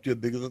interrupt you,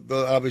 because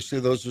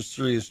obviously those are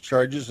serious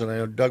charges, and I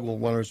know Doug will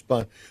want to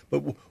respond.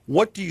 But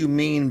what do you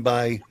mean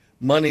by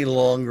money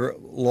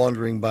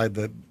laundering by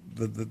the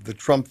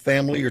Trump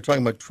family? You're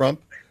talking about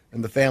Trump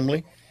and the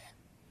family?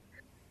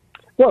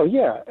 Well,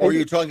 yeah. Or are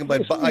you talking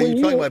about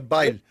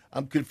Biden?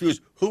 I'm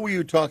confused. Who are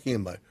you talking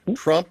about?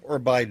 Trump or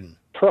Biden?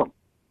 Trump.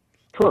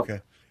 Okay.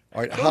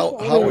 All right.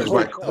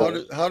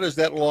 How does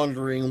that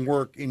laundering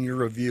work in your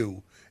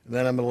review? And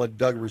then I'm going to let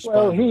Doug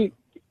respond. Well,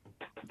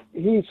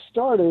 he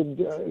started,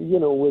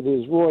 with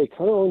his Roy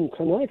Cohn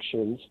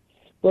connections,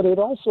 but it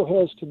also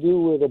has to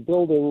do with a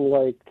building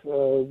like,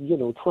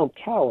 Trump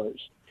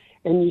Towers.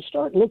 And you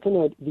start looking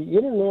at the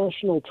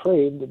international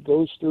trade that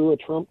goes through a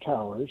Trump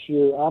Towers,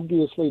 you're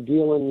obviously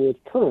dealing with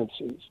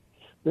currencies,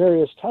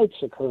 various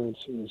types of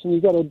currencies, and you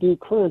got to do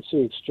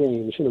currency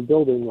exchange in a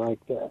building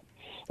like that.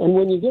 And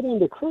when you get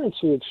into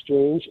currency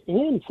exchange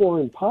and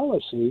foreign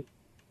policy,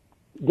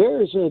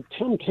 there's a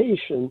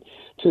temptation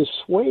to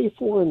sway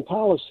foreign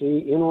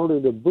policy in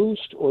order to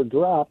boost or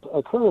drop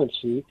a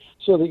currency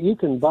so that you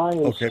can buy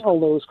and sell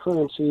those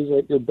currencies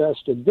at your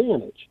best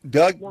advantage.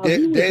 Doug, now,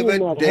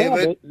 David,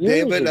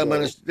 I'm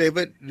going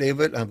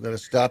to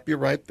stop you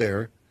right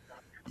there.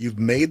 You've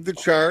made the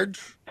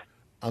charge.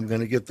 I'm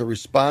going to get the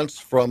response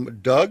from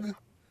Doug,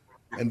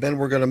 and then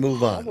we're going to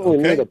move on. I've only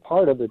made a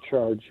part of the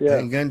charge, yeah.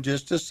 Hang on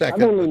just a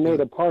second. I've only made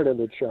a part of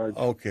the charge.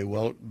 Okay,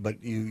 well,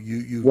 but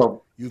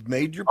you've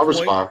made your point. I'll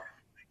respond.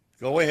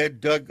 Go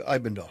ahead, Doug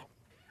Ibendahl.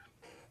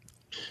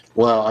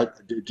 Well,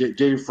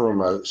 Dave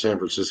from San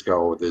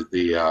Francisco,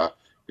 the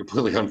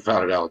completely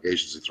unfounded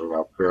allegations he threw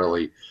out,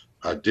 fairly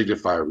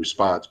dignified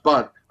response.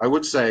 But I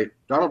would say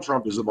Donald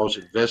Trump is the most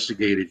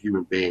investigated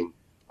human being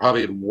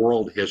probably in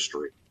world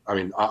history. I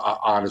mean,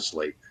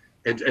 honestly.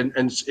 And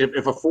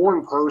if a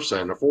foreign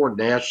person, a foreign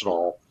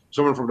national,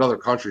 someone from another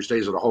country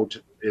stays at a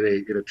hotel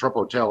in a Trump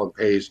hotel and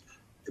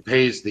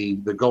pays the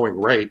going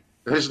rate,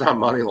 that is not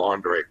money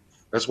laundering.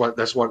 That's what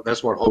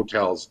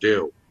hotels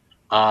do.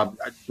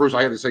 Bruce,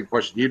 I had the same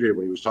question you did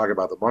when he was talking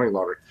about the money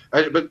laundering.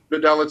 But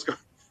now let's go.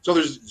 So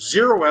there's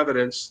zero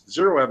evidence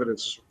to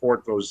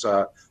support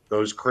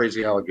those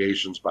crazy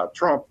allegations about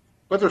Trump.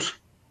 But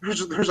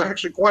there's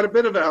actually quite a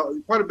bit of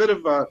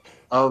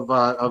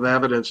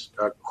evidence,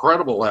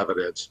 credible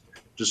evidence,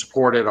 to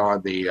support it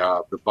on the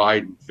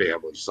Biden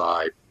family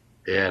side,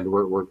 and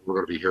we're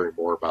going to be hearing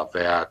more about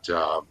that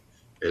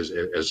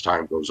as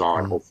time goes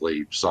on.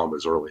 Hopefully, some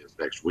as early as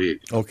next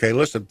week. Okay,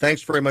 listen.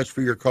 Thanks very much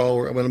for your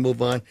call. I'm going to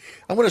move on.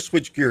 I want to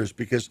switch gears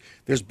because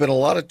there's been a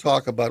lot of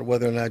talk about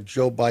whether or not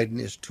Joe Biden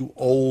is too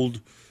old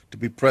to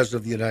be president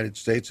of the United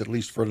States, at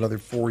least for another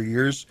 4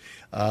 years.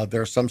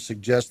 There are some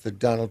suggest that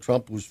Donald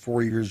Trump, who's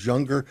 4 years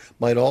younger,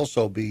 might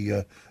also be,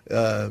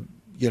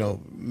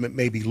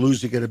 maybe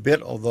losing it a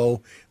bit,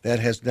 although that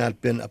has not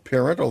been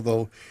apparent,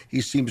 although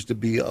he seems to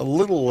be a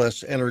little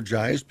less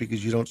energized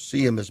because you don't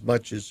see him as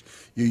much as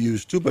you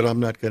used to, but I'm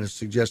not going to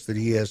suggest that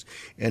he has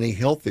any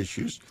health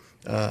issues.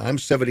 I'm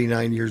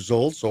 79 years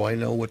old, so I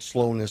know what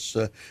slowness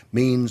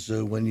means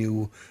when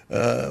you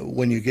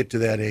get to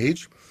that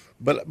age.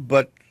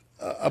 But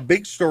a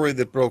big story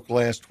that broke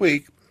last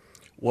week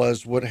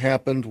was what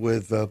happened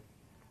with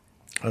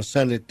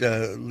Senate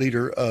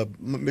Leader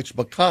Mitch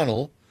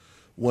McConnell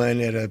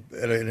when at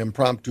an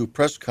impromptu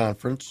press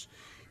conference,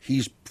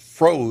 he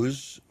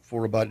froze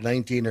for about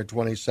 19 or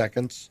 20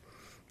 seconds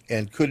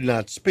and could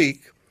not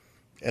speak.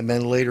 And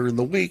then later in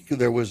the week,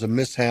 there was a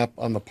mishap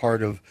on the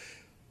part of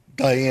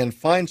Dianne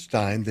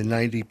Feinstein, the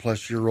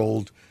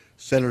 90-plus-year-old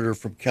senator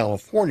from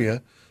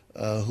California,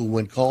 who,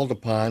 when called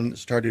upon,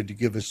 started to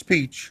give a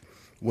speech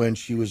when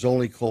she was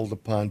only called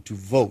upon to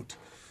vote.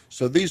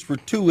 So these were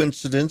two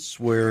incidents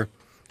where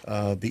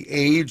the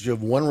age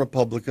of one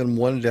Republican,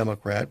 one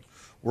Democrat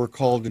were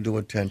called into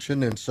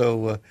attention. And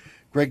so,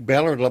 Greg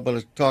Ballard, I'm going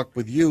to talk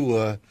with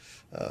you.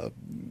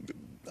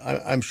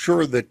 I'm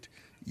sure that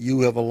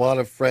You have a lot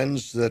of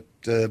friends that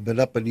have been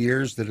up in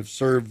years that have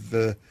served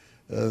the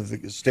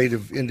state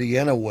of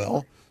Indiana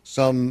well.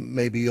 Some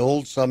may be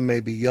old, some may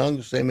be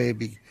young, some may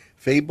be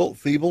feeble,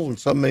 and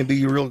some may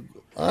be real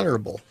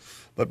honorable.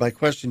 But my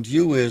question to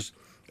you is,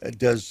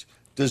 does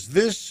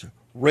this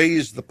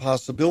raise the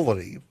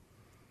possibility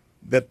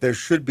that there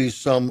should be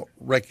some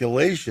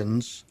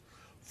regulations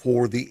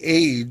for the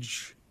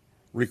age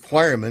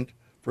requirement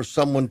for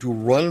someone to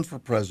run for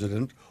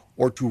president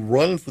or to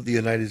run for the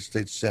United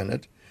States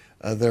Senate?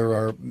 There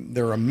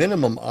are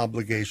minimum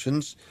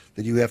obligations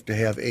that you have to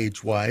have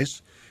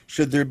age-wise.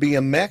 Should there be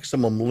a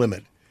maximum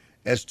limit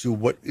as to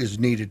what is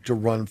needed to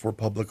run for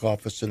public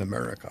office in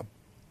America?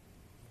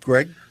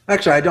 Greg?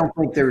 Actually, I don't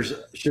think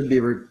should be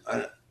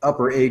an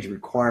upper age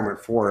requirement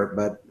for it,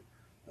 but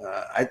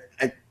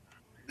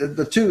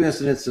the two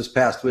incidents this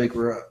past week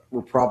were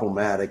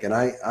problematic, and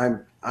I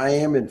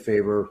am in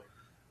favor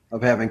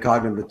of having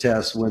cognitive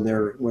tests when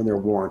they're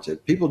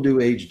warranted. People do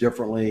age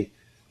differently,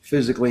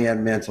 physically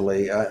and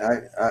mentally.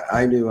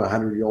 I knew a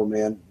 100-year-old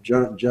man,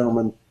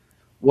 gentleman,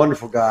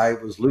 wonderful guy,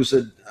 was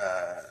lucid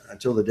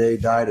until the day he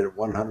died at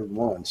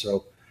 101.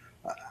 So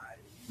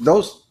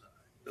those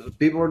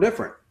people are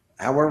different.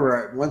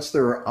 However, once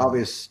there are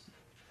obvious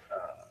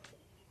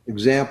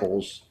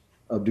examples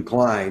of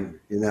decline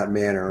in that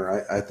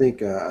manner, I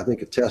think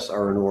tests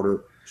are in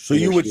order. So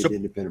you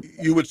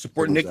would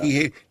support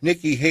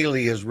Nikki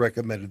Haley has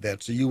recommended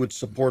that. So you would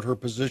support her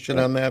position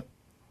on that?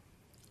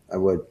 I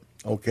would.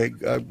 Okay,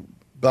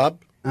 Bob.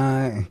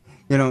 I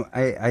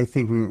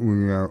think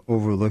we are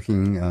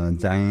overlooking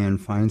Dianne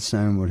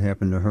Feinstein. What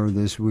happened to her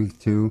this week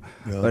too?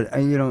 Yeah. But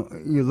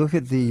you look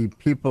at the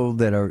people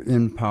that are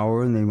in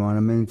power and they want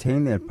to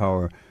maintain that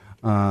power.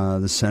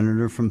 The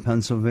senator from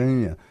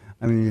Pennsylvania.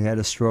 I mean, he had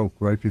a stroke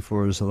right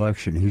before his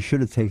election. He should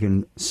have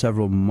taken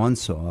several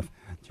months off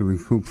to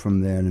recoup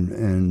from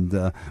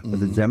that. But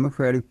the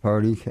Democratic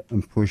Party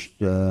pushed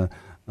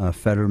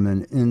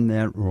Fetterman in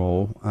that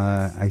role.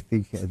 I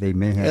think they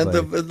may have.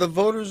 And the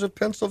voters of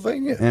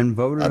Pennsylvania. And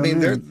voted. I mean,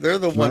 they're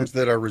the ones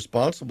that are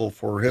responsible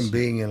for him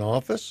being in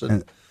office.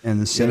 And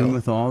the same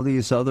with all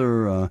these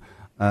other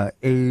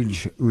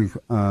age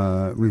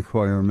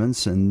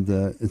requirements, and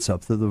it's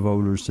up to the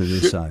voters to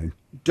decide.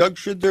 Doug,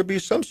 should there be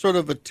some sort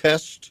of a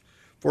test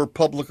for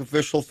public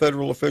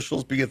federal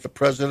officials, be it the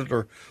president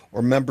or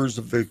members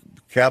of the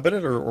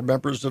cabinet or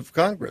members of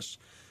Congress?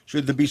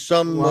 Should there be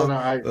some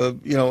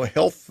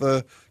health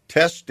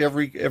test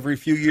every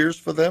few years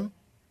for them?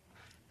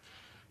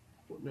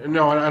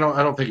 No, I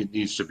don't think it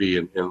needs to be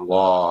in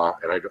law,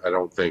 and I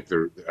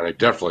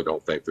definitely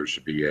don't think there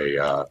should be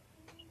an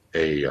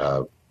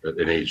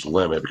age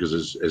limit,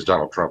 because as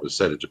Donald Trump has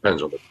said, it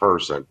depends on the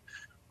person.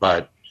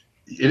 But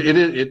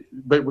I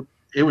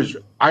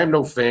am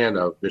no fan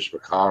of Mitch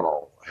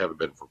McConnell. I haven't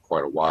been for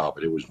quite a while,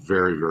 but it was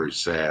very, very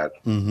sad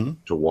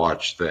to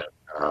watch that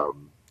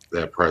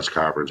press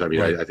conference. I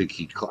mean, right. I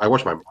think I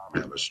watched my mom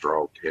have a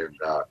stroke, and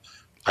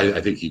I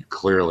think he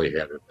clearly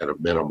had, at a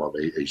minimum,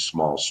 a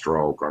small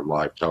stroke on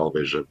live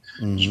television.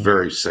 It's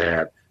very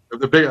sad. I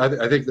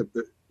think that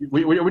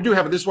we do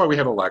have. This is why we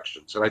have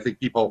elections, and I think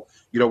people,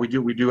 we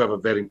do have a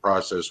vetting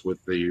process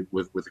with the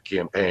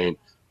campaign.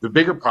 The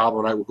bigger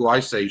problem, who I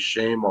say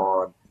shame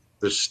on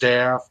the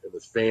staff and the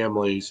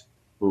families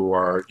who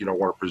are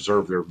want to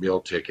preserve their meal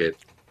ticket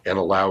and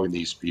allowing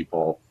these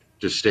people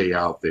to stay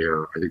out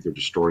there. I think they're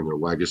destroying their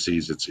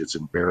legacies. It's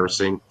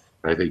embarrassing.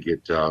 And I think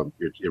it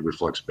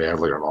reflects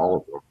badly on all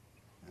of them.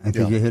 I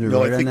think you hit it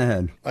right on the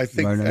head. I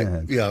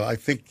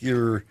think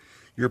your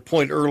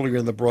point earlier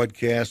in the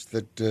broadcast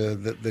that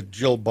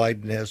Jill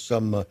Biden has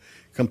some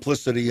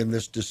complicity in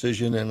this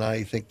decision, and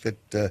I think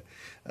that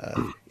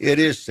it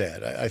is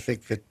sad. I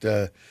think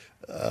that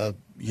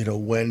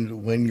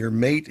when your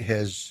mate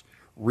has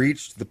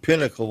reached the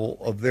pinnacle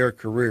of their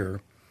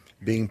career,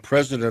 being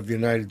president of the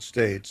United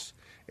States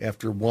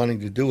after wanting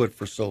to do it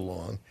for so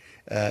long,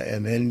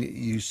 and then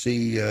you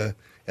see, and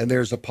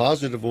there's a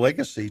positive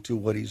legacy to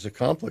what he's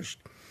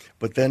accomplished,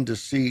 but then to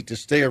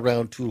stay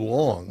around too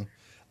long,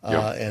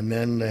 and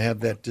then have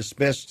that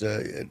dismissed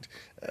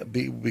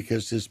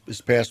because his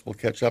past will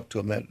catch up to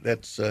him.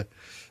 That's a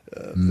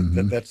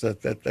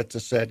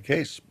sad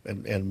case,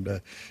 and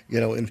in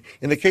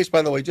the case,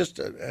 by the way,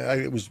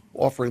 I was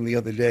offering the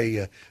other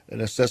day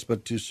an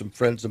assessment to some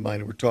friends of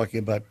mine who were talking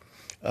about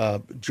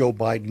Joe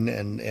Biden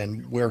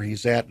and where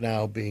he's at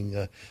now,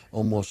 being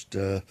almost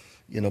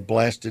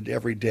blasted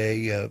every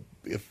day,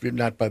 if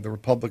not by the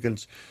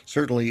Republicans,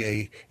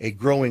 certainly a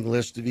growing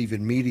list of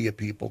even media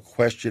people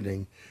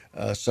questioning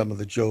some of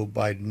the Joe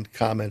Biden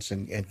comments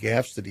and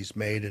gaffes that he's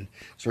made, and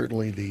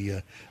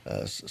certainly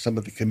some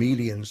of the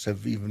comedians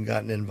have even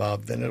gotten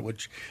involved in it,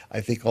 which I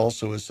think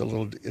also is a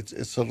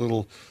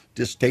little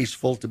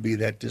distasteful to be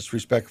that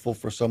disrespectful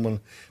for someone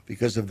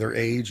because of their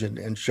age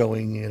and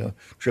showing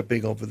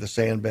tripping over the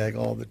sandbag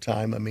all the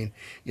time. I mean,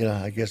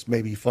 I guess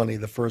maybe funny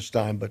the first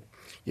time, but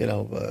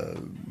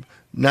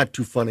not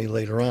too funny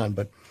later on.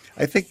 But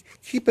I think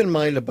keep in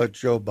mind about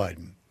Joe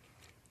Biden.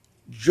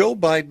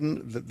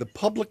 The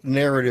public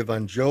narrative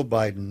on Joe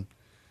Biden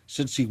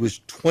since he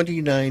was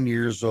 29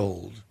 years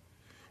old,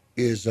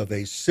 is of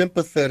a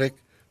sympathetic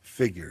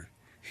figure.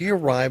 He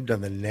arrived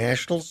on the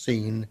national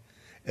scene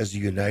as a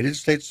United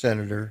States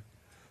Senator,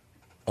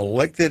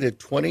 elected at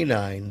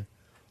 29,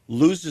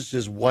 loses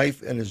his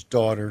wife and his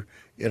daughter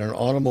in an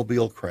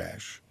automobile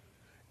crash,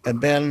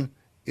 and then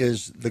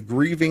is the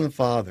grieving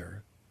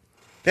father.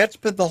 That's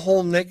been the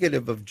whole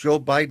negative of Joe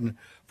Biden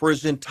for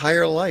his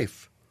entire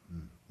life.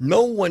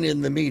 No one in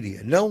the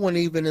media, no one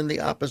even in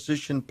the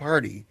opposition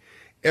party,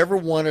 ever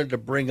wanted to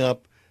bring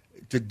up,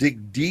 to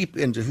dig deep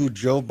into who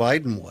Joe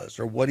Biden was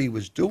or what he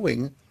was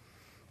doing,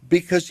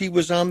 because he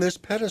was on this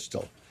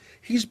pedestal.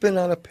 He's been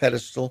on a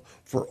pedestal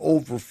for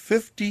over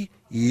 50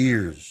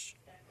 years.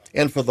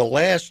 And for the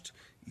last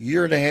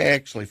year and a half,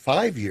 actually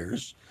 5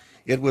 years,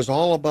 it was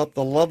all about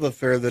the love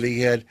affair that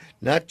he had,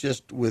 not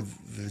just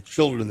with the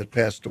children that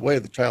passed away,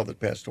 the child that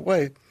passed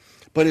away,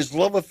 but his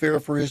love affair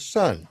for his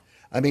son.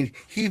 I mean,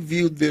 he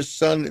viewed this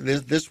son,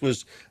 this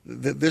was a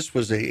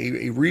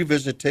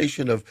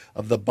revisitation of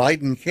the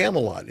Biden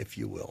Camelot, if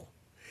you will.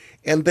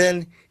 And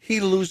then he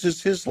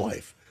loses his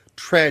life.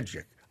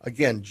 Tragic.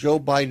 Again, Joe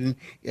Biden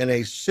in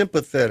a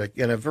sympathetic,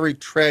 in a very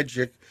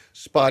tragic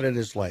spot in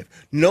his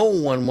life. No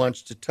one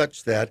wants to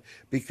touch that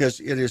because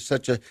it's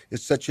such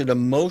an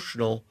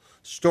emotional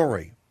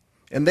story.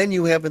 And then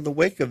you have, in the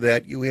wake of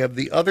that, you have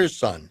the other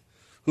son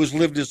who's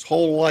lived his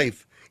whole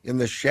life in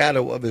the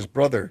shadow of his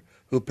brother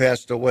who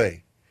passed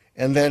away,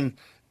 and then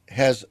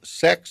has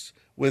sex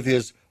with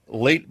his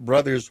late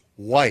brother's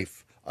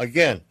wife.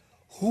 Again,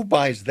 who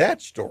buys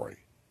that story?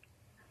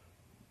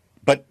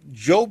 But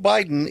Joe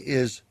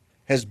Biden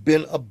has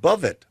been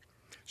above it.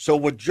 So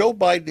what Joe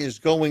Biden is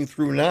going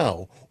through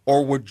now,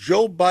 or what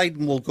Joe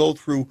Biden will go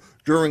through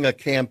during a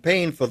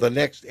campaign for the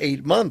next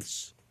 8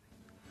 months,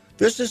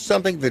 this is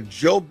something that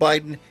Joe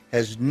Biden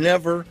has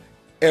never,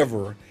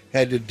 ever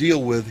had to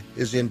deal with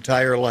his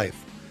entire life.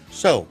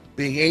 So,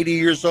 being 80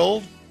 years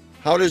old,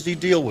 how does he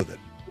deal with it?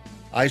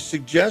 I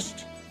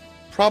suggest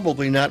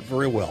probably not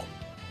very well.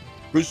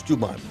 Bruce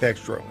Dumont, back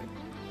shortly.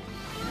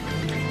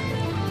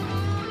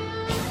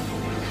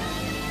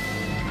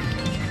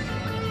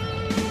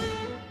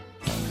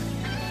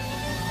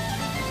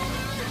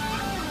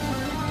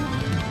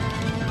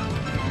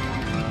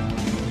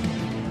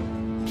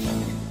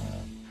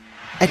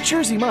 At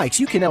Jersey Mike's,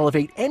 you can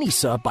elevate any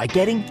sub by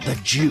getting the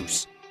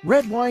juice.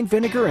 Red wine,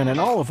 vinegar, and an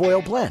olive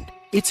oil blend.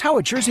 It's how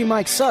a Jersey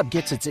Mike's sub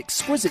gets its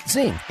exquisite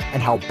zing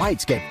and how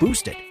bites get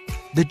boosted.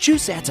 The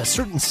juice adds a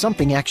certain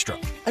something extra,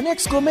 an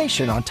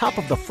exclamation on top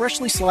of the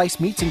freshly sliced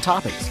meats and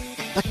toppings.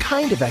 The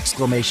kind of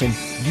exclamation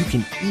you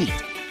can eat.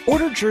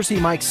 Order Jersey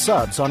Mike's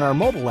subs on our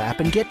mobile app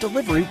and get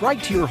delivery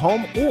right to your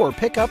home or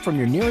pick up from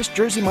your nearest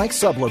Jersey Mike's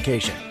sub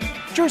location.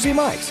 Jersey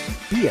Mike's,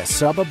 be a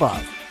sub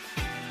above.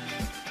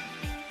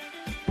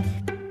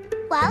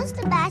 Why was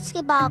the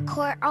basketball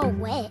court all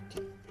wet?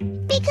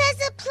 Because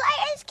the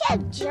players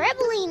kept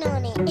dribbling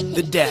on it.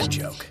 The dad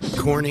joke.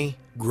 Corny,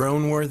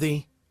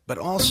 groan-worthy, but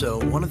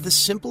also one of the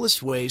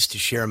simplest ways to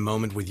share a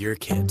moment with your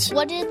kids.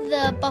 What did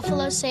the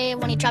buffalo say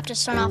when he dropped his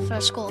son off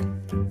at school?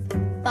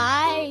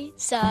 Bye,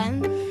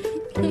 son.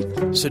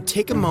 So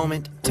take a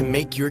moment to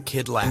make your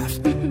kid laugh,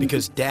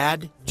 because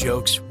dad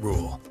jokes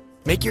rule.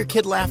 Make your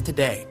kid laugh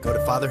today. Go to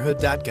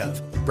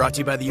fatherhood.gov. Brought to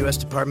you by the U.S.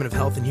 Department of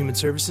Health and Human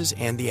Services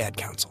and the Ad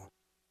Council.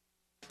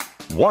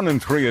 1 in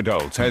 3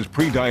 adults has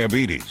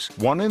prediabetes.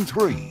 1 in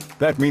 3.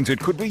 That means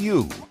it could be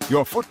you,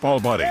 your football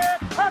buddy,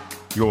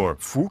 your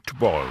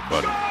football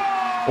buddy,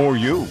 or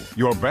you,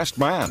 your best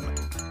man,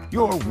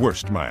 your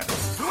worst man,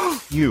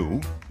 you,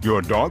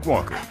 your dog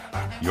walker,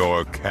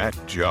 your cat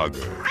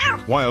jogger.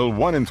 While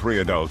 1 in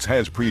 3 adults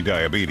has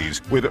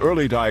prediabetes, with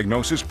early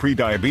diagnosis,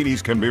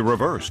 prediabetes can be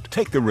reversed.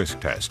 Take the risk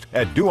test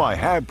at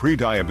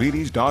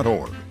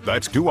doihaveprediabetes.org.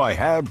 That's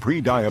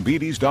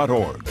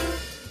doihaveprediabetes.org.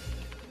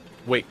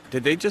 Wait,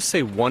 did they just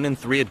say 1 in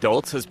 3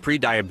 adults has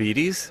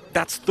prediabetes?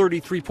 That's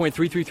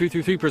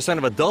 33.33333%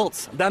 of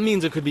adults. That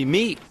means it could be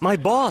me, my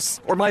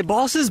boss, or my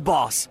boss's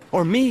boss,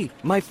 or me,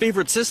 my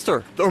favorite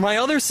sister, or my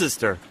other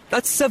sister.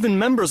 That's 7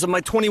 members of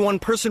my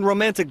 21-person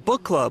romantic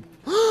book club.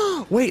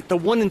 Wait, the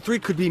 1 in 3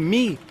 could be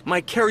me,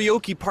 my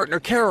karaoke partner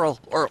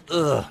Carol, or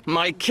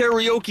my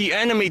karaoke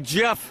enemy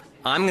Jeff.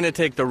 I'm gonna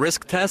take the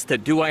risk test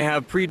at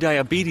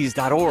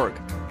doihaveprediabetes.org.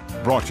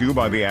 Brought to you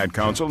by the Ad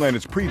Council and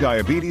its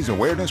Prediabetes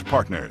Awareness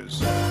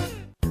Partners.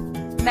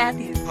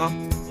 Matthew. Huh?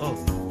 Oh,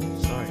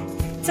 sorry.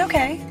 It's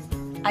okay.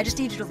 I just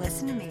need you to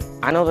listen to me.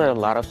 I know that a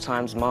lot of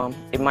times, Mom,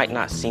 it might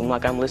not seem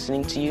like I'm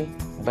listening to you,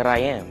 but I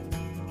am.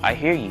 I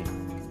hear you.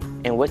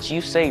 And what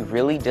you say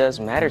really does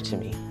matter to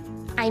me.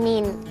 I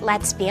mean,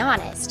 let's be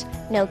honest.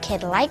 No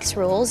kid likes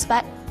rules,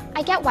 but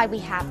I get why we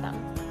have them.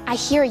 I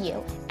hear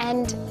you,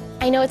 and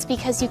I know it's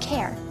because you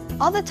care.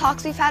 All the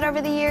talks we've had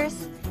over the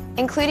years,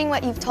 including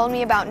what you've told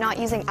me about not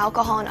using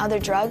alcohol and other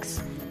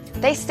drugs,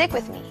 they stick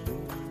with me.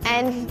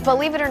 And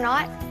believe it or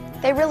not,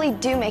 they really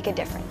do make a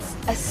difference,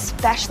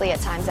 especially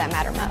at times that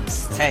matter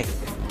most. Hey,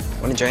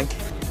 want a drink?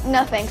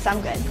 No thanks,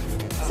 I'm good.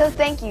 So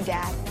thank you,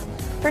 Dad,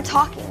 for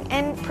talking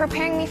and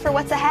preparing me for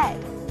what's ahead.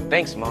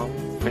 Thanks, Mom.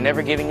 for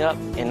never giving up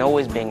and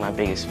always being my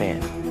biggest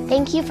fan.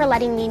 Thank you for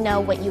letting me know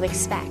what you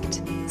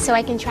expect, so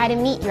I can try to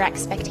meet your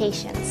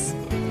expectations.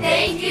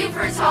 Thank you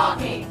for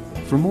talking.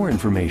 For more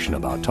information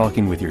about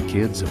talking with your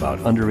kids about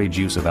underage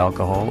use of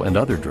alcohol and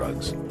other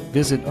drugs,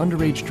 visit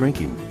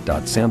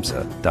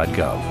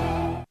underagedrinking.samhsa.gov.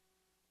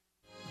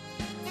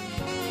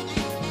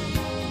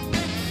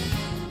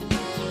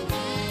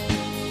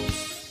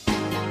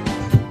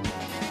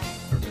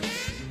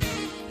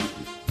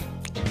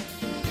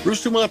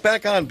 Bruce Dumont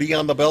back on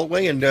Beyond the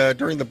Beltway, and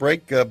during the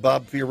break,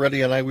 Bob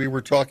Fioretti and we were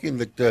talking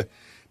that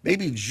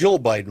maybe Jill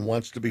Biden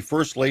wants to be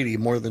first lady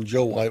more than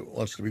Joe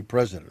wants to be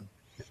president.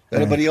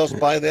 Anybody else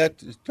buy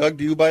that? Doug,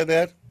 do you buy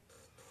that?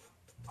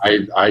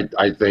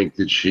 I think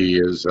that she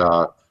is.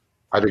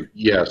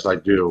 Yes, I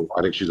do.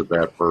 I think she's a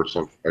bad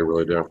person. I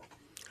really do.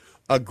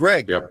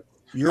 Greg, yep.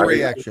 Your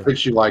reaction? I think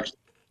she likes.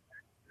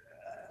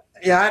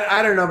 Yeah,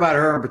 I don't know about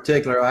her in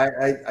particular.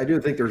 I do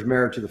think there's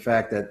merit to the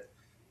fact that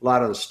a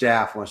lot of the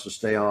staff wants to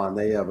stay on.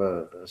 They have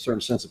a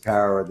certain sense of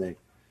power, and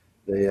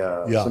they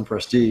some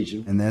prestige,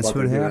 and that's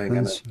what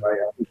happens. And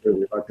I think they're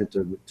reluctant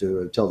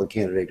to tell the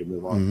candidate to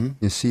move on. Mm-hmm.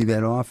 You see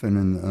that often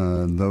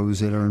in those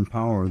that are in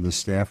power. The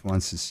staff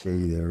wants to stay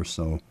there,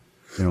 so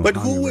but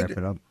how who you would? wrap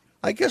it up?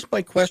 I guess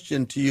my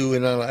question to you,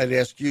 and I'd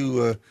ask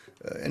you,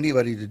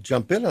 anybody to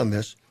jump in on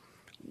this.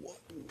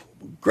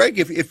 Greg,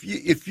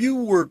 if you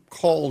were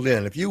called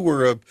in, if you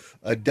were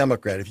a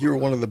Democrat, if you were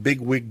one of the big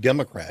wig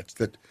Democrats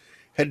that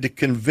had to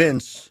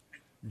convince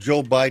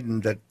Joe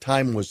Biden that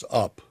time was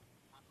up,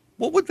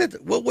 what would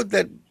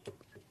that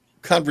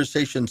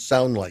conversation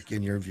sound like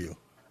in your view?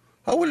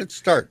 How would it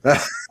start?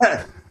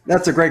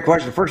 That's a great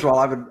question. First of all,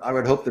 I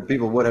would hope that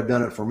people would have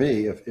done it for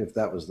me if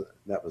that was the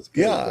case.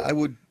 Yeah, I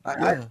would.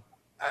 Yeah.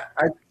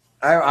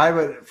 I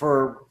would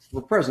for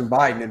President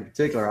Biden in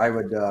particular. I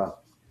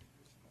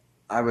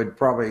would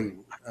probably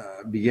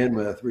begin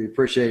with, we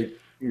appreciate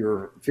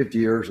your 50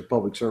 years of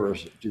public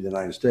service to the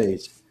United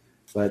States,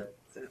 but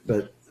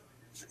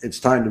it's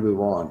time to move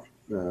on.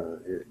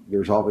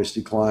 There's obvious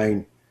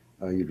decline.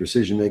 Your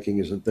decision making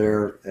isn't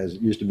there as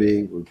it used to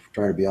be. We're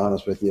trying to be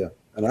honest with you,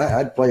 and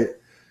I'd play it.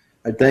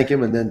 I'd thank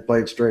him and then play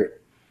it straight.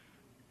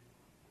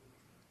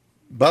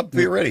 Bob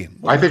Fioretti,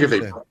 I think if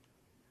they.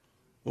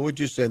 What would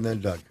you say then,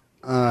 Doug?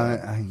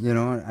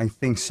 I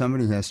think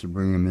somebody has to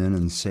bring him in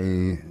and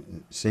say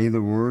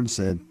the words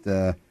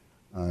that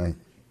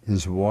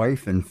his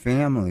wife and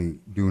family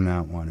do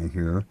not want to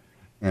hear.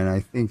 And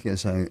I think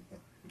as I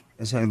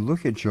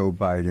look at Joe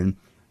Biden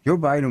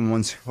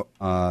once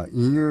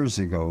years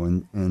ago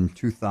in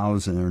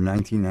 2000 or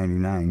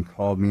 1999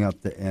 called me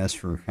up to ask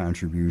for a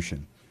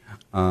contribution.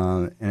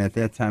 And at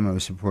that time I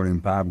was supporting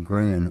Bob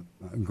Graham,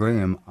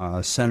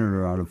 a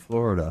senator out of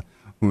Florida,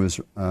 who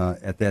was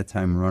at that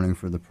time running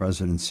for the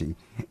presidency,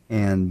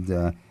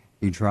 and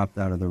he dropped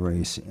out of the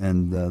race.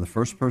 And the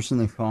first person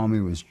that called me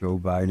was Joe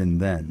Biden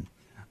then,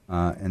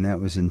 and that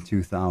was in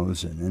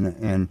 2000.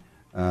 And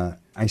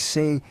I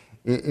say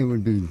it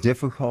would be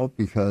difficult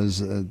because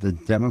the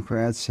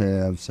Democrats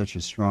have such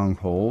a strong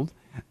hold,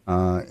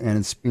 and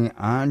it's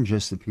beyond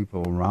just the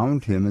people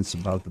around him. It's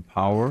about the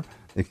power,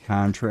 the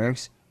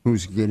contracts,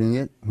 who's getting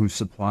it, who's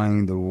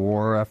supplying the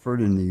war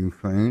effort in the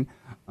Ukraine,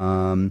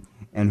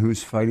 and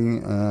who's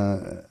fighting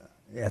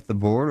at the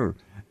border,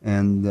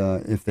 and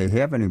if they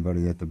have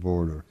anybody at the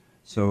border.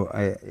 So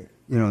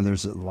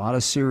there's a lot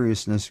of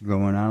seriousness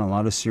going on, a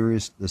lot of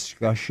serious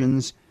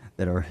discussions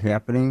that are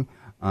happening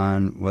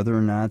on whether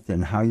or not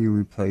and how you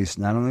replace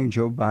not only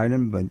Joe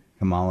Biden but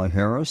Kamala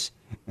Harris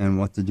and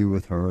what to do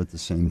with her at the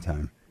same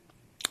time.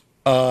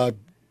 Doug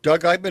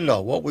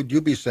Ibendahl, what would you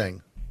be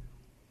saying?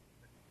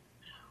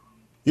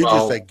 You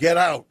just say, get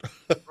out.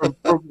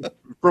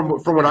 From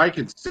what I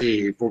can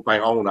see with my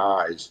own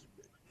eyes,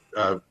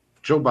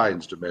 Joe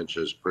Biden's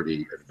dementia is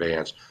pretty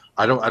advanced.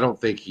 I don't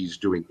think he's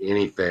doing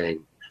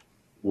anything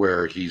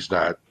where he's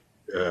not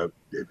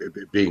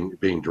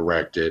being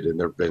directed. And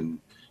there've been,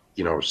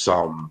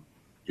 some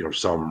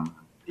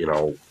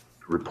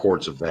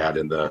reports of that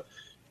in the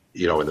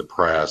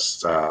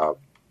press. But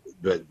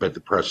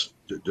the press,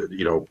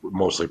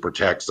 mostly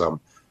protects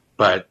them.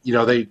 But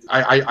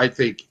I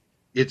think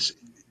it's.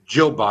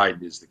 Jill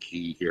Biden is the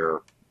key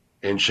here,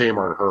 and shame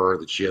on her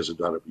that she hasn't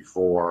done it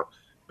before.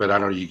 But I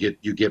don't know. You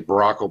get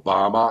Barack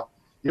Obama.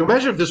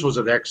 Imagine if this was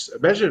a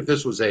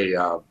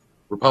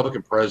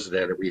Republican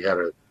president, and we had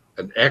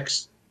an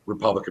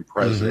ex-Republican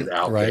president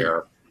out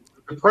there.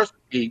 The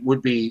president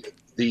would be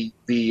the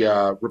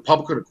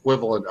Republican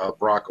equivalent of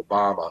Barack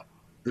Obama.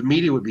 The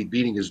media would be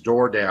beating his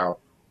door down.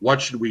 What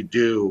should we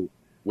do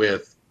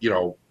with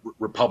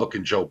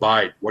Republican Joe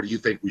Biden? What do you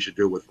think we should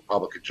do with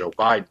Republican Joe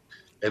Biden?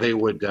 And they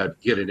would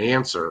get an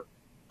answer.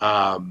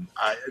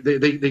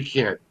 They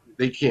can't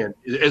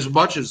as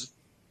much as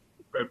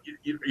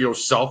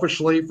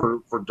selfishly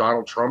for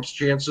Donald Trump's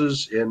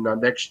chances in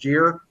next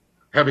year.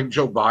 Having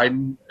Joe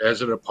Biden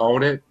as an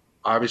opponent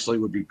obviously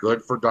would be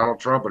good for Donald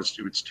Trump, but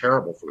it's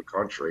terrible for the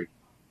country.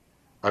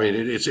 I mean,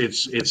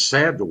 it's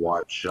sad to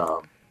watch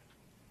Joe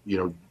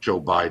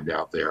Biden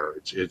out there.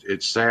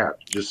 It's sad.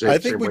 Just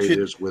the same way it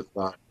is with.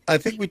 I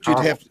think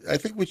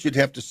what you'd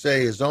have to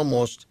say is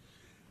almost,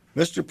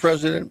 Mr.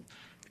 President,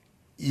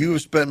 you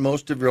have spent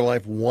most of your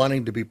life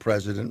wanting to be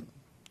president.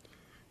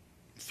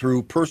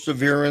 Through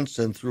perseverance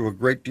and through a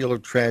great deal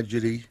of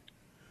tragedy,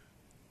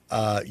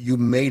 you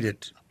made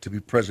it to be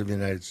president of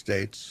the United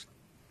States.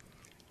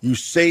 You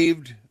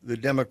saved the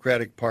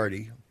Democratic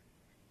Party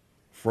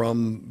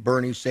from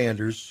Bernie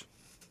Sanders,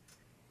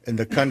 and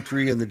the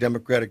country and the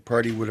Democratic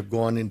Party would have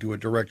gone into a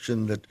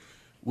direction that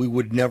we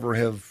would never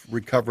have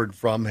recovered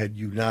from had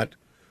you not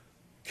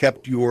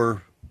kept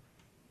your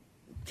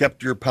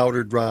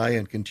powder dry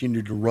and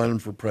continued to run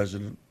for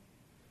president.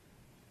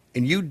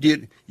 And you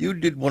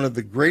did one of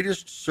the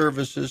greatest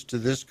services to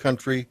this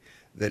country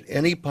that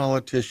any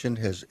politician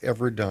has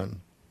ever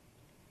done.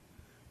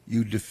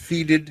 You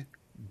defeated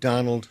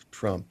Donald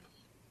Trump.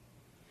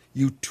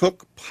 You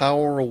took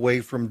power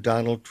away from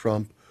Donald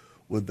Trump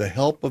with the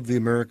help of the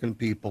American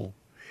people,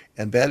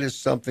 and that is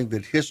something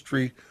that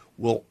history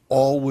will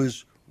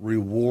always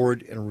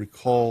reward and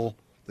recall,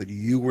 that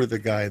you were the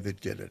guy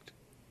that did it.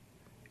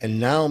 And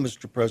now,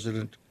 Mr.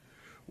 President,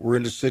 we're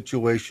in a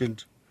situation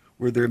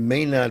where there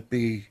may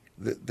be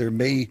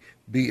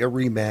a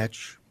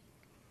rematch.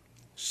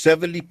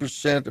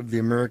 70% of the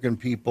American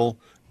people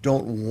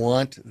don't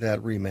want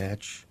that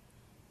rematch.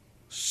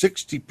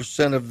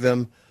 60% of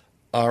them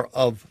are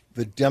of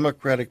the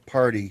Democratic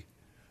Party,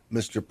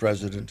 Mr.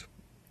 President.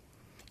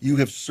 You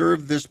have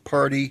served this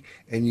party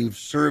and you've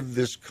served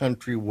this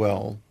country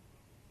well.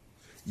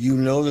 You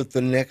know that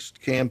the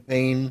next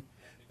campaign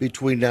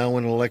between now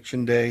and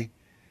Election Day,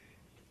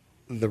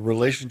 the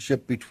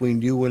relationship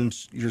between you and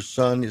your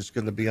son is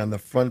going to be on the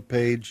front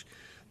page.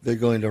 They're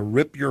going to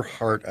rip your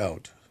heart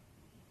out.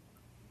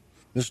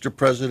 Mr.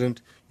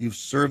 President, you've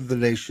served the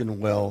nation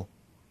well.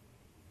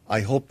 I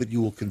hope that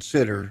you will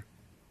consider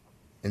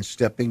in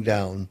stepping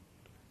down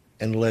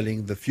and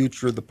letting the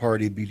future of the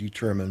party be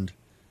determined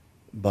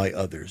by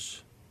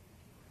others.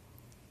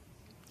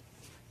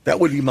 That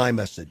would be my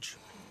message.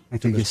 I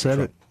think you said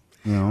it.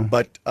 You know.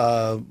 But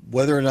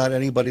whether or not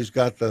anybody's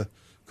got the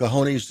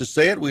cojones to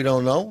say it, we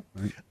don't know.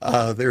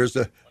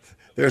 Right.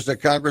 There's a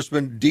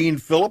Congressman, Dean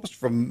Phillips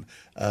from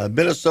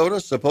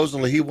Minnesota.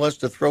 Supposedly he wants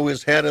to throw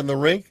his hat in the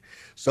ring.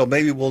 So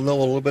maybe we'll know a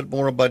little bit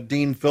more about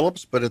Dean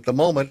Phillips. But at the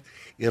moment,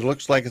 it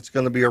looks like it's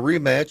going to be a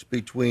rematch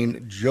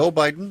between Joe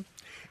Biden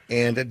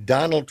and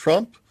Donald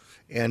Trump.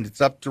 And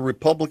it's up to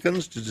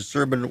Republicans to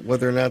determine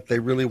whether or not they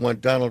really want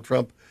Donald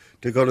Trump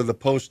to go to the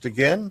post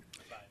again.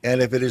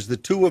 And if it is the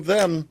two of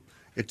them,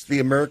 it's the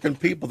American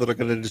people that are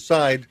going to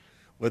decide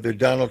whether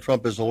Donald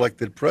Trump is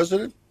elected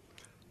president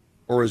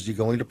or is he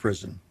going to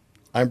prison.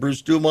 I'm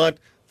Bruce Dumont.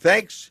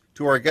 Thanks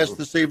to our guest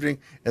this evening,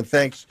 and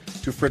thanks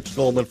to Fritz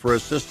Goldman for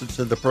assistance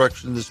in the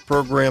production of this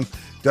program,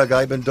 Doug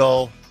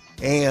Ibendahl,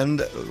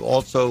 and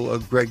also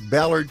Greg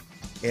Ballard,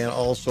 and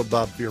also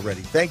Bob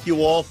Fioretti. Thank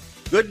you all.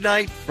 Good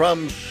night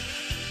from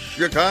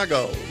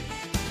Chicago.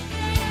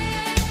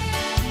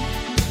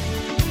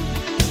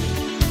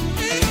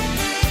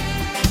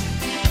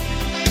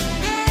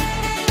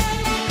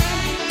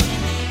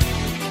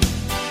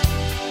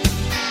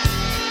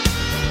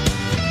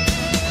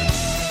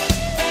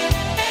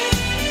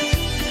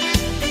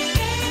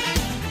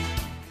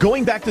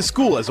 Going back to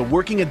school as a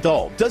working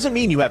adult doesn't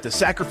mean you have to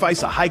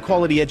sacrifice a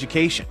high-quality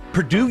education.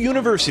 Purdue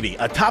University,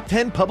 a top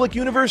 10 public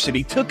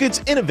university, took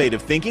its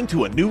innovative thinking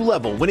to a new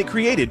level when it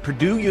created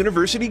Purdue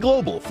University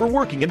Global for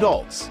working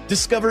adults.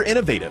 Discover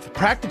innovative,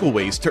 practical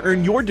ways to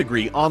earn your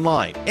degree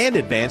online and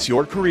advance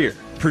your career.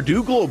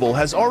 Purdue Global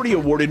has already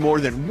awarded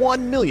more than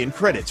 1 million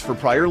credits for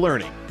prior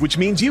learning, which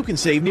means you can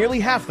save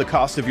nearly half the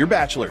cost of your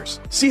bachelor's.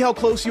 See how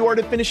close you are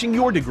to finishing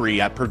your degree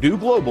at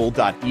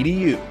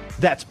purdueglobal.edu.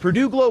 That's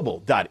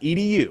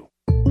purdueglobal.edu.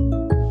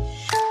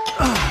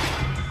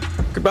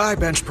 Goodbye,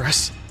 bench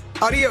press.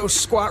 Adios,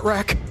 squat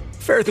rack.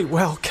 Fare thee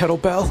well,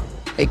 kettlebell.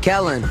 Hey,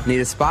 Kellen, need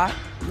a spot?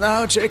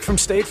 No, Jake from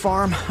State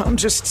Farm. I'm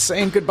just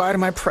saying goodbye to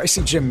my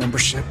pricey gym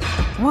membership.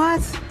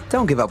 What?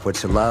 Don't give up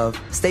what you love.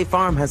 State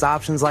Farm has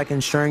options like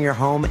insuring your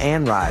home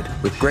and ride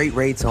with great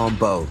rates on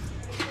both.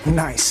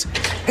 Nice.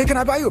 Hey, can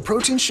I buy you a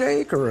protein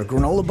shake or a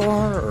granola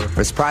bar?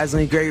 For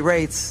surprisingly great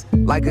rates,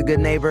 like a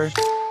good neighbor,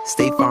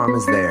 State Farm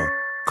is there.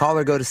 Call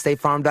or go to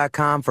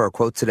statefarm.com for a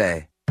quote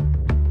today.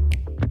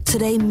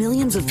 Today,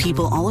 millions of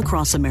people all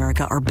across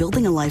America are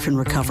building a life in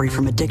recovery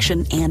from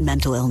addiction and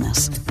mental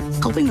illness,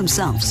 helping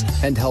themselves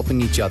and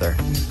helping each other,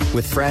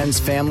 with friends,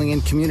 family,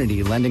 and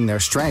community lending their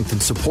strength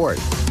and support.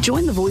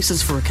 Join the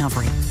Voices for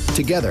Recovery.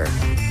 Together,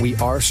 we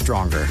are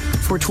stronger.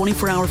 For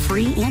 24-hour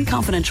free and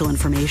confidential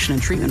information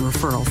and treatment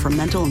referral for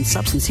mental and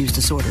substance use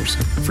disorders,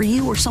 for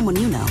you or someone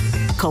you know,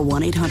 call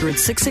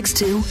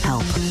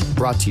 1-800-662-HELP.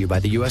 Brought to you by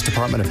the U.S.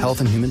 Department of Health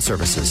and Human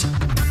Services.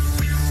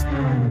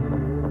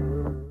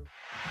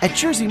 At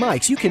Jersey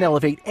Mike's, you can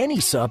elevate any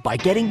sub by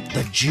getting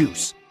the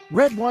juice.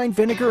 Red wine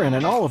vinegar and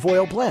an olive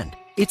oil blend.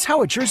 It's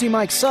how a Jersey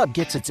Mike's sub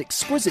gets its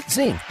exquisite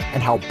zing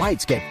and how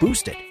bites get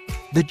boosted.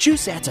 The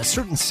juice adds a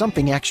certain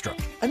something extra,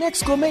 an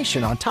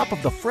exclamation on top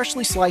of the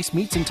freshly sliced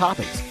meats and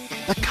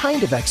toppings. The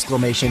kind of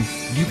exclamation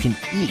you can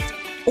eat.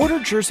 Order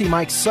Jersey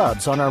Mike's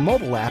subs on our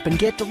mobile app and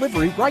get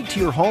delivery right to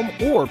your home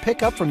or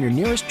pick up from your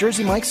nearest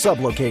Jersey Mike's sub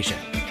location.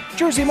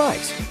 Jersey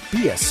Mike's,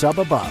 be a sub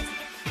above.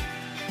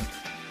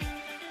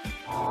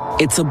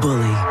 It's a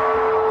bully,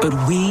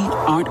 but we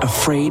aren't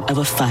afraid of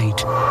a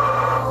fight.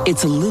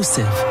 It's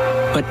elusive,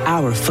 but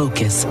our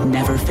focus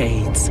never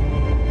fades.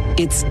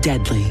 It's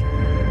deadly,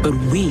 but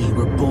we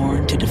were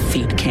born to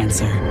defeat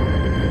cancer.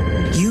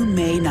 You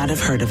may not have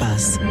heard of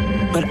us,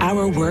 but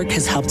our work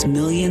has helped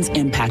millions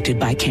impacted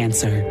by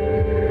cancer.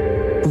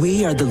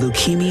 We are the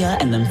Leukemia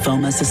and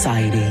Lymphoma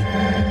Society.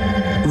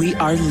 We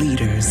are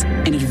leaders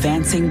in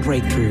advancing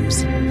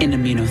breakthroughs in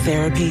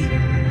immunotherapy,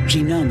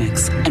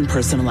 genomics, and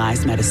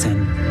personalized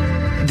medicine.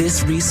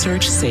 This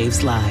research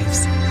saves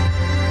lives.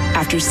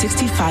 After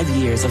 65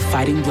 years of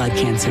fighting blood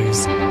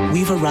cancers,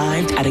 we've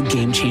arrived at a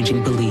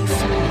game-changing belief.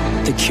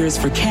 The cures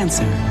for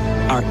cancer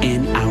are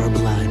in our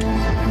blood.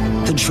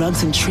 The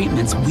drugs and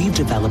treatments we've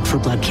developed for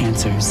blood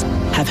cancers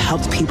have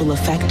helped people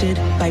affected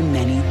by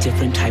many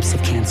different types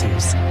of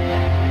cancers.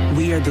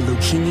 We are the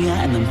Leukemia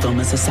and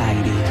Lymphoma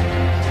Society.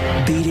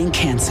 Beating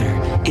cancer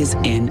is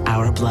in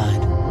our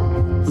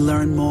blood.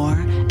 Learn more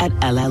at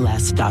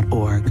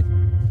LLS.org.